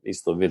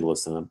 isto vidjelo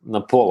se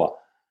na pola.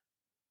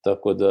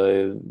 Tako da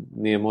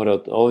nije morao,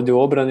 a ovdje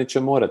u obrani će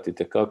morati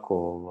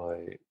tekako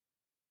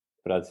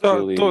pratiti.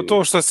 Da,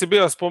 to što si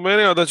bio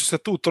spomenuo da će se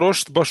tu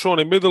trošiti, baš on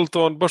i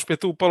Middleton, baš mi je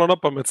tu upalo na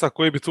pamet sad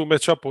koji bi tu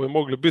match-upovi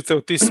mogli biti.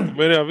 Evo ti si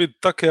spomenuo, vidi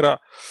Takera,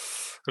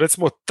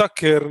 recimo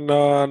Taker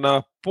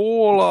na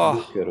pola,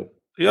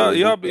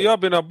 ja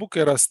bi na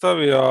Bookera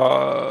stavio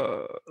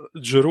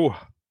Drewa,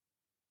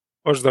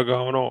 baš da ga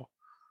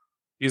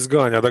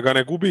izganja, da ga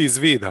ne gubi iz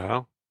vida,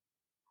 ja?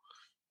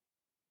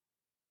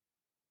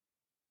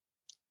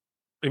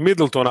 I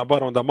Middletona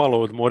bar onda malo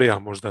odmorija,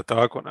 možda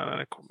tako na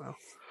nekom. Ja.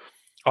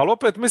 Ali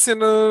opet, mislim,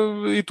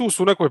 i tu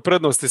su u nekoj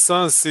prednosti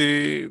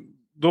Sansi,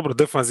 dobro,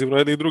 defanzivno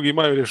jedni i drugi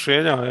imaju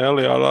rješenja,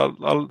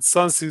 ali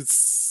Sansi,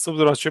 s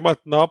obzirom da će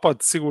imati napad,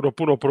 sigurno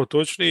puno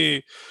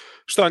protočniji,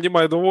 šta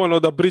njima je dovoljno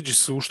da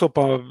Bridgesu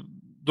uštopa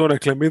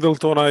donekle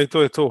Middletona i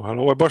to je to. Ali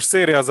ovo je baš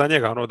serija za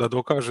njega, da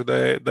dokaže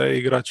da je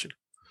igračin.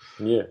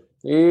 Je.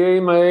 I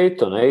ima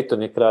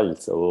Ayton je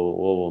kraljica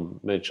u ovom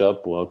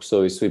match-upu, ako se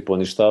ovi svi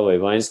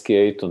poništavaju vanjski,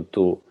 Ayton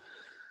tu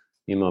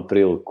ima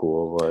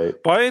priliku.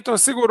 Pa Ayton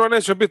sigurno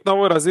neće biti na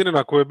ovoj razini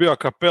na kojoj je bio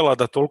Capela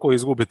da toliko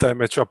izgubi taj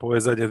match-up ove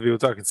zadnje dvije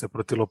utakmice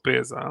protiv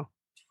Lopeza.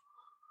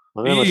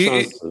 A nema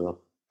šanse, da.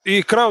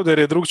 I Crowder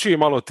je drugčiji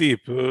malo tip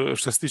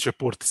što se tiče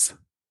Portisa.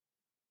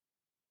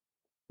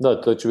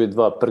 Da, to će biti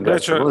dva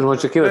prgača. Možemo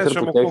očekivati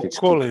trku tehnički.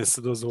 Nećemo Collins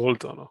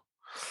dozvoliti,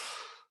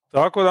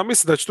 Tako da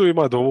mislim da će tu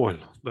ima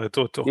dovoljno, da je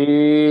to.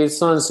 I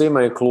Sansa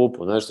ima i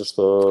klupu, nešto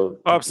što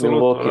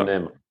Milwaukee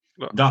nema.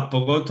 Da,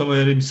 pogotovo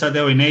jer im sad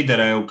i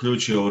Neidera je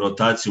uključio u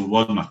rotaciju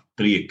odmah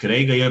prije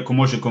Craiga, iako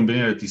može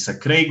kombinirati sa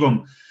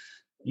Craigom,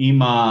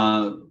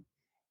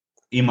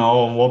 ima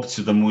ovu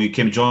opciju da mu i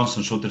Cam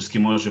Johnson šuterski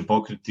može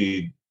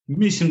pokriti.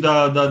 Mislim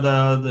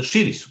da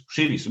širi su.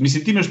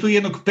 Mislim, ti imaš tu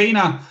jednog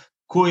Payna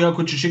koji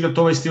ako ćeš igrati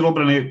ovaj stil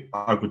obrane,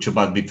 ako će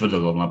biti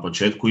tvrdoglav na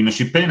početku, imaš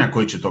i Payna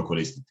koji će to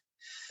koristiti.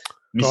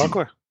 Mislim, tako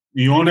je.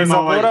 I ne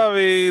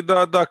zaboravi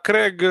da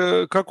Craig,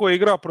 kako je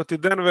igrao protiv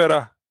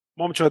Denvera,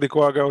 momčadi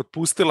koja ga je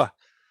otpustila.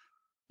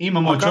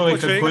 Imamo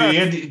čovjeka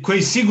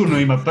koji sigurno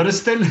ima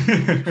prsten,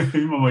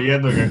 imamo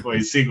jednoga koji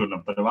je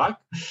sigurno prvak,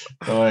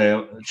 to je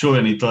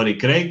čuveni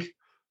Torrey Craig.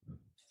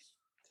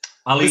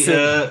 Ali...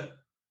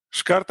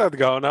 škartat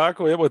ga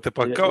onako, jebote,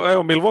 pa kao,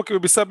 evo, Milwaukee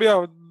bi sad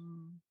bio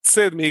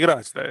 7.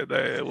 igrač da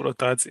je u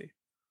rotaciji.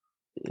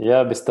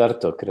 Ja bi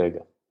startao Craiga.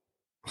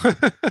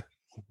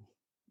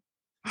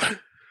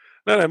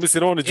 Ne,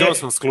 mislim, on i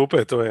Johnson s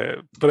klupe, to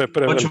je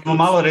pre. Hoćemo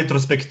malo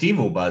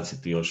retrospektivu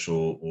ubaciti još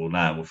u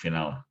najavu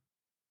finala.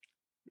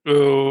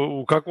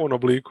 U kakvom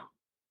obliku?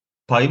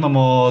 Pa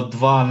imamo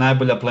dva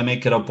najbolja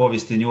playmakera u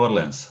povijesti New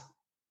Orleansa.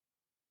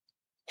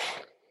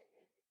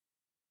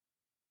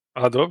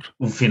 A, dobro.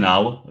 U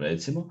finalu,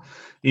 recimo.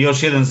 I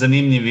još jedan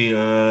zanimljivi,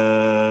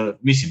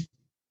 mislim,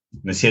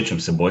 ne sjećam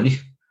se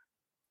boljih,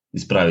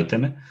 ispravite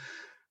me.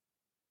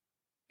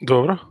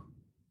 Dobro.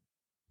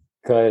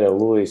 Kyra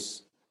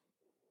Lewis.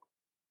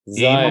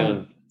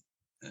 Zion.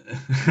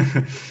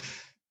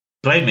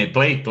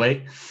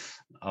 Play.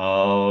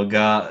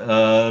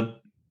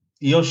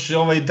 Još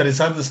ova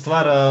interesantna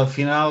stvar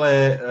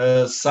finale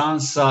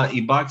Sansa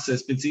i Bucksa je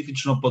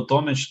specifično po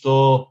tome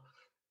što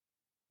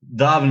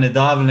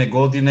davne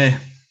godine,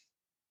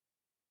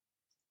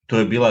 to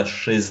je bila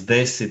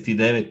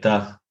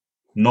 69.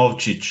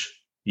 Novčić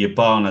je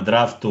pao na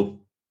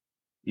draftu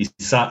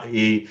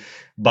i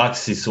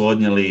Bucksi su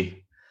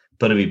odnijeli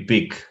prvi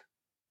pik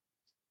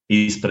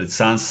ispred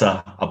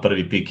Sansa, a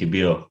prvi pik je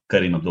bio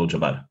Kareem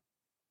Abdul-Jabbar.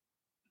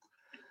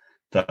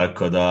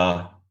 Tako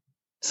da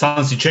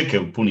Sansi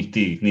čekaju punih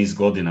tih niz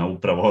godina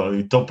upravo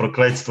i to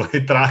prokletstvo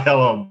je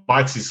trajalo.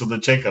 Bucksi su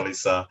dočekali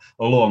sa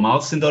Luom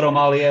Alcindorom,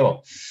 ali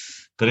evo,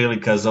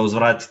 prilika za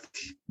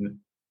uzvratiti.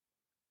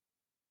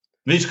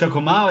 Vidiš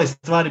kako male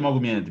stvari mogu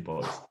mijenjati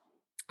povijest.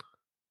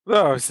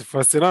 Da, mislim,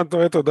 fascinantno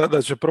je to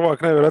da će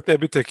prvak najvjerojatnije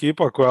biti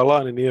ekipa koja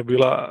lani nije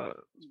bila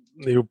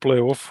ni u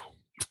play-offu.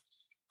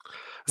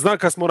 Znam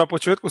kad smo na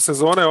početku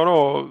sezone,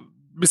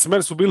 mislim,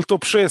 meni su bili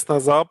top 6 na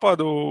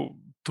zapadu,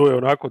 to je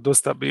onako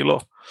dosta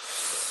bilo,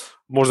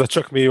 možda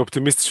čak mi i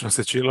optimistično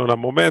se činilo na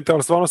momente,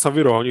 ali stvarno sam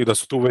vjerovao u njih da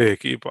su tu V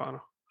ekipa.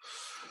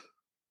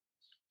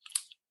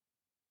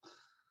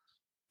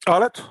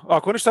 Ali eto,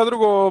 ako ništa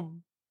drugo,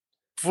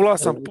 fulao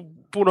sam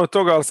puno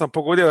toga, ali sam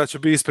pogodio da će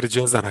biti ispred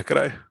Jazza na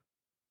kraju.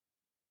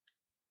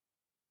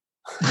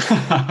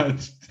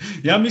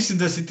 Ja mislim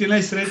da si ti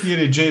najsretniji jer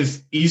je Jazz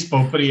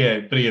ispao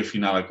prije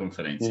finala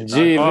konferencije.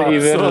 G i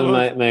Vernon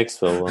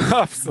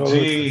Maxwell.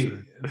 Apsolutno.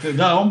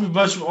 Da,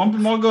 on bi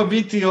mogao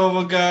biti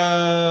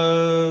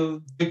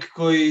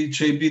koji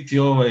će biti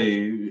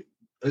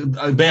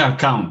B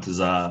account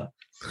za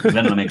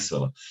Vernon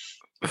Maxwella.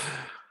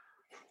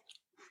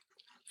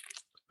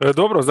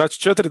 Dobro,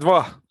 znači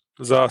 4-2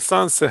 za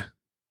Sanse.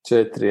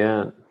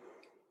 4-1.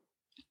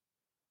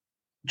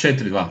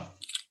 4-2.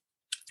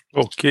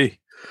 Ok.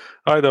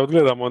 Ajde,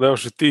 odgledamo da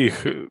još i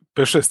tih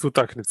 5-6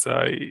 utakmica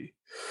i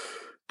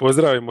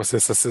pozdravimo se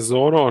sa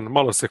sezonom,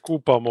 malo se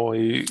kupamo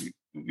i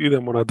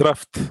idemo na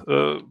draft.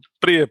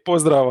 Prije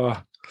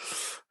pozdrava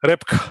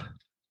Repka.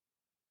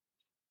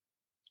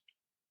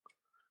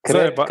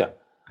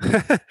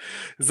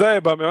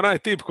 Zajeba me onaj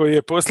tip koji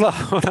je poslao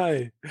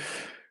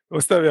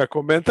ostavio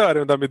komentar i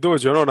onda mi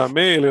dođe na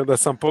mail i onda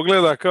sam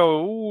pogleda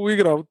kao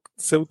igra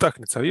se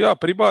utakmica. Ja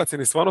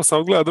pribacim i stvarno sam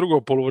odgledao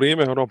drugo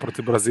poluvrijeme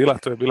protiv Brazila,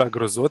 to je bila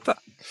grozota.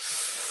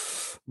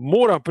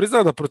 Moram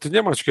priznati da protiv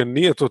Njemačke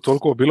nije to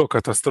toliko bilo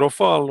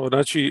katastrofalno,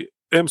 znači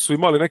M su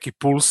imali neki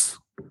puls,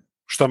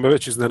 što me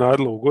već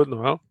iznenadilo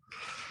ugodno, jel?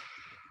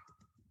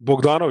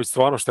 Bogdanović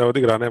stvarno što je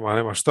odigra,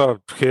 nema šta,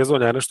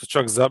 Hezonja je nešto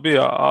čak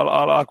zabija,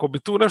 ali ako bi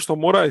tu nešto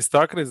mora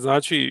istaknuti,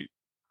 znači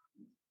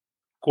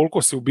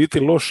koliko si u biti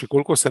loš i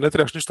koliko se ne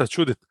trebaš ništa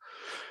čuditi.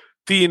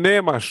 Ti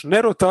nemaš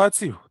ne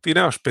rotaciju, ti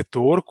nemaš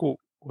petorku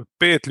od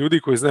 5 ljudi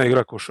koji znaju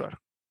igra košar.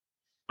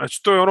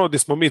 Znači to je gdje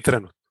smo mi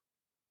trenutno.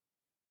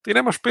 Ti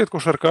nemaš 5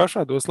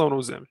 košarkaša doslovno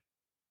u zemlji.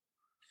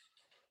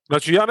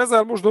 Znači ja ne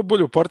znam možda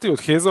bolju partiju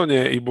od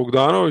Hezonje i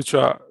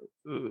Bogdanovića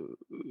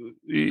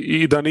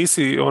i da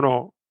nisi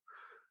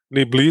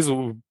ni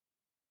blizu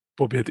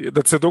pobjedi.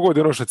 Da se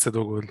dogodi što se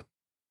dogodilo.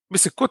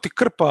 Mislim, ko ti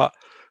krpa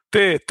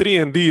te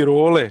 3&D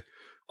role,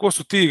 ko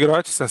su ti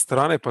igrači sa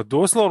strane, pa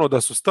doslovno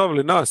da su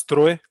stavili nas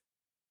troje,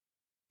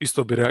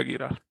 isto bi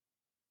reagirali.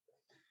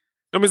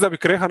 Ja mislim da bi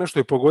Kreha nešto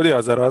i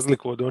pogodio za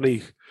razliku od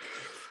onih,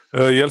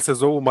 jel se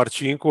zovu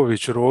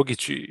Marčinković,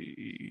 Rogić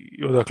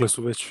i odakle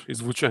su već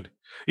izvučeni.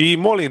 I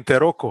molim te,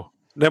 Roko,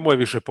 nemoj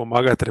više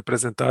pomagati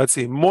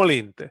reprezentaciji,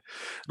 molim te.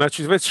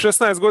 Znači, već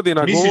 16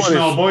 godina Misliš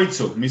na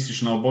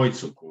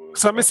obojicu?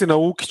 Sam mislim na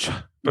Ukića,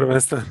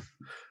 prvenstveno.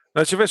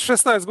 Znači, već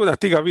 16 godina,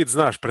 ti ga vid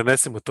znaš,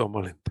 prenesi mu to,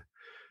 molim te.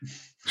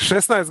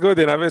 16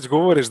 godina već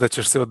govoriš da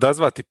ćeš se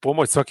odazvati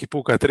pomoć svaki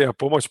put kad treba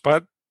pomoć,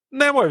 pa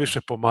nemoj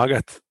više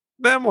pomagati.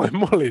 Nemoj,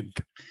 molim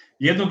te.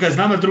 Jednog ga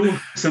znam, a drugog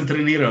sam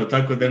trenirao,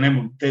 tako da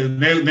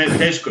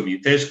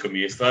teško mi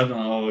je,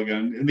 stvarno,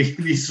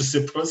 nisu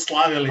se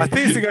proslavili. A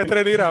ti si ga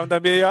trenirao, onda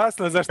mi je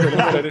jasno zašto ne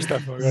mora ništa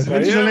pogledati.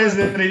 Znači da ne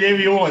znam ni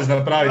lijevi ulaz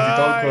napraviti,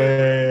 toliko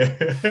je...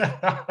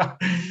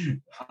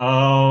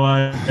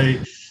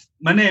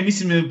 Ma ne,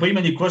 mislim,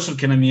 poimanje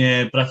košarke nam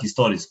je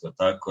prahistorijsko,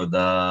 tako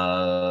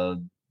da...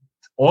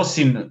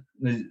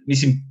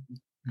 Mislim,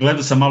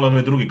 gledao sam malo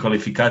ove druge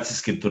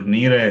kvalifikacijske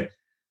turnire,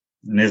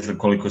 ne znam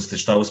koliko ste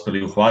šta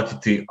uspjeli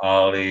uhvatiti,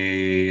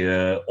 ali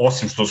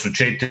osim što su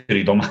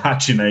 4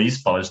 domaćina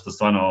ispale, što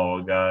stvarno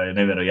je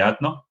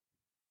nevjerojatno,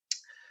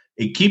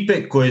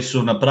 ekipe koje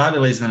su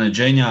napravile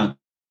iznenađenja,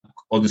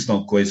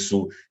 odnosno koje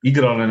su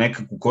igrale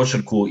nekakvu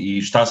košarku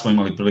i šta smo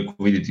imali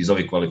priliku vidjeti iz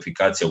ovih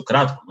kvalifikacija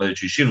ukratko,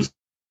 gledajući i širu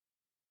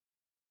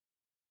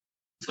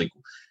sliku.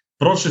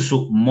 Prošli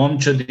su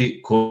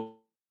momčadi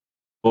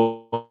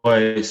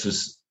koje su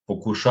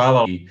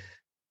pokušavali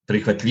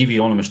prihvatljiviji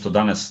onome što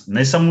danas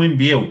ne samo u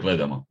NBA-u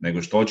gledamo,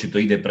 nego što očito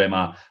ide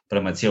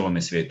prema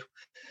cijelome svijetu.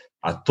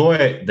 A to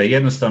je da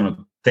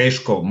jednostavno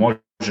teško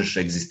možeš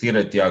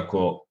egzistirati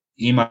ako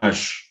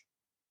imaš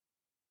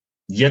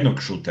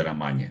jednog šutera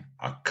manje,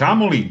 a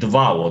kamoli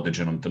 2 u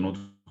određenom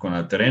trenutku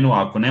na terenu,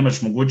 a ako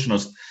nemaš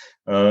mogućnost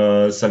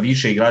sa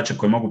više igrača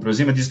koji mogu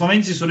preuzimati.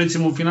 Slovenci su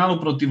recimo u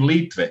finalu protiv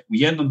Litve u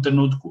jednom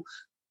trenutku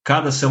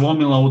kada se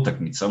lomila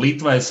utakmica.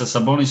 Litva je sa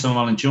Sabonisom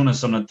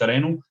Valanciunasom na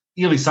terenu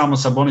ili samo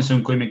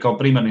Sabonisom kojim je kao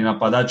primarni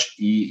napadač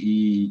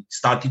i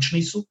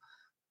statični su.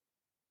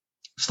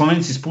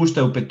 Slovenci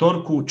spuštaju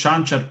petorku,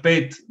 Čančar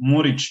 5,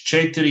 Murić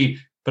 4,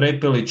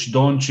 Prepelić,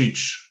 Dončić,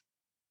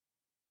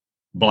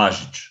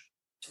 Blažić.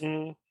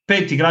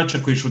 5 igrača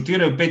koji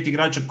šutiraju, 5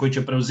 igrača koji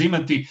će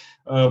preuzimati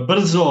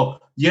brzo,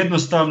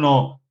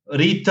 jednostavno,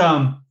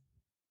 ritam,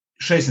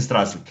 16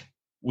 razlike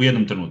u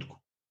jednom trenutku.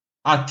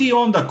 A ti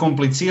onda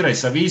kompliciraj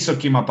sa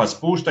visokima, pa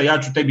spušta,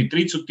 ja ću tebi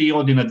tricu, ti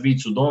odi na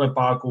dvicu dole,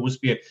 pa ako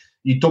uspije.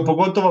 I to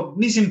pogotovo,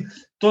 mislim,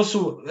 to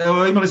su,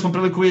 evo, imali smo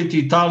priliku vidjeti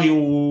Italiju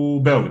u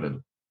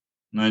Beogradu.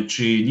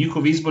 Znači,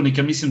 njihov izbornik,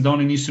 ja mislim da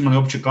oni nisu imali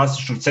uopće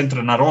klasičnog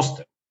centra na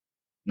roster.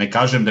 Ne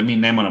kažem da mi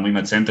ne moramo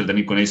imati centar, da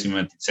niko ne smije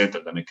imati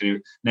centar, da me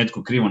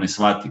netko krivo ne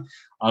shvati.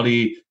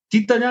 Ali ti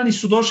Italijani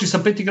su došli sa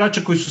 5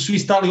 igrača koji su svi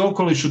stali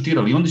okolo i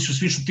šutirali. Oni su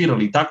svi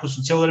šutirali i tako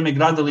su cijelo vrijeme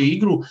gradili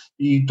igru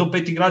i to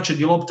 5 igrača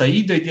gdje lopta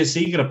ide, gdje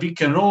se igra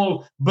pick and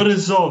roll,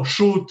 brzo,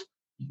 šut,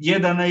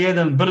 1 na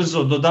 1,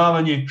 brzo,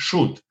 dodavanje,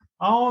 šut.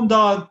 A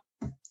onda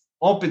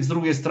opet s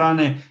druge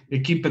strane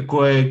ekipe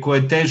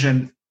koje teže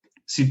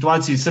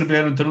situaciji Srbija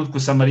u jednom trenutku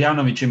sa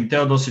Marjanovićem i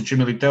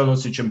Teodosićem ili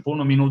Teodosićem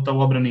puno minuta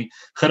u obrani,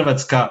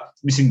 Hrvatska,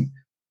 mislim,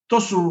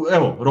 to su,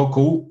 evo,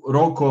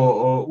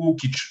 Roko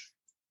Ukić,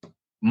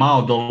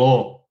 Mao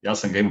Dolo, ja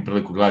sam ga imao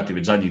priliku gledati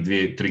već zadnjih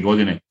 2-3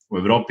 godine u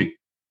Europi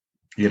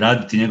i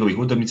raditi njegovih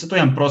utakmica, to je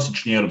jedan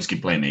prosječni europski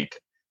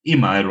playmaker.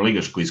 Ima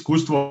euroligaško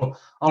iskustvo,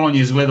 ali on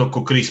je izgledao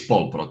kao Chris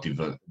Paul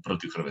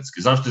protiv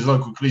Hrvatske. Zašto je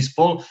izgledao kao Chris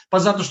Paul? Pa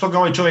zato što ga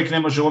ovaj čovjek ne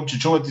može uopće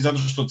čuvati, zato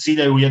što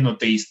ciljaju jedno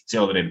te isto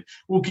cijelo vrijeme.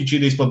 Ukić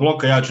ide ispod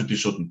bloka, ja ću ti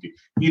šutnuti.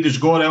 Ideš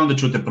gore, onda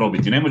ću te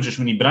probiti. Ne možeš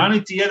mi ni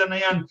braniti 1 na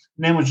 1,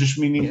 ne možeš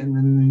mi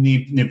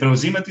ni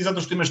preuzimati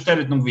zato što imaš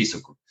teretnog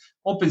visokog.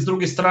 Opet s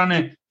druge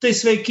strane, te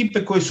sve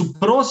ekipe koje su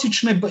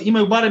prosječne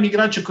imaju barem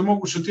igrače koji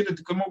mogu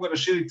šutirati, koji mogu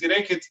raširiti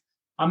reket,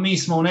 a mi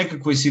smo u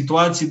nekakvoj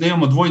situaciji da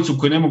imamo dvojicu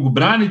koji ne mogu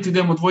braniti, da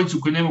imamo dvojicu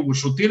koji ne mogu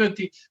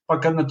šutirati, pa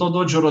kad na to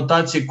dođu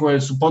rotacije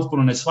koje su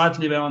potpuno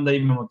neshvatljive, onda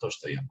imamo to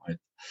što imamo.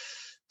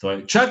 To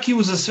je. Čak i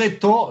uza sve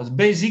to,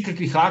 bez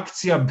ikakvih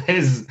akcija,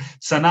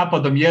 sa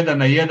napadom 1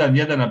 na 1,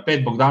 1 na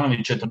 5, Bogdanović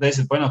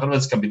 40 poena,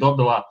 Hrvatska bi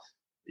dobila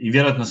i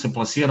vjerojatno se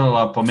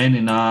plasirala po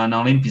meni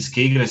na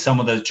olimpijske igre,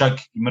 samo da čak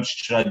i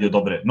Mršić radio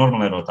dobre,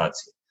 normalne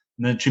rotacije.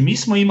 Znači, mi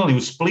smo imali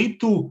u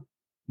Splitu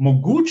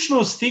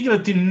mogućnost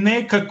igrati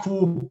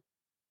nekakvu,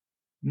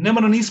 ne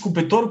mora nisku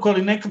petorku,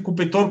 ali nekakvu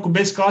petorku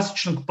bez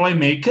klasičnog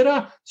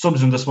playmakera, s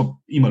obzirom da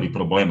smo imali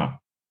problema,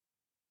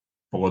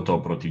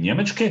 pogotovo protiv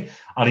Njemačke,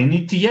 ali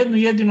niti jednu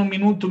jedinu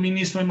minutu mi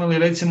nismo imali,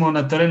 recimo,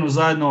 na terenu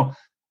zajedno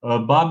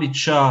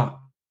Babića,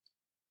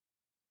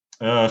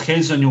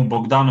 Hezonju,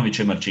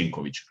 Bogdanovića i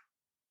Marčinkovića.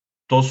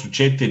 To su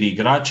 4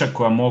 igrača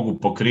koja mogu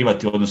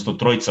pokrivati, odnosno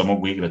trojica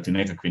mogu igrati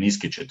nekakve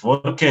niske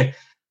četvorke.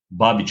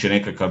 Babić je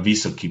nekakav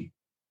visoki,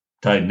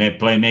 taj ne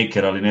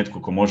playmaker, ali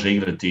netko ko može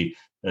igrati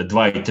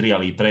 2 i 3,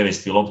 ali i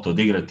prevesti loptu,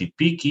 odigrati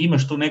pik, i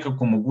imaš tu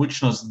nekakvu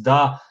mogućnost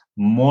da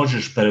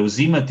možeš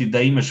preuzimati,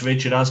 da imaš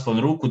veći raspon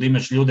ruku, da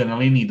imaš ljude na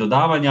liniji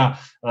dodavanja,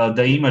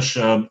 da imaš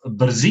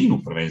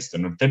brzinu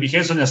prvenstveno. Tebi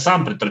Hezonja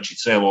sam pretrči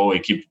sve u ovu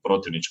ekipu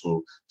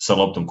protivničku sa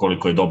loptom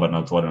koliko je dobar na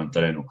otvorenom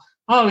terenu.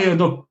 Ali je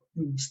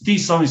ti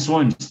sa ovim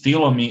svojim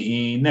stilom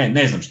i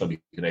ne znam što bih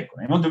rekao.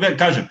 Onda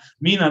kažem,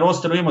 mi na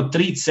rosteru imamo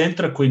 3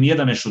 centra koji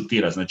nijedan ne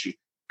šutira. Znači,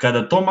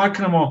 kada to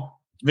maknemo,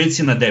 već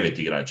si na 9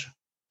 igrača.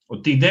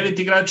 Od tih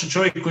 9 igrača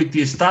čovjek koji ti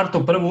je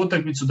startao prvu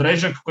utakmicu,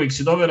 Drežak, kojeg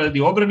si doveo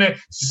radi obrane,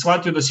 si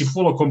shvatio da si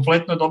fulo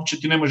kompletno, da uopće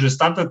ti ne može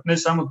startati, ne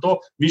samo to,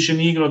 više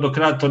nije igrao do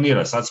kraja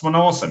turnira. Sad smo na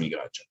 8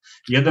 igrača.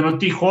 Jedan od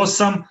tih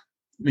 8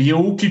 je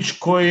Ukić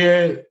koji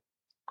je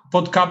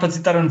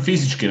podkapacitaran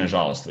fizički,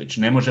 nažalost, već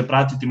ne može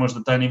pratiti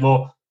možda taj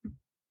nivo.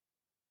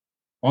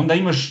 Onda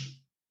imaš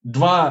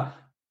 2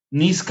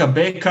 niska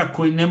beka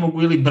koji ne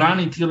mogu ili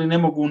braniti ili ne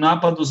mogu u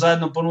napadu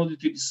zajedno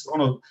ponuditi,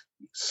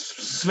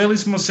 sveli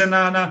smo se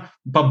na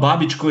pa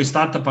Babić koji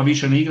starta pa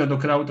više ne igra do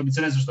kraja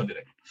utakmice, ne znam što bi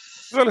rekao.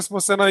 Sveli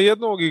smo se na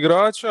jednog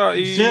igrača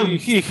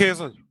i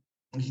Hezonju.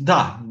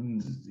 Da,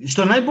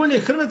 što najbolje,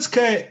 Hrvatska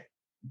je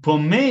po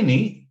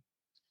meni,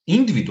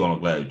 individualno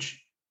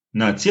gledajući,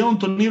 na cijelom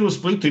turniru u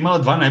Splitu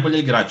imala 2 najbolja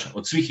igrača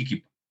od svih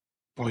ekipa.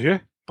 Pa je,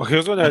 pa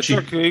Hezonja je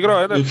čak igrao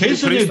jedne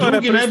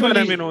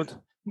pristojne minute.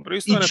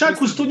 I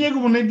čak uz tu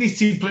njegovu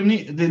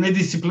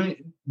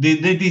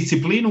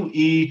nedisciplinu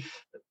i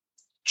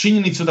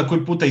činjenicu da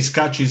koji puta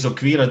iskače iz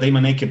okvira, da ima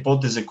neke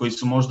poteze koji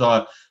su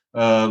možda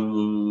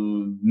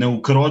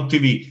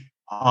neukrotivi,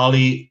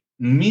 ali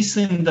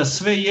mislim da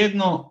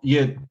svejedno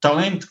je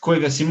talent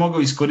kojega si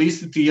mogao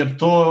iskoristiti, jer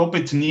to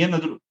opet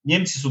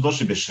Njemci su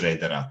došli bez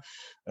Šredera,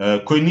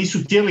 koji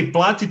nisu htjeli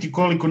platiti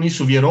koliko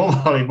nisu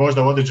vjerovali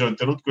možda u određenom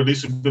trenutku, jer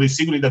nisu bili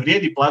sigurni da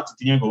vrijedi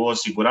platiti njegovo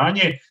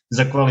osiguranje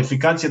za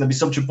kvalifikacije da bi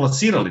se uopće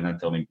plasirali na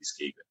te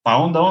olimpijske igre. Pa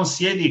onda on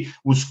sjedi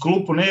uz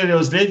klupu, ne jer je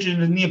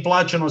ozlijeđen, nije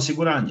plaćano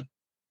osiguranje.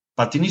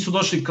 Pa ti nisu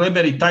došli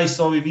Kleber i Tajs,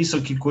 ovi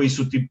visoki koji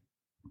su ti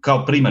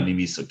kao primarni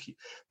visoki.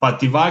 Pa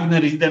ti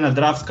Wagner ide na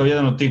draft kao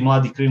jedan od tih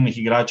mladih krilnih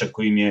igrača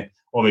koji im je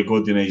ove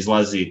godine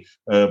izlazi.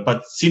 Pa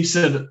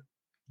Cipser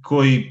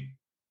koji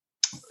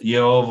je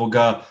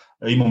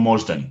imao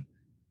moždani.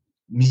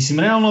 Mislim,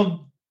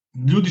 realno,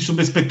 ljudi su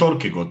bez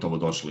petorke gotovo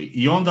došli.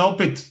 I onda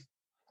opet...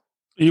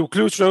 I u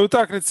ključnoj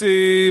utakmici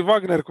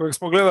Wagner kojeg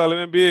smo gledali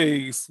u NBA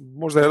i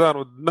možda jedan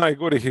od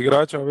najgorih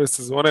igrača ove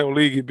sezone u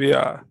ligi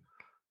bija...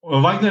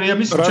 Wagner, ja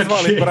mislim čak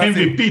i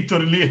MVP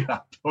turnira.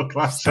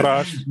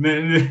 Strašno.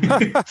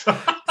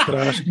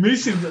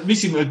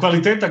 Mislim,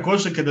 kvaliteta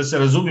košarke, da se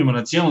razumijemo,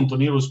 na cijelom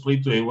turniru u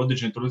Splitu je u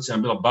određenim trenucima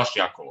bila baš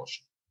jako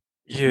loša.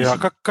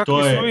 A kakvi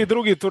su ovi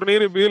drugi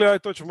turniri bili, aj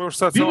to ćemo još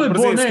sad samo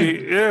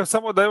brzinski.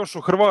 Samo da još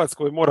u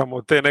Hrvatskoj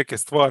moramo te neke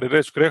stvari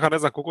reći. Kreha, ne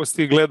znam koliko si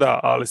ti gleda,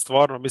 ali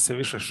stvarno mislim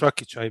više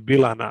Šakića i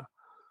Bilana.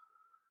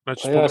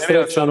 Znači, ja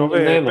srećam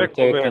nemam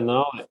te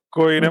kanale.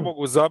 Koji ne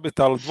mogu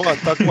zabiti, ali dva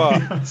takva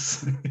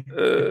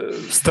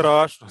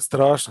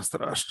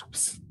strašno.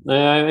 Mislim.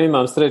 Ja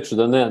imam sreću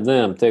da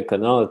nemam te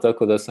kanale,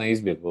 tako da sam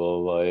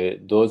izbjegao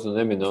dozu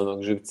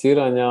neminovnog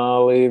živciranja,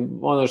 ali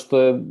ono što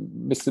je,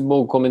 mislim,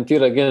 mogu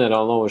komentirati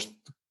generalno ovo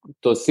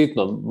to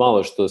sitno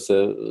malo što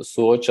se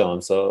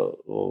suočavam sa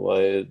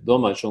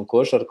domaćom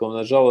košarkom.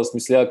 Nažalost,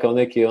 mislim, ja kao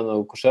neki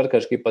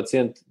košarkaški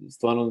pacijent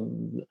stvarno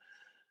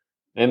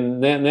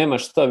nema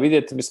šta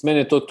vidjeti, mislim, meni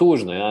je to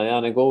tužno,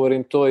 ja ne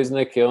govorim to iz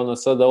neke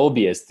sada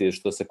obijesti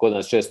što se kod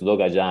nas često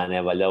događa,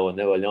 ne valja ovo,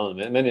 ne valja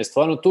ono. Meni je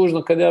stvarno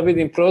tužno kad ja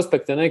vidim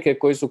prospekte neke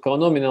koji su kao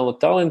nominalno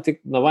talenti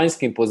na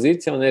vanjskim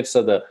pozicijama, neću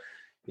sada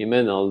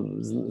imena, ali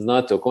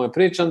znate o kome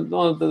pričam,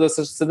 da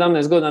sa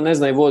 17 godina ne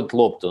znaju voditi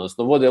loptu,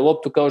 odnosno vode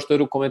loptu kao što je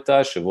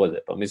rukometaši vode,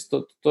 pa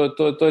mislim,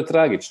 to je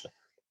tragično.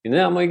 I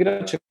nemamo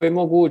igrače koji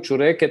mogu ući u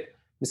reket,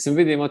 mislim,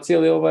 vidimo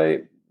cijeli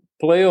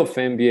playoff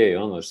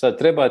NBA, šta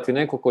treba ti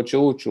neko ko će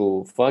ući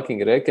u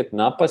fucking reket,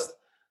 napast,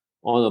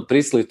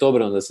 prisiliti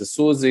obranu da se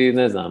suzi,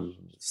 ne znam,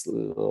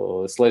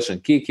 slash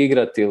and kick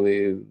igrati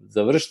ili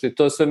završiti,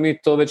 to sve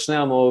mi to već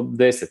nemamo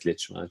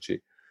desetljećima,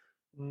 znači,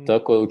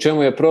 tako, u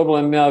čemu je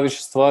problem, ja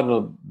više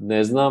stvarno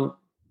ne znam,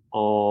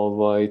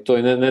 to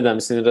je ne da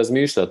mi se ne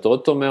razmišljati o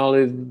tome,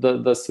 ali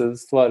da se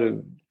stvari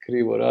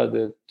krivo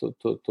rade,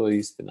 to je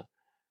istina.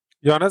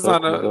 Ja ne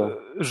znam,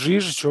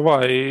 Žižić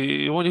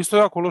on je isto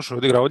jako loše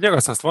odigrao. Od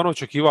njega sam stvarno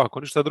očekivao, ako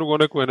ništa drugo,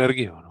 neku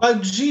energiju. Pa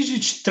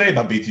Žižić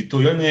treba biti tu,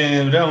 on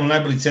je realno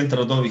najbolji centar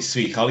od ovih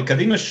svih, ali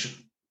kad imaš,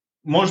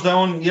 možda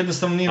on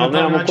jednostavno nije na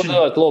taj način...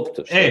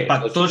 loptu.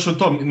 Pa točno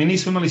to, mi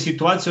nismo imali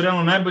situaciju,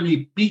 realno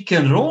najbolji pick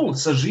and roll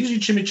sa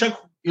Žižićem i čak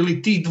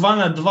ili ti 2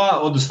 na 2,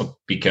 odnosno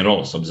pick and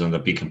roll, s obzirom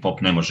da pick and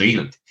pop ne može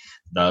igrati,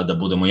 da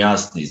budemo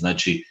jasni.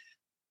 Znači,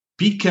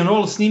 pick and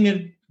roll s njim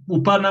je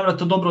u par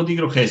navrata dobro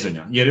odigrao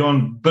Hezonja, jer je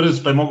on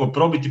brz pa je mogao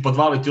probiti,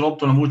 podvaliti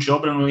loptu, navući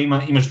obranu,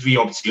 imaš dvije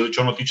opcije, ili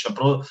će on otići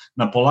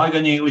na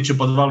polaganje ili će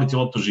podvaliti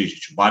loptu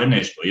Žižiću, barem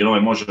nešto, jer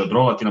ovaj može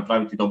odrolati i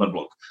napraviti dobar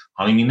blok.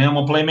 Ali mi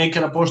nemamo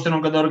playmakera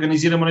poštenoga da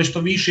organiziramo nešto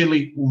više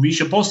ili u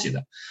više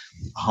posjeda.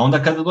 A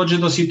onda kada dođe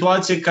do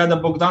situacije kada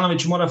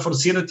Bogdanović mora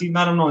forsirati,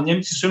 naravno,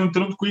 Njemci su u jednom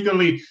trenutku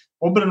igrali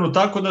obranu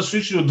tako da su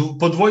išli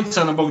po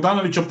dvojica na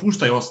Bogdanovića,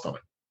 puštaju ostale.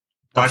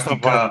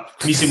 Taktika,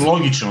 mislim,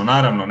 logično,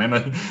 naravno.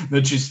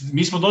 Znači,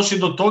 mi smo došli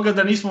do toga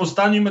da nismo u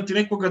stanju imati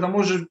nekoga da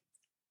može...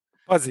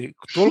 Pazi,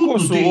 toliko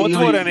su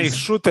otvorenih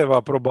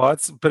šuteva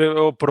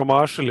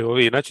promašili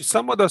ovi. Znači,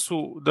 samo da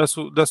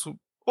su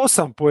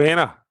 8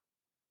 poena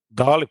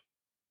dali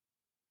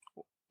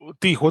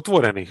tih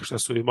otvorenih što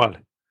su imali.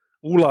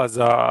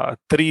 Ulaza,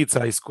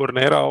 trica iz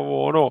kornera,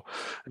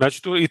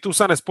 Znači, tu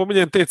sad ne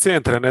spominjem te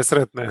centre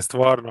nesretne,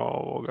 stvarno,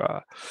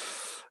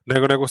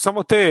 nego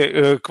samo te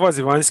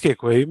kvazi vanjske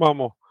koje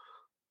imamo,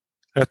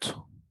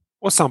 eto,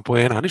 8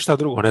 poena, ništa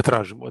drugo ne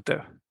tražimo od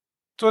tebe.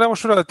 To ne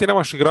možeš da ti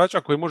nemaš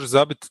igrača koji može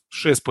zabiti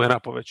 6 poena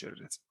po večeri,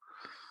 recimo.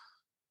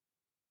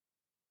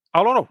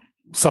 Ali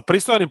sa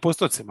pristojnim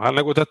postocima,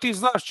 nego da ti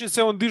znaš čim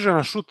se on diže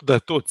na šut, da je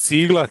to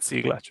cigla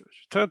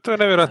čovječ. To je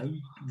nevjerojatno.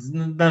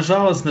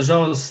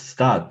 Nažalost,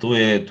 da, tu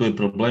je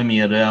problem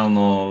jer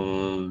realno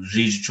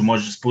Žižiću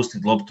možeš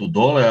spustiti loptu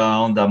dole, a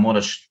onda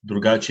moraš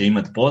drugačije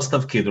imati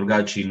postavke,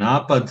 drugačiji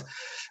napad,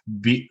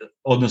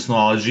 odnosno,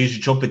 ali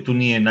Žižić opet tu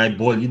nije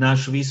najbolji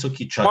naš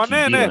visoki, čak i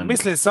Bilan. Ne,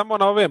 mislim samo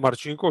na ove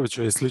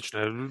Marčinkoviće i slične.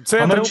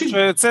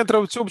 Centra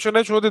uopće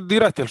neću ovdje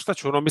dirati, ali šta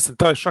ću, mislim,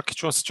 taj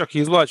Šakić, on se čak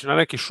izvlači na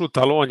neki šut,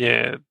 ali on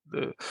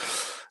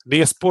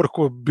nije spor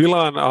ko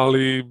Bilan,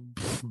 ali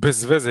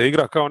bez veze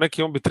igra kao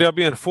neki, on bi treba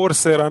biti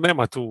enforcer, a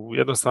nema tu,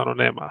 jednostavno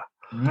nema.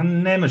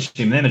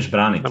 Nemaš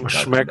braniti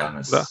šmek,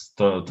 danas. Da.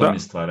 To mi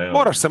stvar.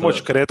 Moraš se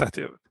moći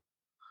kretati.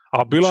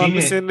 A Bilan,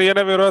 mislim, je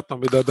nevjerojatno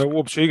da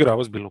uopće igra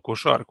ozbiljnu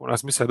košarku.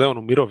 Nas misle da je on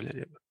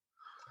umirovljen.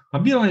 Pa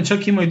Bilan je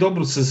čak imao i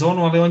dobru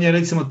sezonu, ali on je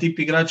recimo tip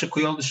igrača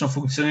koji odlično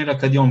funkcionira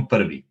kad je on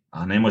prvi,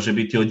 a ne može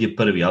biti odje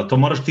prvi. Ali to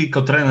moraš ti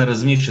kao trener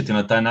razmišljati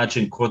na taj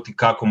način ko ti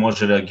kako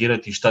može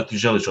reagirati i šta ti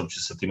želiš uopće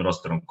sa tim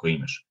rosterom koji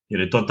imaš. Jer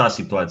je to ta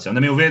situacija. Onda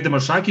mi uvedemo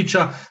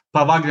Šakića, pa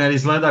Wagner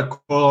izgleda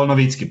kao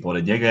Novicki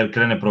pored njega jer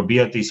krene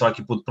probijati i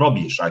svaki put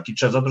probije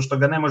Šakića zato što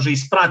ga ne može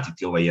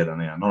ispratiti ovaj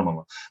 1-1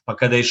 normalno. Pa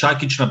kada je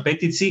Šakić na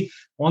petici,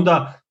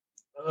 onda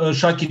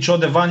Šakić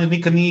ode van jer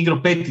nikad nije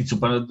igrao peticu,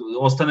 pa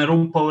ostane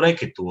rupa u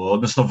reketu,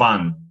 odnosno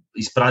van,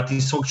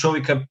 isprati svog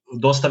čovjeka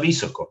dosta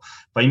visoko.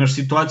 Pa imaš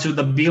situaciju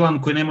da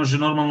Bilan koji ne može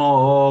normalno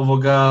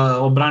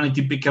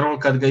obraniti pick and roll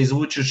kad ga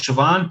izvučeš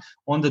van,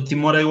 onda ti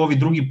moraju ovi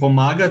drugi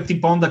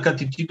pomagati, pa onda kad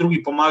ti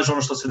drugi pomažu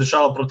ono što se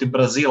dešava protiv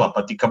Brazila,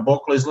 pa ti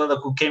Caboclo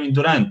izgleda kao Kevin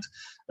Durant.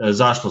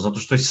 Zašto? Zato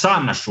što je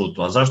sam na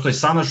šutu. A zašto je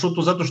sam na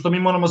šutu? Zato što mi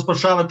moramo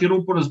spašavati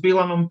rupu s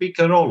Bilanom pick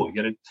and rollu,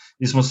 jer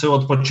smo se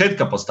od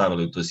početka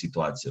postavili u tu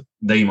situaciju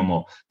da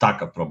imamo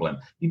takav problem.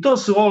 I to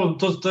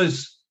je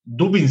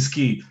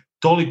dubinski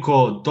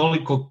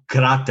toliko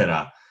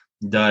kratera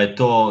da je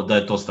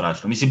to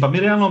strašno. Mislim,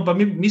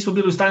 mi smo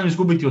bili u stanju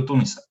izgubiti od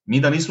Tunisa. Mi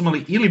da nismo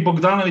imali ili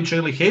Bogdanovića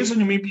ili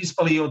Hezonju, mi bi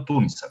ispali i od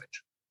Tunisa već.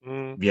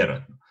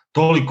 Vjerojatno.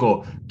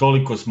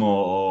 Toliko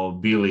smo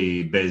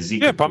bili bez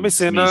ikakvog pa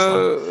mislim,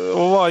 smisla.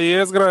 ova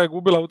jezgra je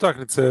gubila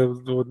utakmice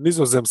od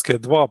Nizozemske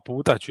 2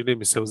 puta, čini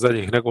mi se, u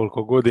zadnjih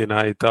nekoliko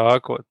godina i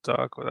tako.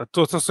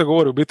 To se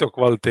govori u biti o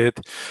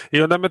kvaliteti.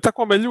 I onda me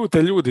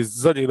ljute ljudi,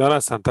 zadnjih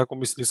dana sam tako,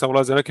 mislim, nisam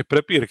ulazio neke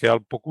prepirke,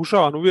 ali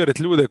pokušavam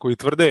uvjeriti ljude koji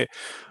tvrde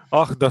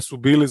da su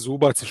bili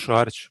Zubac i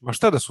Šarić. Ma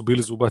šta da su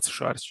bili Zubac i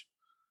Šarić?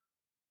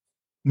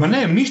 Ma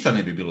ne, ništa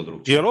ne bi bilo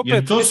drugčije. Jer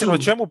opet, mislim, o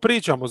čemu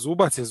pričamo?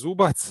 Zubac je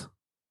Zubac.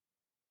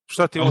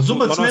 Ali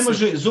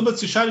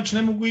Zubac i Šarić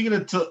ne mogu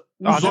igrati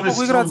uz ove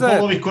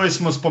golovi koje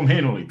smo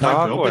spomenuli.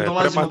 Tako opet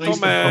dolazimo do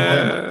istog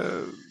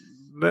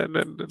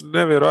problema.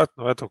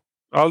 Nevjerojatno, eto,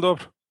 ali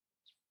dobro.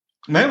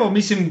 Evo,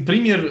 mislim,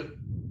 primjer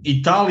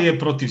Italije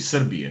protiv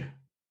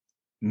Srbije.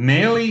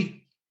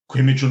 Meli, koji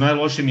je među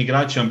najlošijim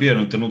igračima bio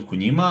na trenutku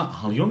njima,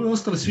 ali ovi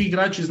ostali svi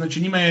igrači,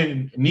 znači njima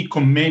je Niko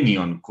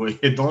Menion, koji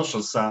je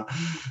došao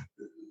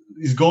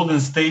iz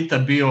Golden State-a,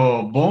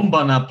 bio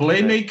bomba na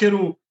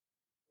playmakeru.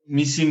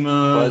 Mislim,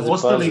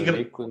 ostali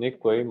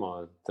Niko je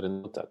imao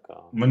trenutaka.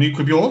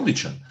 Niko je bio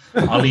odličan,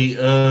 ali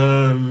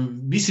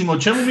mislim, o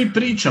čemu mi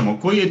pričamo,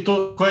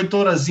 koja je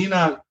to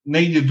razina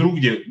negdje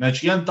drugdje.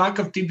 Znači, jedan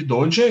takav tip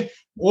dođe,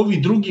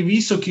 ovi drugi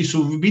visoki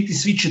su u biti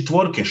svi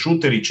četvorke,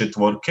 šuteri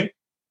četvorke,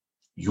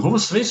 i ovo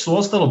sve su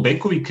ostalo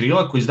bekovi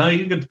krila koji znaju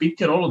igrati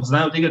pick and roll,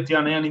 znaju odigrati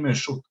 1-1, imaju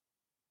šut.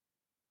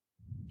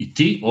 I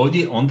ti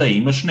ovdje onda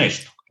imaš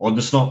nešto.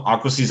 Odnosno,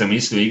 ako si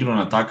zamislio igru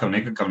na takav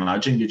nekakav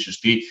način gdje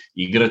ćeš ti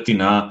igrati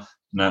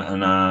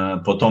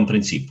po tom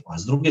principu. A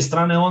s druge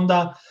strane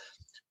onda,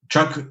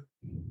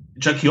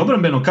 čak i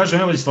obrambeno, kažem,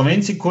 evo i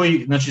Slovenci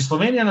koji, znači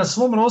Slovenija na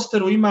svom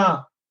rosteru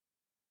ima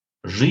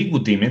Žigu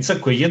Dimeca,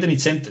 koji je jedini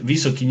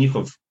visoki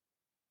njihov,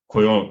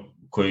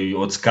 koji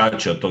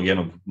odskače od tog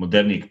jednog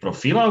modernijeg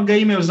profila, ali ga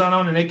imaju za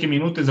one neke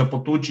minute za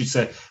potući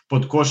se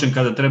pod košem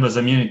kada treba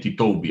zamijeniti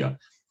to ubija.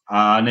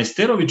 A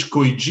Nesterović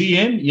koji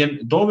GM je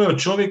doveo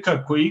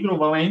čovjeka koji igra u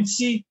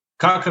Valenciji,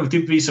 kakav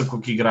tip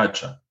visokog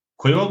igrača,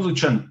 koji je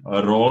odličan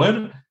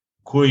roller,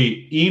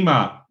 koji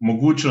ima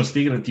mogućnost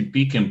igrati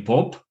pick and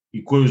pop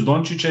i koji uz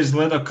Dončića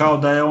izgleda kao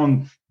da je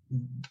on,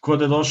 kao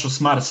da je došao s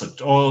Marsa,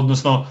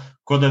 odnosno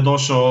kao da je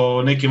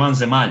došao neki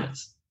vanzemaljac.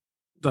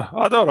 Da,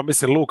 a dobro,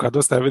 mislim, Luka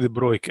dosta je vidi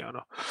brojke,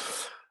 ono.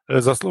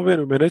 Za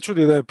Sloveniju me ne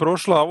čudi da je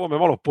prošla, ovo me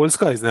malo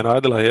Poljska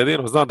iznenadila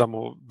jedino, znam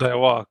da je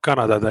ova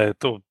Kanada, da je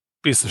to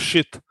piece of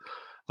shit.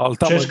 Ali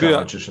tamo Češka, je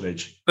hoćeš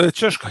reći.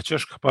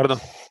 Češka,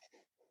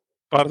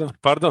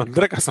 pardon,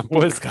 rekao sam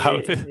Poljska.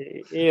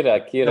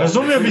 Irak.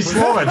 Razumio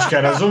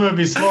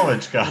bi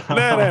Slovačka.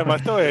 Ne, ma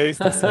to je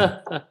isto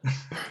sve.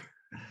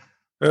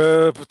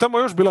 Tamo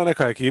je još bila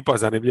neka ekipa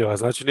zanimljiva,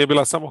 znači nije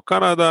bila samo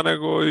Kanada,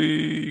 nego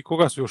i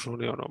koga su još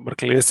oni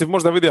mrkli. Jesi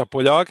možda vidio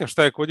Poljake,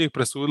 šta je kod njih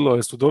presudilo,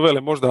 jesu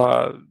doveli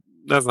možda,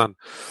 ne znam,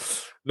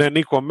 ne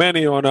Niko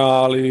Meniona,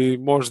 ali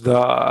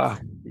možda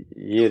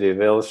Jiri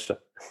Velša.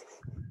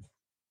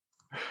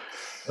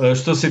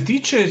 Što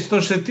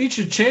se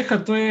tiče Čeha,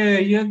 to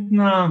je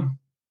jedna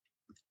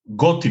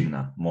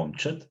gotivna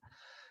momčad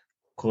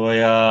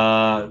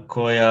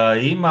koja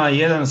ima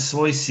jedan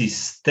svoj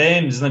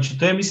sistem, znači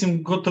to je,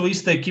 mislim, gotovo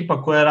ista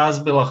ekipa koja je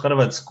razbila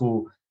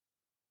Hrvatsku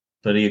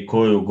prije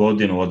koju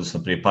godinu,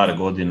 odnosno prije par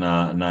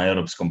godina na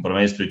Europskom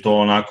prvenstvu, i to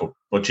onako,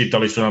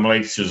 počitali su nam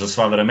lekciju za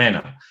sva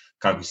vremena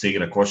kako se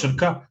igra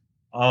košarka.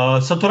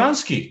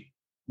 Satoranski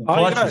u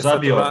plaću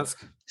zabio.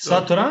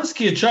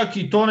 Satoranski je čak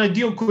i to onaj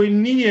dio koji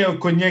nije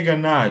kod njega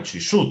naći.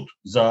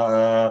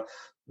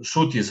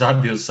 Šut je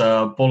zabio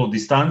sa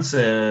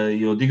poludistance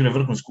i odigrao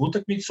vrhunsku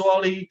utakmicu,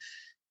 ali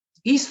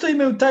isto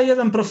imaju taj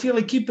jedan profil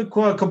ekipe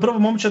koja, kao prvo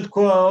momčad,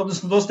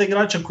 odnosno dosta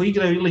igrača koji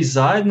igraju ili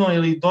zajedno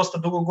ili dosta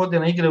dugo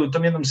godina igraju u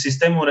tom jednom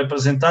sistemu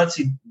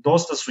reprezentaciji,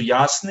 dosta su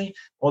jasni,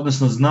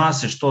 odnosno zna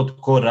se što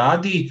tko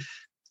radi,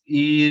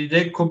 i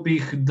rekao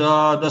bih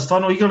da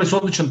stvarno igrali su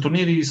odličan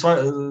turnir i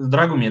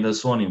drago mi je da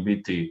su oni u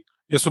biti.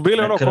 Jesu bili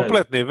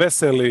kompletni,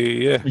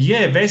 Veseli je?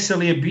 Je,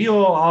 Veseli je bio,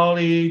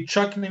 ali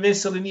čak ni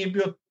Veseli nije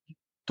bio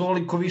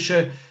toliko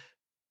više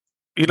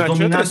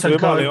dominantan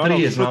kao i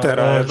prije.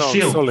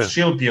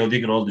 Šilp je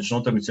odigrao odličnu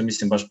utakmicu,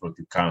 mislim baš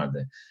protiv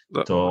Kanade.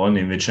 Da. To on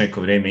je već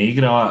neko vrijeme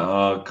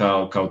igrao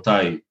kao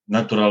taj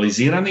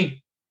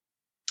naturalizirani.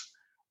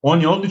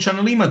 On je odličan,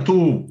 ali ima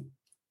tu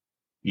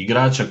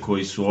igrača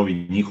koji su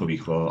ovi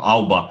njihovih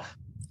Alba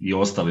i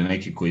ostali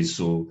neki koji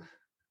su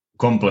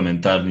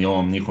komplementarni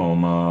ovom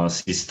njihovom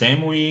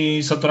sistemu,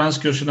 i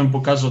Satoranski još jedan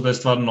pokazao da je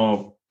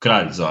stvarno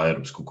kralj za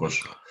europsku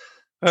košarku.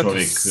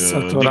 Čovjek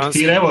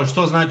diktira, evo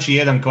što znači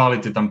jedan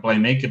kvalitetan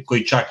playmaker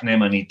koji čak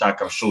nema ni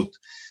takav šut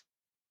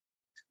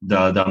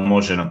da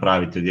može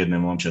napraviti od jedne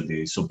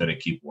momčadi super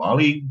ekipu,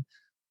 ali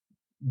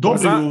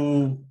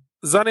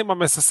Zanima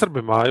me sa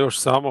Srbima još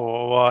samo,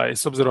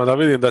 s obzirom da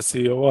vidim da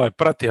si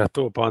pratija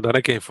to, pa onda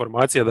neke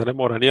informacije da ne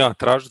mora ni ja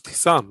tražiti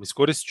sam,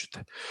 iskoristit ću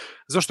te.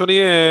 Zašto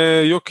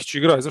nije Jokić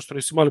igrao, zašto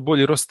nisu imali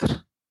bolji roster?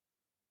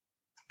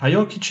 Pa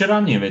Jokić je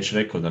ranije već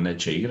rekao da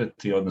neće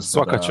igrati, odnosno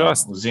Svaka da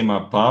čast.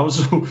 uzima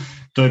pauzu.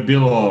 To je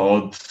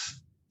bilo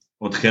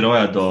od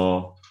heroja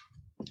do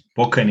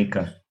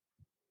pokajnika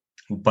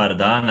u par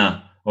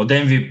dana, od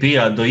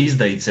MVP-a do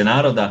izdajice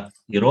naroda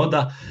i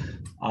roda,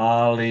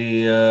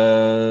 ali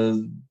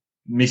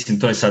mislim,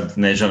 to je sad,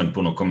 ne želim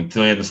puno komentirati,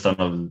 to je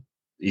jednostavno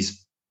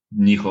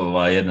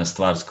njihova jedna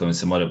stvar s kojom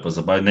se moraju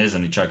pozabaviti. Ne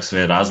znam ni čak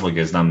sve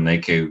razloge, znam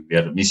neke,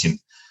 jer mislim,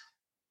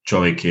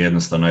 čovjek je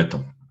jednostavno,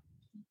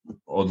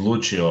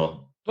 odlučio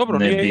Dobro,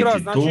 ne nije biti igra, tu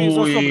znači iz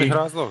osobnih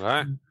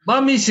razloga,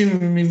 Ba,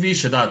 mislim,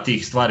 više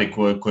tih stvari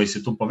koje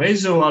se tu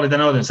povezuju, ali da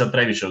ne odem sad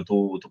previše u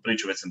tu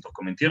priču, već sam to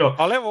komentirao.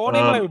 Ali evo, oni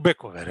imaju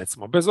bekove,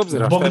 recimo, bez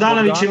obzira što je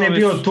Bogdanović im je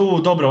bio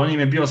tu, dobro, on im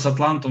je bio s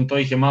Atlantom, to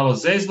ih je malo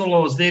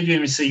zeznulo, zlijedio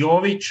im se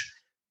Jović,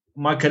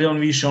 makar je on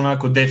više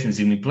onako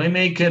defensivni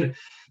playmaker.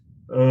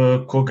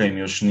 Koga im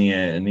još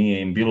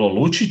nije im bilo,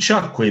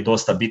 Lučića, koji je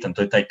dosta bitan,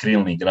 to je taj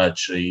krilni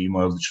igrač i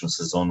imao je odličnu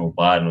sezonu u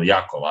Bayernu,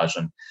 jako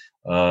važan.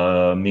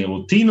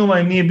 Milutinova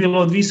im nije bilo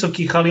od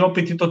visokih, ali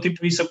opet je to tip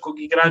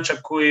visokog igrača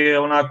koji je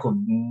onako,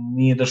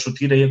 nije da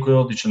šutira, iako je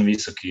odličan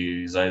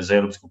visoki za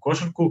europsku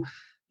košarku.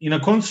 I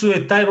na koncu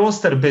je taj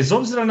roster, bez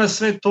obzira na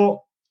sve to,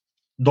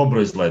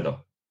 dobro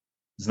izgledao.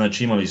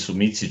 Znači imali su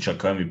Micića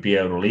kao MVP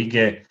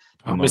Eurolige,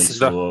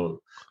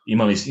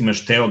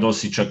 imaš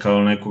Teodosića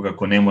kao nekoga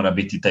ko ne mora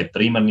biti taj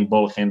primarni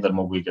ball handler,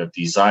 mogu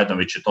igrati i zajedno,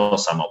 već je to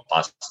sama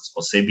opasnost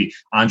po sebi.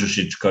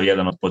 Andžušić kao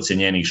jedan od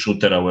podcijenjenih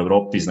šutera u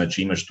Europi,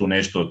 znači imaš tu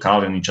nešto,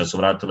 Kalinića su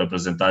vratili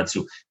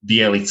reprezentaciju,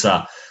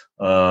 Bjelica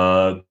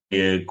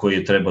koji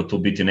je trebao tu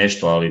biti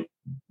nešto, ali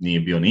nije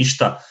bio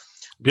ništa.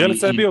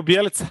 Bjelica je bio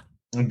Bjelica.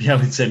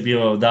 Bjelica je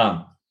bio,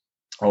 da,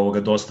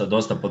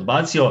 dosta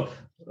podbacio.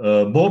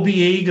 Bobby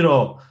je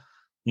igrao,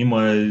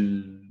 imao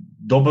je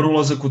dobar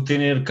ulazak u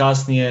turnir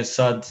kasnije,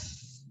 sad,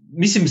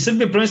 mislim,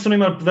 Srbija prvenstveno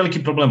ima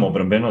veliki problem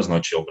obrambeno,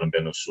 znači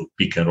obrambeno su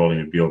pick and roll im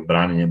je bio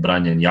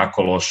branjen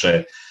jako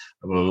loše,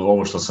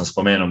 ovo što sam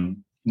spomenuo,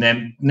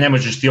 ne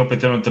možeš ti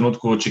opet u jednom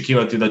trenutku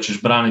očekivati da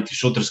ćeš braniti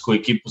šutersku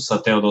ekipu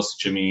sa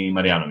Teodosićem i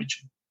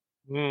Marjanovićem.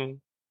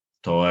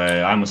 To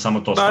je, ajmo samo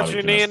to staviti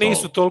na stol. Znači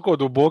nisu toliko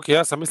duboki,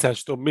 ja sam mislio da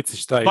će to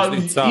Micić taj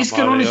iznit sam.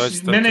 Iskreno,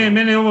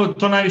 mene ovo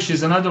to najviše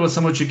iznenadilo,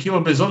 sam očekivao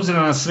bez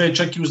obzira na sve,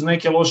 čak i uz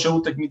neke loše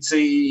utakmice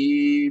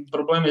i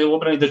probleme u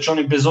obrani, da će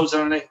oni bez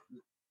obzira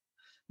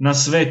na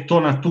sve to,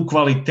 na tu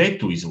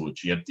kvalitetu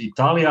izvući. Jer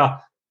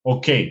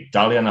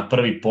Italija na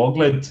prvi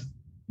pogled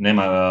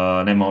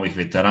nema ovih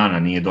veterana,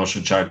 nije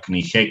došao čak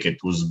ni Heket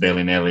uz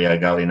Bellinellija,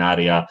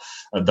 Gallinarija,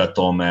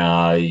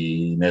 Datomea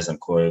i ne znam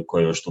ko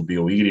je još tu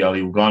bio u igri,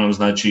 ali uglavnom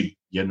znači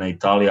jedna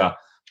Italija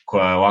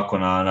koja je ovako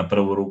na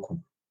prvu ruku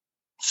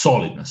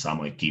solidna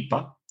samo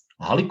ekipa,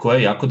 ali koja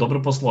je jako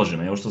dobro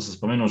posložena. Evo što sam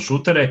spomenuo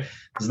šutere,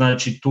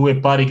 znači tu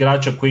je par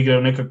igrača koji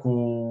igraju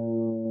nekakvu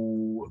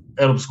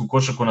europsku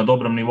košarku na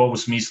dobrom nivou u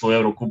smislu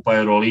Eurokupa,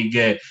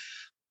 Eurolige,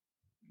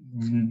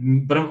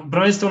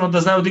 prvenstveno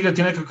da znaju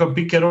odigrati nekakav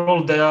pick and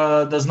roll,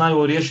 da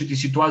znaju riješiti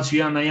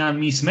situaciju 1-1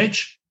 mismatch,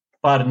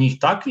 par njih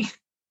takvih,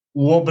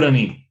 u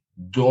obrani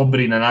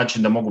dobri na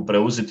način da mogu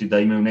preuzeti, da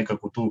imaju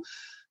nekakvu tu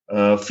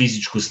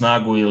fizičku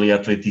snagu ili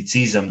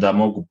atleticizam da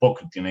mogu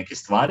pokriti neke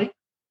stvari.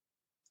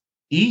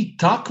 I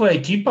takva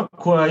ekipa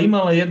koja je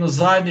imala jedno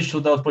zajedništvo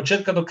da od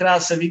početka do kraja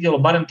se vidjelo,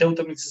 barem te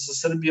utakmice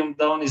sa Srbijom,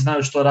 da oni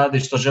znaju što rade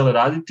i što žele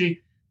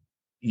raditi.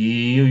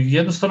 I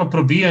jednostavno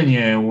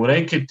probijanje u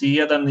reket i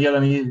jedan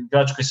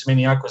igrač koji se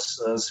meni jako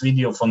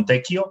svidio,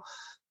 Fontecchio,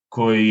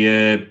 koji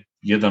je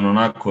jedan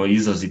onako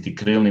izraziti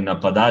krilni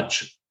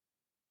napadač,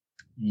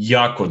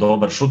 jako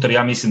dobar šuter.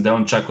 Ja mislim da je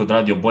on čak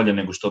odradio bolje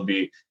nego što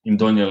bi im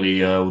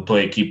donijeli u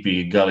toj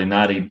ekipi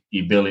Gallinari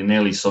i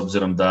Bellinelli, s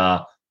obzirom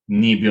da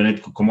nije bio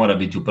netko ko mora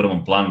biti u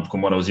prvom planu, ko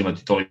mora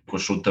uzimati toliko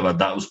šuteva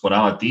da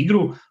usporavati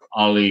igru,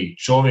 ali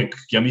čovjek,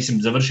 ja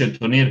mislim, završio je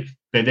turnir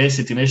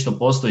 50 i nešto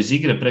posto iz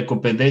igre, preko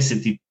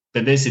 53%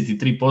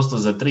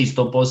 za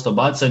 100%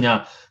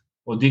 bacanja,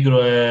 odigrao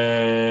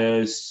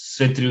je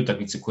sve tri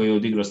utakmice koje je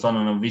odigrao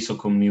stvarno na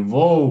visokom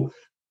nivou.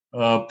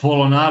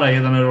 Polonara,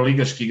 jedan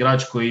euroligaški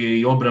igrač koji je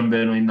i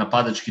obrambeno i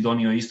napadački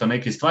donio isto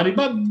neke stvari.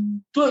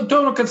 To je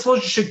ono kad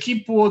složiš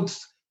ekipu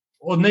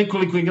od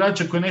nekoliko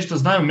igrača koji nešto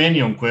znaju,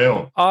 Menijom koji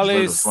evo.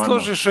 Ali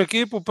složiš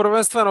ekipu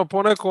prvenstveno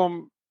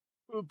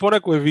po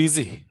nekoj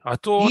viziji, a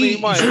to oni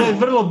imaju. I što je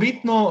vrlo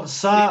bitno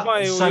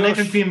sa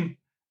nekakvim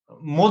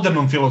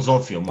modernom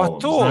filozofijom. Pa a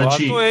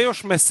to je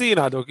još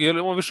Messina, jer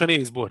on više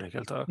nije izbornik, je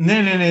li tako?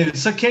 Ne,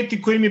 sa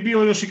Keti kojim je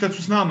bio još i kad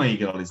su s nama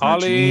igrali.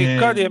 Znači, ali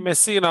kad je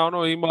Messina,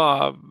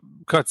 ima,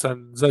 kad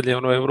sam zadnje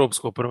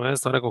evropsko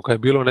prvenstvo, neko kad je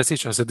bilo, ne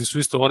sjećam se, gdje su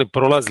isto oni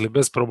prolazili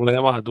bez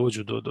problema,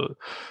 dođu do...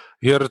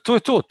 Jer to je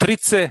to,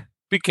 trice,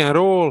 pick and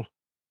roll,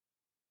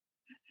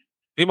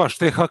 imaš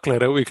te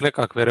haklere, uvijek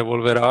nekakve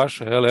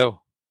revolveraše, evo.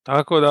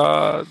 Tako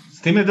da...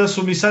 S time da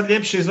su mi sad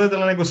ljepše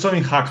izgledali nego s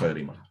ovim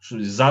haklerima.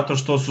 Zato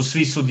što su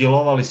svi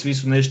sudjelovali, svi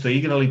su nešto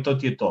igrali, to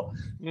ti je to.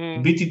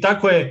 Biti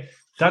tako je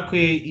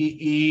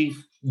i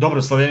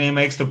dobro, Slovenija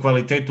ima ekstra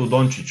kvalitetu u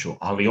Dončiću,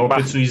 ali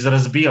opet su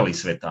izrazbijali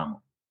sve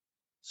tamo.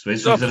 Sve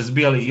su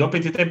izrazbijali i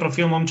opet je taj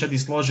profil momčadi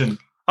složen.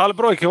 Ali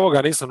brojke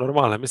ovoga nisu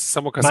normalne. Mislim,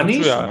 samo kad Ma sam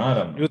nisu, čuja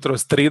naravno.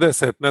 jutros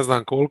 30, ne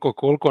znam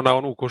koliko na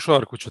onu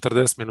košarku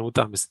 40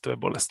 minuta, mislim, to je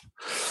bolesno.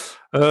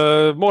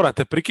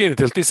 Morate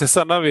prekinuti, jer ti se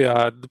sad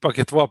navija, ipak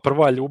je tvoja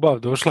prva ljubav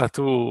došla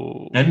tu.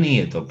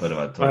 Nije to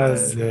prva, to je...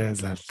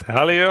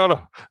 Ali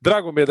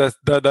drago mi je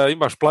da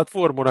imaš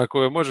platformu na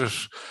kojoj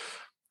možeš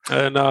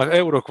na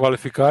euro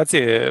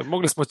kvalifikacije,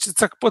 mogli smo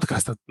čak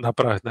podcast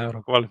napraviti na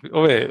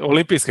ove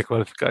olimpijske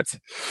kvalifikacije.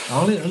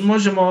 Ali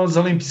možemo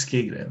za olimpijske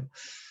igre.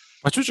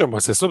 Pa čućemo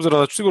se, s obzirom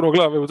da ću sigurno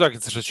gledati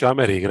utakmice što će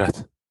Ameri igrati.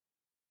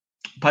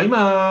 Pa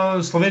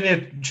Slovenija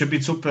će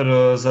biti super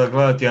za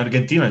gledati,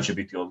 Argentina će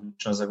biti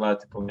odlična za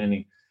gledati po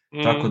meni.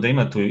 Tako da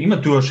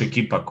ima tu još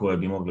ekipa koje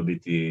bi mogle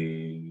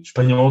biti,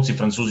 Španjolci,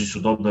 Francuzi su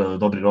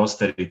dobri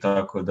rosteri,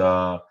 tako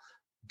da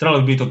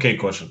trebalo bi biti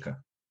ok košarka.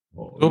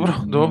 Dobro.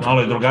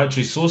 Malo je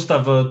drugačiji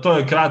sustav, to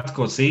je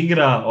kratko se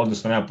igra,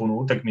 odnosno nema puno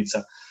utakmica,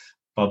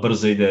 pa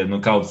brzo ide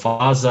knockout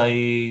faza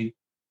i...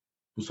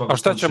 A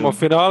šta ćemo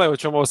finale,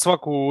 hoćemo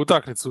svaku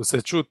utakmicu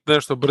se čuti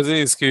nešto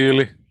brzinski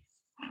ili...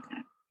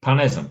 Pa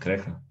ne znam,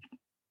 Kreha.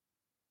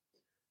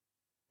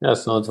 Ja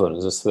sam otvoren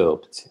za sve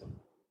opcije.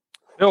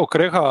 Evo,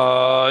 Kreha,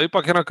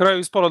 ipak je na kraju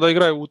ispalo da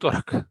igraju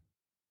utorak.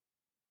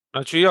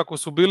 Znači, iako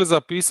su bili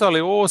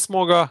zapisali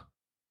 8.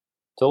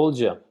 Told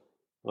ya.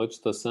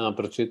 Očito sam ja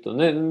pročitao.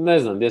 Ne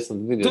znam gdje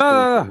sam vidio tu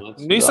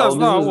informaciju. Nisam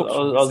znao uopće.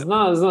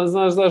 Ali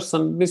znaš zašto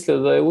sam mislio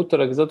da je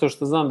utorak, zato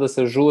što znam da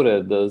se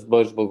žure, da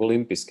baš zbog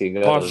olimpijskih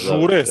igara. Pa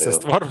žure se,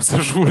 stvarno se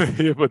žure,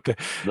 jebote.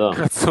 Da.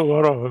 Kad su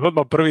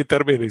odmah prvi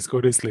termin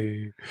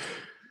iskoristili.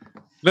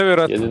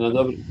 Nevjerojatno.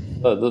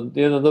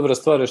 Jedna dobra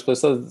stvar je što je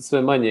sad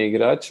sve manje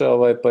igrača,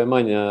 pa je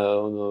manja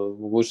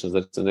mogućnost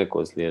da će se neko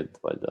oslijediti,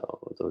 valjda,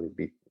 od ovih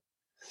bitnih.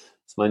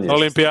 Smanjuje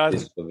Olimpijade.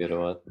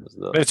 Vjerovatnost,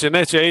 da.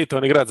 Neće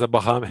Ejton igrati za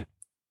Bahame.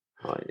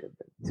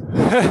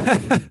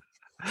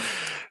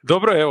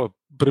 Dobro, evo,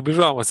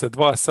 približavamo se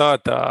 2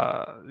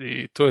 sata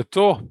i to je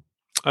to.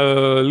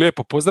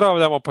 Lijepo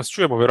pozdravljamo, pa se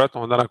čujemo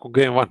vjerojatno onda nakon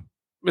Game 1.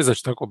 Mislim da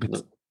će tako biti.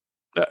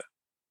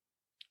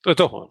 To je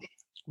to.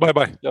 Bye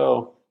bye.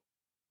 Ćao.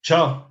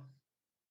 Ćao.